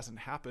 if this hasn't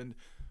happened,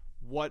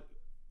 what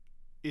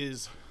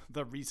is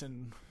the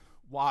reason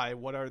why?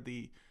 What are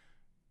the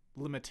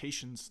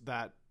limitations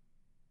that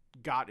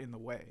got in the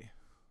way?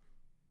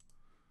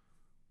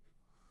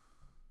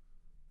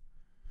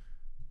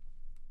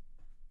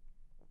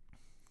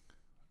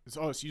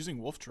 It's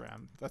using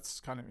Wolfram. That's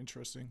kind of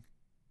interesting.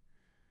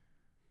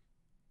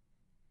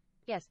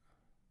 Yes.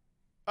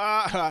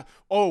 Oh,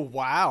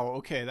 wow.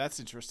 Okay, that's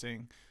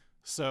interesting.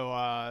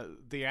 So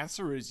the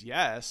answer is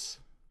yes.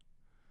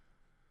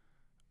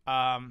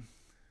 But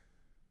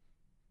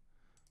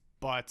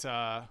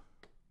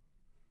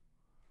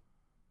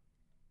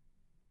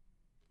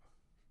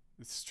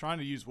it's trying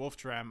to use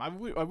Wolfram. I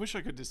wish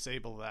I could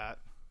disable that.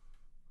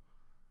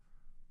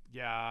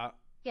 Yeah.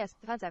 Yes,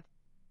 the concept.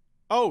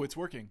 Oh, it's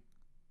working.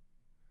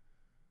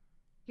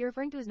 You're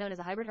referring to is known as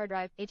a hybrid hard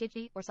drive,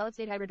 HHD, or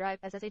solid-state hybrid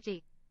drive,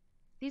 SSHD.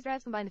 These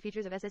drives combine the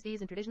features of SSDs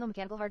and traditional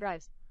mechanical hard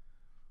drives.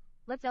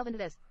 Let's delve into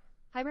this.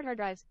 Hybrid hard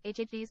drives,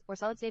 HHDs, or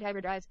solid-state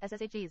hybrid drives,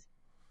 SSHDs.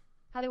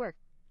 How they work.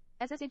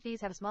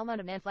 SSHDs have a small amount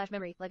of NAND flash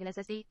memory, like an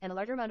SSD, and a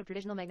larger amount of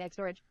traditional magnetic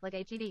storage, like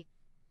a HDD.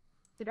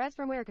 The drive's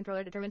firmware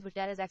controller determines which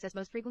data is accessed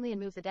most frequently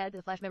and moves the data to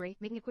the flash memory,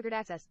 making it quicker to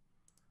access.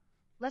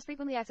 Less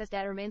frequently accessed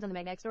data remains on the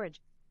magnetic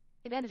storage.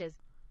 Advantages.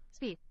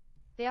 Speed.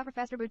 They offer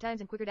faster boot times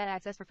and quicker data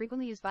access for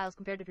frequently used files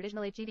compared to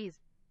traditional HDDs.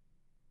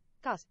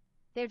 Cost.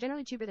 They are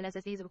generally cheaper than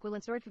SSDs of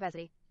equivalent storage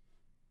capacity.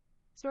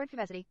 Storage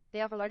capacity.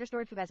 They offer larger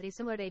storage capacities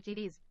similar to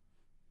HDDs.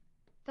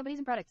 Companies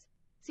and products.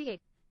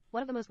 Seagate.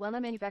 One of the most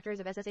well-known manufacturers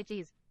of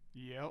SSHDs.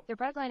 Yep. Their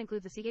product line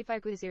includes the Seagate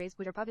FireCuda series,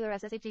 which are popular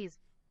SSHDs.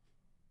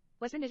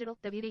 Western Digital,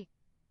 WD.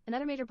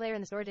 Another major player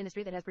in the storage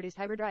industry that has produced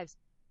hybrid drives.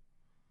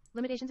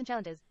 Limitations and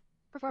challenges.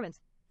 Performance.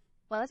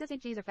 While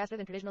SSHDs are faster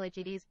than traditional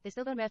HDDs, they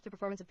still don't match the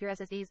performance of pure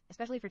SSDs,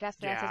 especially for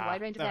tasks that access a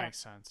wide range of data. That makes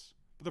sense.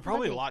 But they're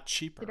probably a lot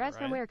cheaper, The drive's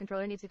right? firmware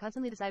controller needs to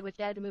constantly decide which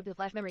data to move to the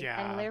flash memory,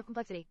 adding a layer of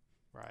complexity.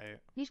 Right.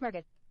 Niche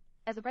market.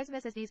 As the price of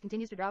SSDs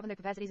continues to drop and their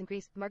capacities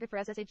increase, the market for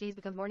SSHDs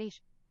becomes more niche.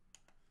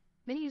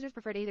 Many users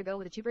prefer to either go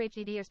with a cheaper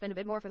HDD or spend a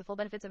bit more for the full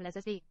benefits of an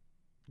SSD.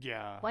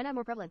 Yeah. Why not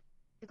more prevalent?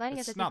 Declining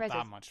It's SSD not prices.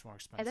 that much more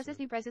expensive. As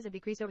SSD prices have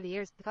decreased over the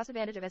years, the cost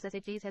advantage of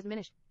SSHDs has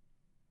diminished.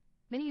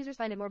 Many users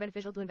find it more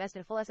beneficial to invest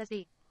in a full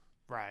SSD.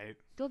 Right.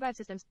 Dual drive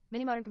systems.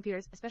 Many modern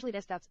computers, especially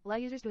desktops, allow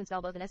users to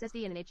install both an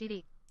SSD and an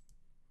HDD.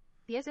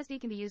 The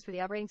SSD can be used for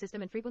the operating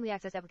system and frequently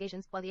accessed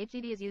applications, while the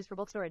HDD is used for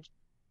bulk storage.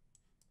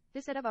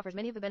 This setup offers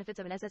many of the benefits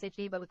of an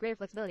SSHD but with greater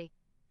flexibility.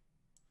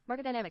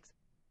 Market dynamics.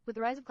 With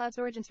the rise of cloud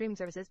storage and streaming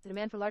services, the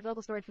demand for large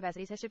local storage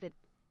capacities has shifted.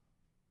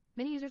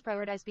 Many users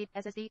prioritize speed,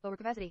 SSD, over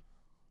capacity.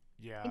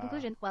 Yeah. In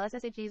conclusion, while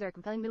SSHDs are a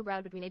compelling middle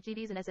ground between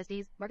HDDs and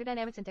SSDs, market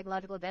dynamics and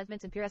technological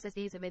advancements in pure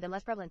SSDs have made them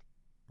less prevalent.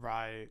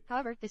 Right.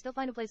 However, they still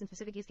find a place in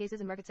specific use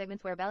cases and market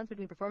segments where a balance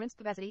between performance,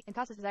 capacity, and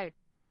cost is desired.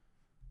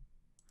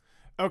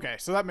 Okay,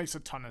 so that makes a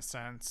ton of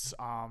sense.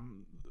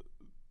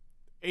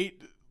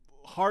 eight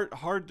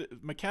hard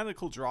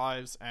mechanical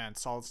drives and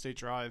solid state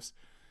drives,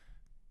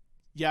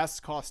 yes,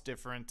 cost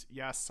different.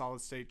 Yes,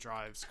 solid state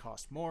drives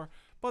cost more,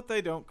 but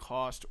they don't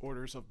cost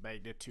orders of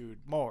magnitude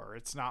more.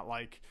 It's not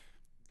like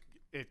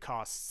it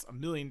costs $1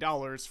 million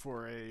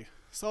for a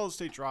solid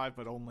state drive,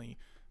 but only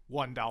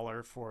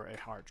 $1 for a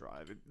hard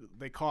drive.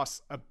 They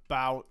cost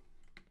about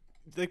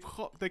they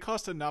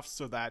cost enough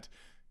so that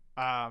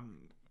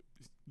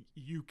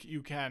you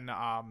can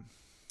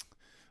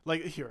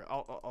like here.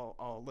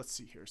 I'll let's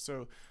see here.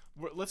 So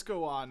let's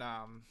go on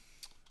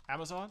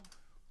Amazon.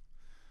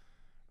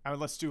 And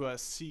let's do a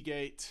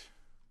Seagate.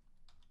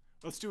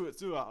 Let's do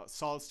a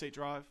solid state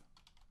drive.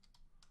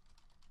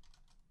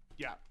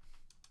 Yeah.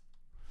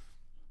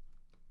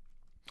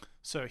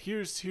 So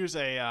here's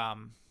a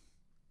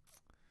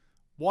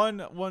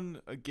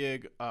 1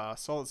 gig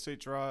solid state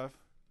drive.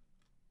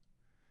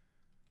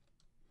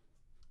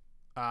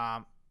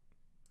 And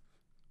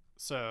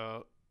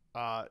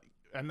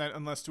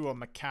let's do a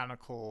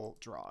mechanical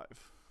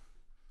drive.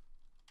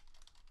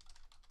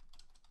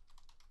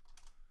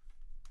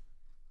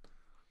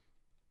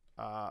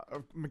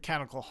 A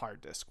mechanical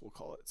hard disk, we'll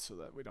call it, so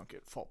that we don't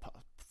get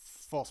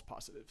false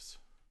positives.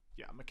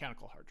 Yeah,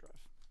 mechanical hard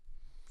drive.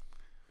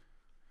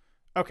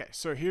 Okay,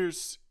 so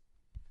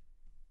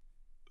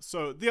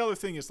the other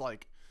thing is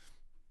like,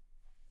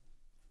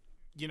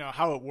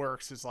 how it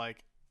works is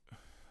like,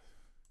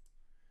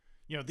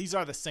 these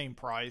are the same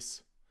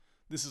price.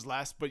 This is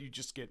less, but you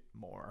just get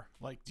more.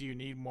 Like, do you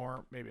need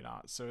more? Maybe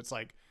not. So it's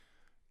like,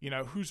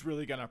 who's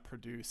really going to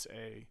produce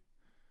a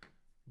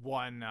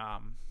one,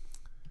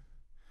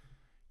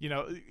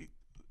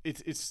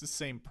 it's the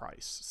same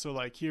price. So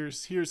like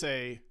here's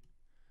a,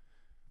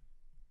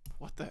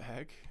 what the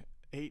heck,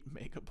 8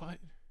 megabyte.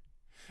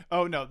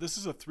 Oh no, this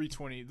is a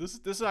 320. This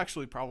is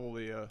actually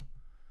probably a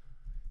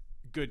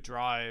good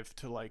drive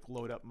to like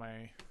load up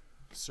my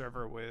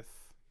server with.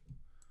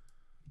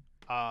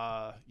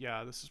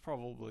 Yeah, this is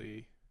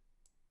probably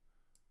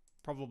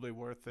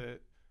worth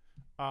it.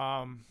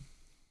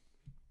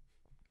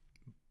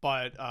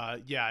 But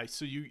yeah,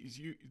 so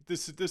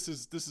this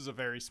is a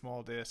very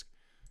small disk.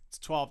 It's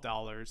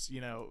 $12.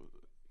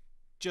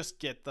 Just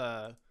get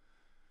the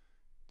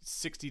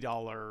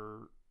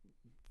 $60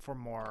 for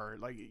more.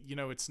 Like,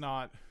 it's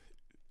not.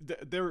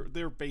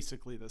 They're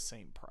basically the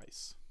same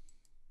price.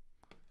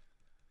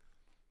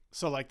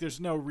 So like, there's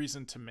no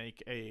reason to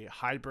make a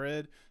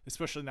hybrid,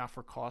 especially not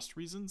for cost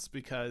reasons,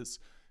 because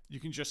you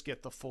can just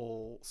get the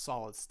full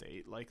solid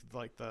state. Like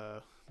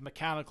the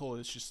mechanical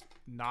is just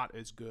not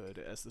as good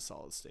as the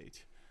solid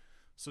state.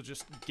 So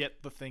just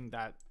get the thing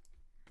that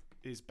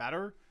is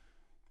better,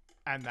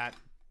 and that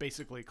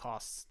basically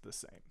costs the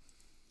same.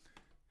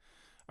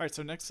 All right,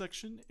 so next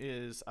section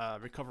is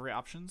recovery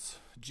options.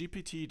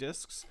 GPT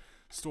disks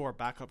store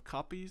backup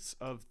copies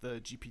of the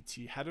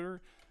GPT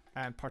header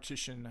and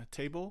partition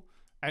table.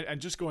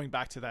 And just going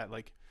back to that,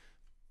 like,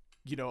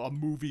 a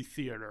movie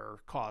theater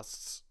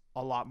costs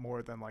a lot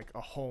more than like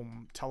a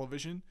home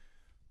television.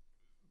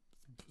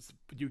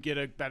 You get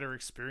a better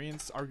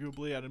experience,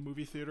 arguably, at a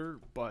movie theater,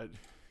 but,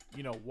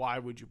 why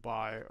would you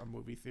buy a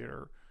movie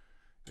theater?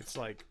 It's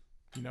like,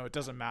 it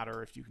doesn't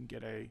matter if you can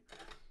get a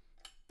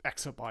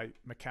exabyte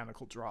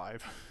mechanical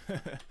drive.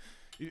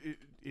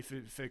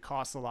 if it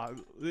costs a lot,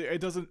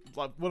 it doesn't.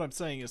 What I'm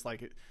saying is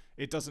like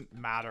it doesn't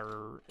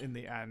matter in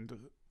the end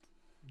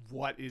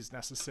what is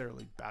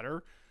necessarily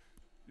better.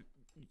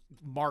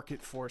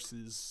 Market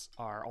forces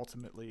are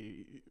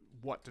ultimately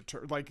what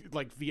deter. Like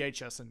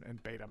VHS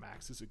and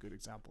Betamax is a good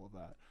example of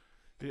that.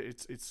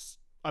 It's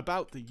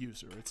about the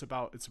user. It's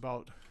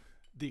about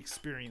the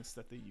experience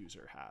that the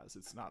user has.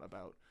 It's not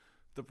about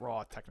the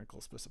raw technical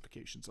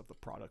specifications of the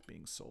product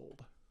being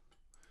sold.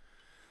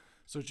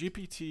 So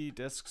GPT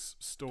disks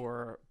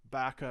store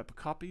backup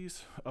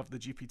copies of the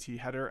GPT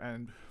header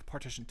and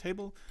partition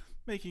table,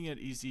 making it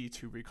easy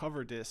to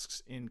recover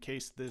disks in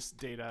case this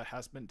data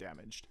has been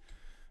damaged.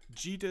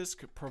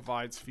 Gdisk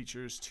provides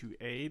features to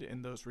aid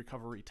in those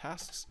recovery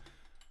tasks,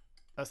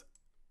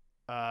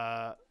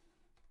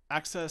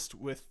 accessed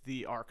with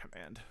the R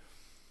command.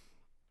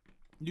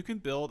 You can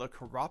build a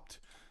corrupt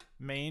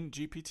main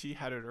GPT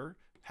header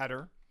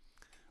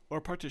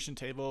or partition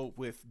table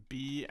with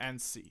B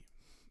and C.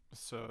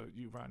 So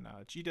you run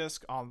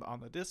gdisk on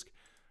the disk,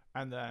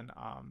 and then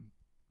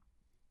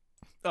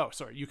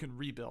you can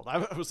rebuild. I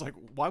was like,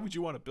 why would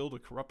you want to build a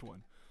corrupt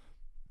one?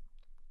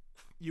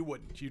 You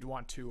wouldn't. You'd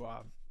want to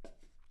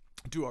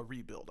do a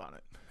rebuild on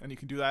it, and you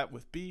can do that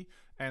with B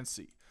and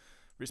C,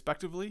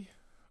 respectively,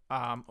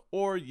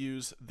 or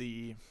use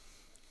the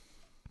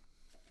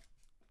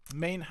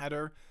main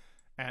header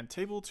and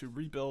table to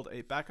rebuild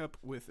a backup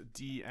with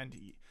D and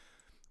E.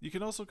 You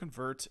can also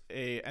convert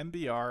a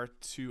MBR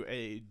to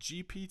a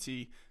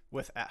GPT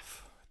with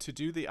F to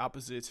do the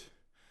opposite,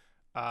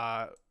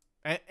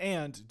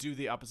 and do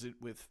the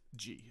opposite with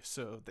G.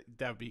 So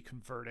that would be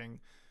converting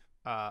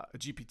a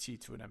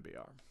GPT to an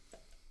MBR.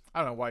 I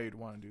don't know why you'd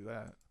want to do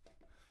that.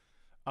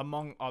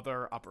 among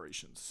other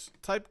operations.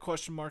 Type ?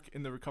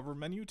 In the recovery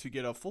menu to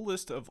get a full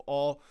list of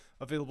all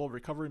available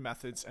recovery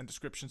methods and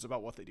descriptions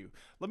about what they do.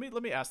 Let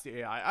me ask the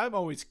AI.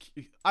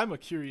 I'm a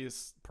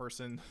curious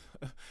person.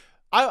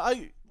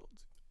 I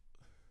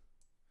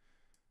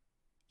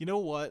you know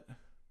what?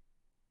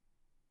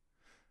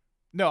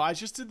 No, I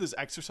just did this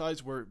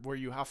exercise where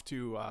you have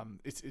to and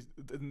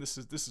this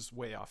is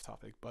way off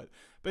topic, but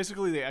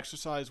basically the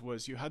exercise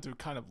was you had to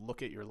kind of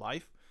look at your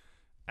life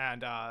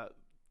and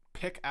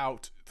pick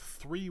out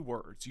 3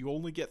 words. You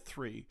only get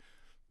 3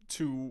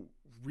 to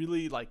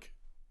really like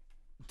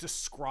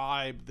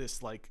describe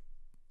this like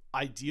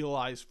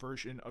idealized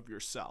version of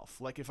yourself.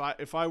 Like if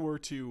I were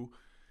to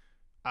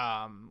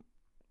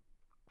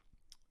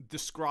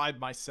describe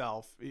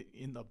myself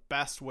in the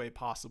best way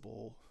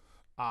possible,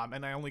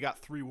 and I only got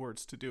 3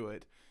 words to do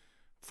it.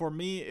 For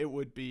me, it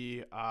would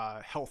be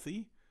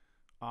healthy,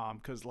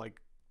 because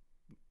like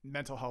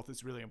mental health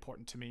is really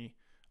important to me.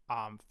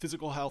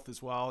 Physical health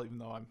as well, even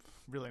though I'm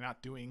really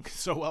not doing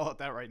so well at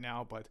that right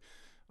now, but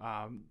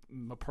I'm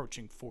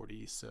approaching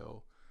 40,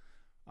 so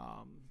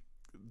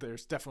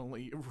there's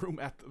definitely room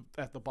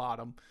at the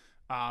bottom.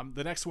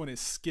 The next one is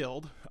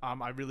skilled.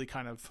 I really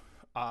kind of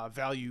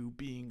value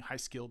being high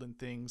skilled in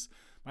things.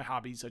 My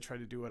hobbies, I try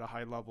to do at a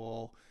high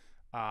level,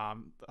 the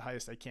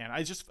highest I can.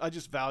 I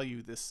just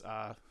value this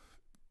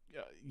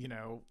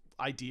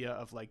idea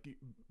of like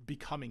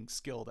becoming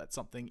skilled at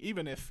something,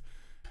 even if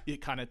it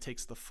kind of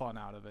takes the fun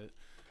out of it.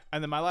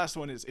 And then my last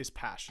one is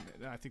passionate,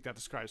 and I think that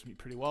describes me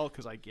pretty well,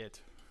 because I get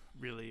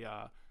really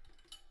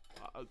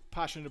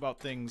passionate about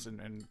things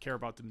and care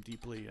about them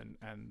deeply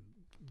and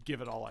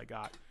give it all I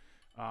got.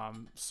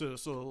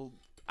 So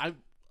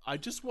I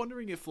just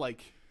wondering if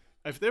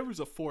there was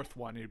a 4th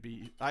one, it'd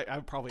be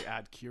I'd probably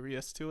add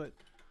curious to it,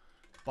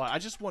 but I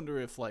just wonder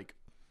if like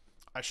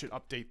I should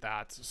update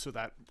that so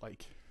that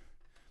like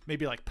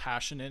maybe like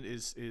passionate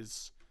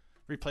is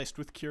replaced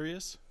with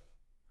curious.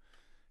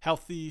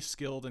 Healthy,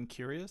 skilled, and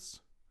curious.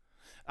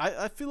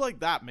 I feel like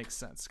that makes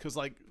sense, because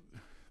like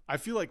I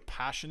feel like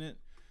passionate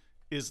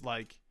is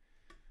like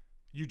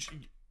you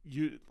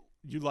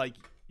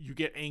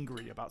get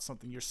angry about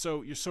something. You're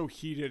so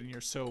heated and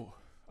you're so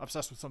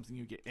obsessed with something,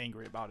 you get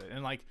angry about it.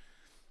 And like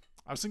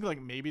I was thinking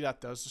like maybe that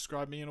does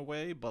describe me in a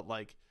way, but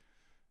like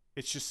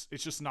it's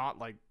just not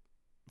like,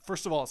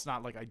 first of all, it's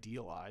not like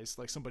idealized.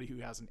 Like somebody who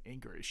has an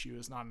anger issue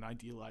is not an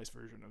idealized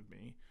version of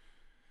me.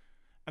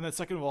 And then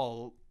second of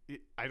all,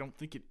 I don't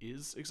think it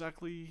is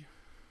exactly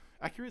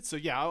accurate. So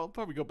yeah, I'll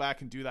probably go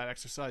back and do that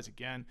exercise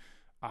again.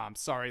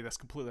 Sorry, that's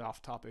completely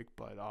off topic,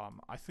 but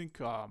I think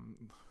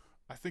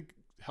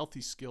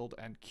healthy, skilled,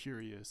 and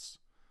curious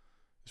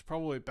is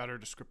probably a better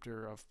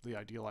descriptor of the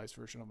idealized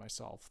version of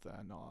myself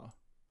than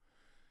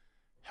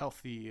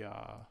healthy,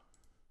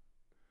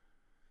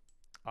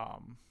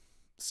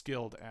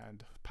 skilled,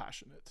 and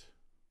passionate.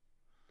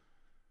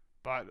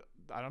 But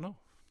I don't know.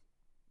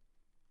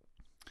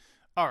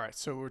 All right,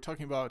 so we're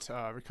talking about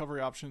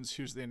recovery options.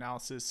 Here's the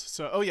analysis.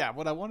 So, oh yeah,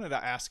 what I wanted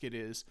to ask it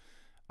is,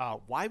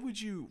 why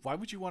would you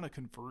want to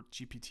convert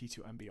GPT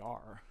to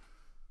MBR?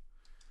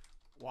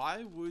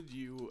 Why would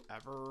you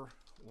ever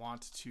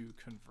want to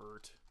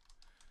convert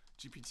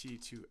GPT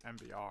to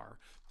MBR?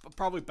 But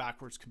probably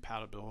backwards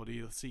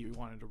compatibility. Let's say you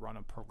wanted to run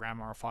a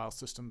program or a file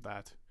system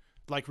that,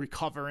 like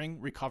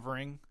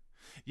recovering.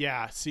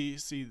 Yeah, see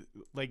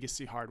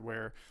legacy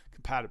hardware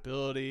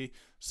compatibility.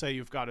 Say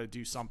you've got to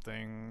do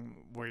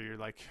something where you're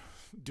like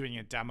doing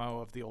a demo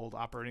of the old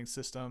operating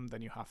system,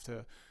 then you have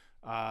to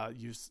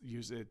use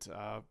it.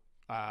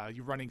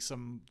 You're running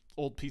some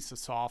old piece of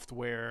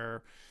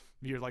software.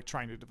 You're like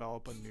trying to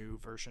develop a new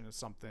version of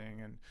something,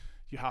 and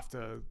you have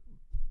to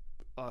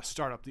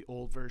start up the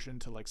old version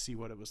to like see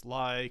what it was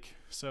like.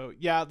 So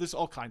yeah, there's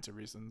all kinds of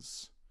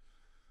reasons.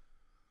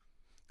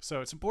 So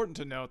it's important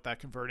to note that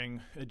converting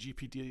a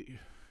GPT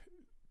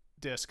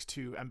disk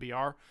to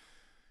MBR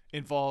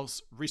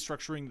involves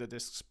restructuring the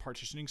disk's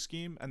partitioning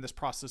scheme, and this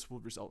process will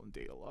result in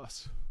data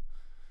loss.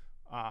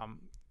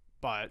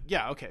 But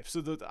yeah, okay.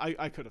 So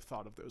I could have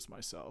thought of those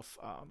myself.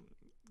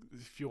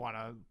 If you want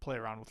to play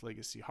around with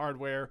legacy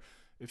hardware,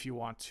 if you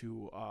want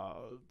to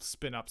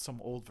spin up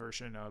some old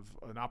version of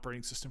an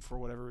operating system for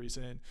whatever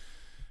reason,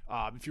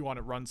 if you want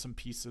to run some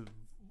piece of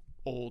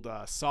old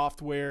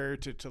software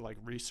to like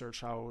research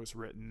how it was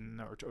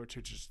written, or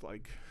to just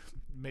like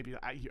maybe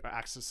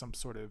access some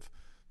sort of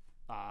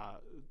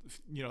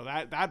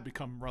that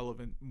become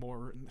relevant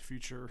more in the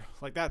future.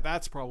 Like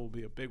that's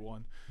probably a big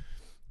one.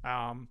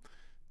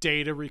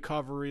 Data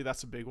recovery,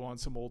 that's a big one,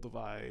 some old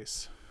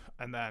device.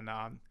 And then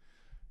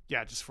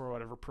just for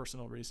whatever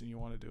personal reason you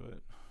want to do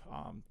it,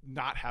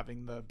 not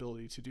having the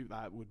ability to do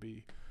that would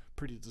be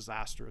pretty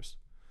disastrous.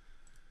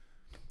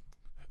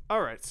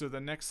 All right, so the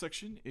next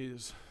section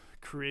is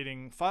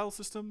creating file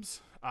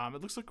systems.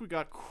 It looks like we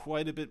got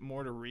quite a bit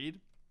more to read.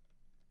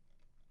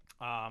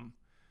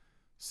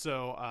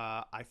 So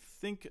I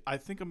think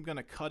I'm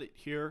gonna cut it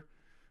here.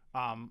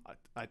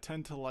 I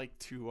tend to like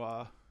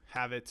to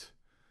have it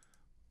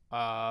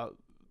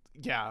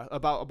yeah,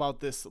 about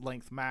this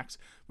length max.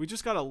 We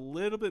just got a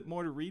little bit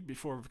more to read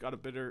before we've got a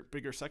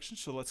bigger section,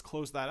 so let's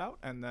close that out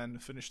and then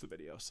finish the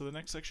video. So the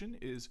next section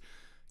is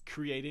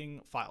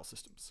creating file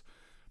systems.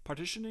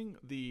 Partitioning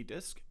the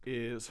disk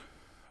is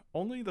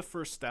only the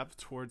first step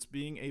towards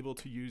being able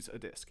to use a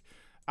disk.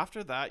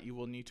 After that, you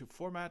will need to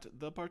format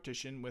the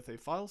partition with a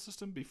file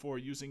system before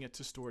using it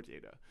to store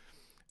data.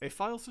 A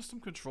file system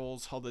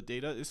controls how the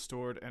data is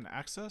stored and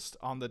accessed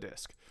on the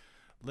disk.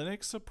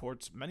 Linux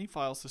supports many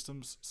file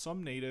systems,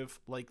 some native,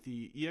 like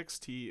the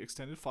ext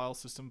extended file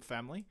system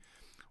family,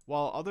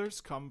 while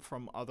others come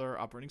from other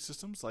operating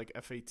systems like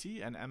FAT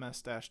and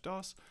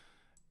MS-DOS,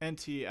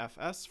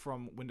 NTFS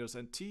from Windows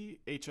NT,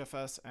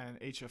 HFS and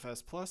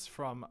HFS Plus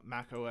from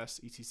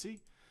macOS etc.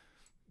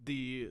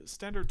 The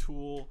standard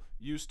tool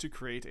used to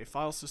create a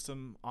file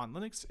system on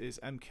Linux is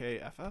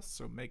MKFS,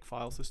 so Make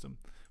File System,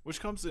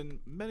 which comes in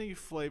many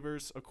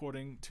flavors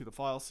according to the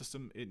file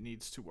system it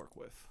needs to work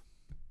with.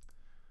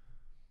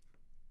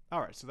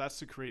 Alright, so that's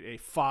to create a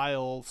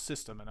file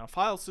system. And a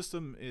file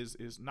system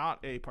is not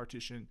a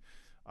partition.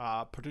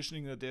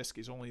 Partitioning the disk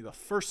is only the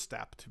first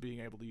step to being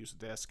able to use a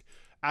disk.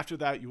 After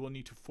that, you will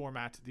need to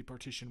format the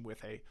partition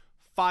with a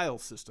file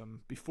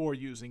system before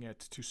using it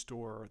to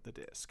store the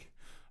disk.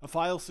 A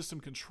file system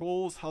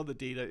controls how the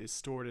data is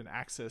stored and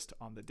accessed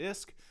on the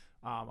disk.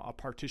 A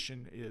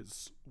partition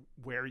is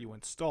where you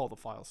install the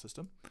file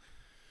system.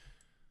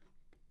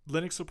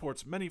 Linux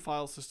supports many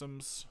file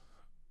systems.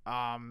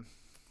 Yeah,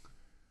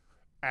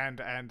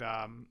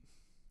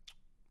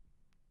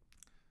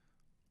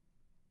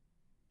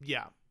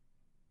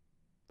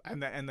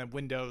 and then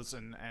Windows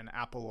and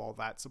Apple, all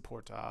that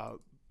support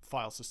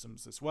file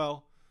systems as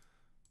well.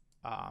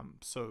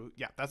 So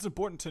yeah, that's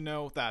important to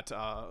know that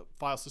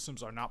file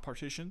systems are not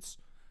partitions,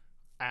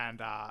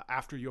 and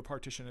after you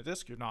partition a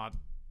disk, you're not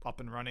up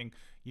and running.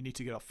 You need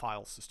to get a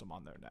file system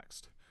on there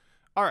next.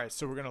 Alright,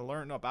 so we're going to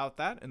learn about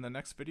that in the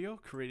next video,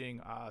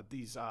 creating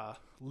these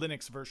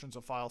Linux versions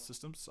of file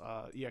systems.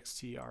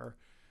 ext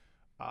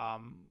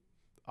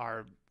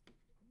are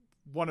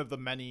one of the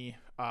many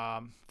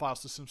file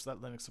systems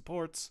that Linux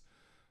supports.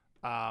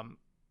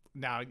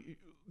 Now,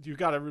 you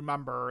got to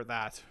remember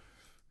that,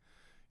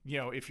 you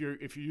know, if you're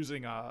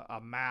using a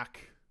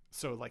Mac,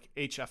 so like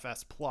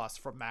HFS Plus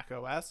from Mac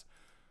OS,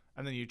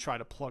 and then you try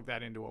to plug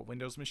that into a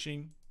Windows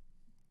machine,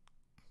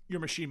 your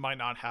machine might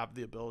not have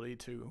the ability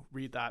to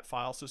read that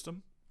file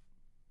system.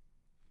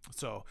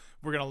 So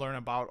we're going to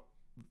learn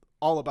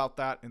all about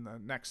that in the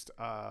next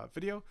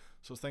video.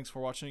 So thanks for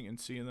watching, and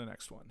see you in the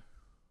next one.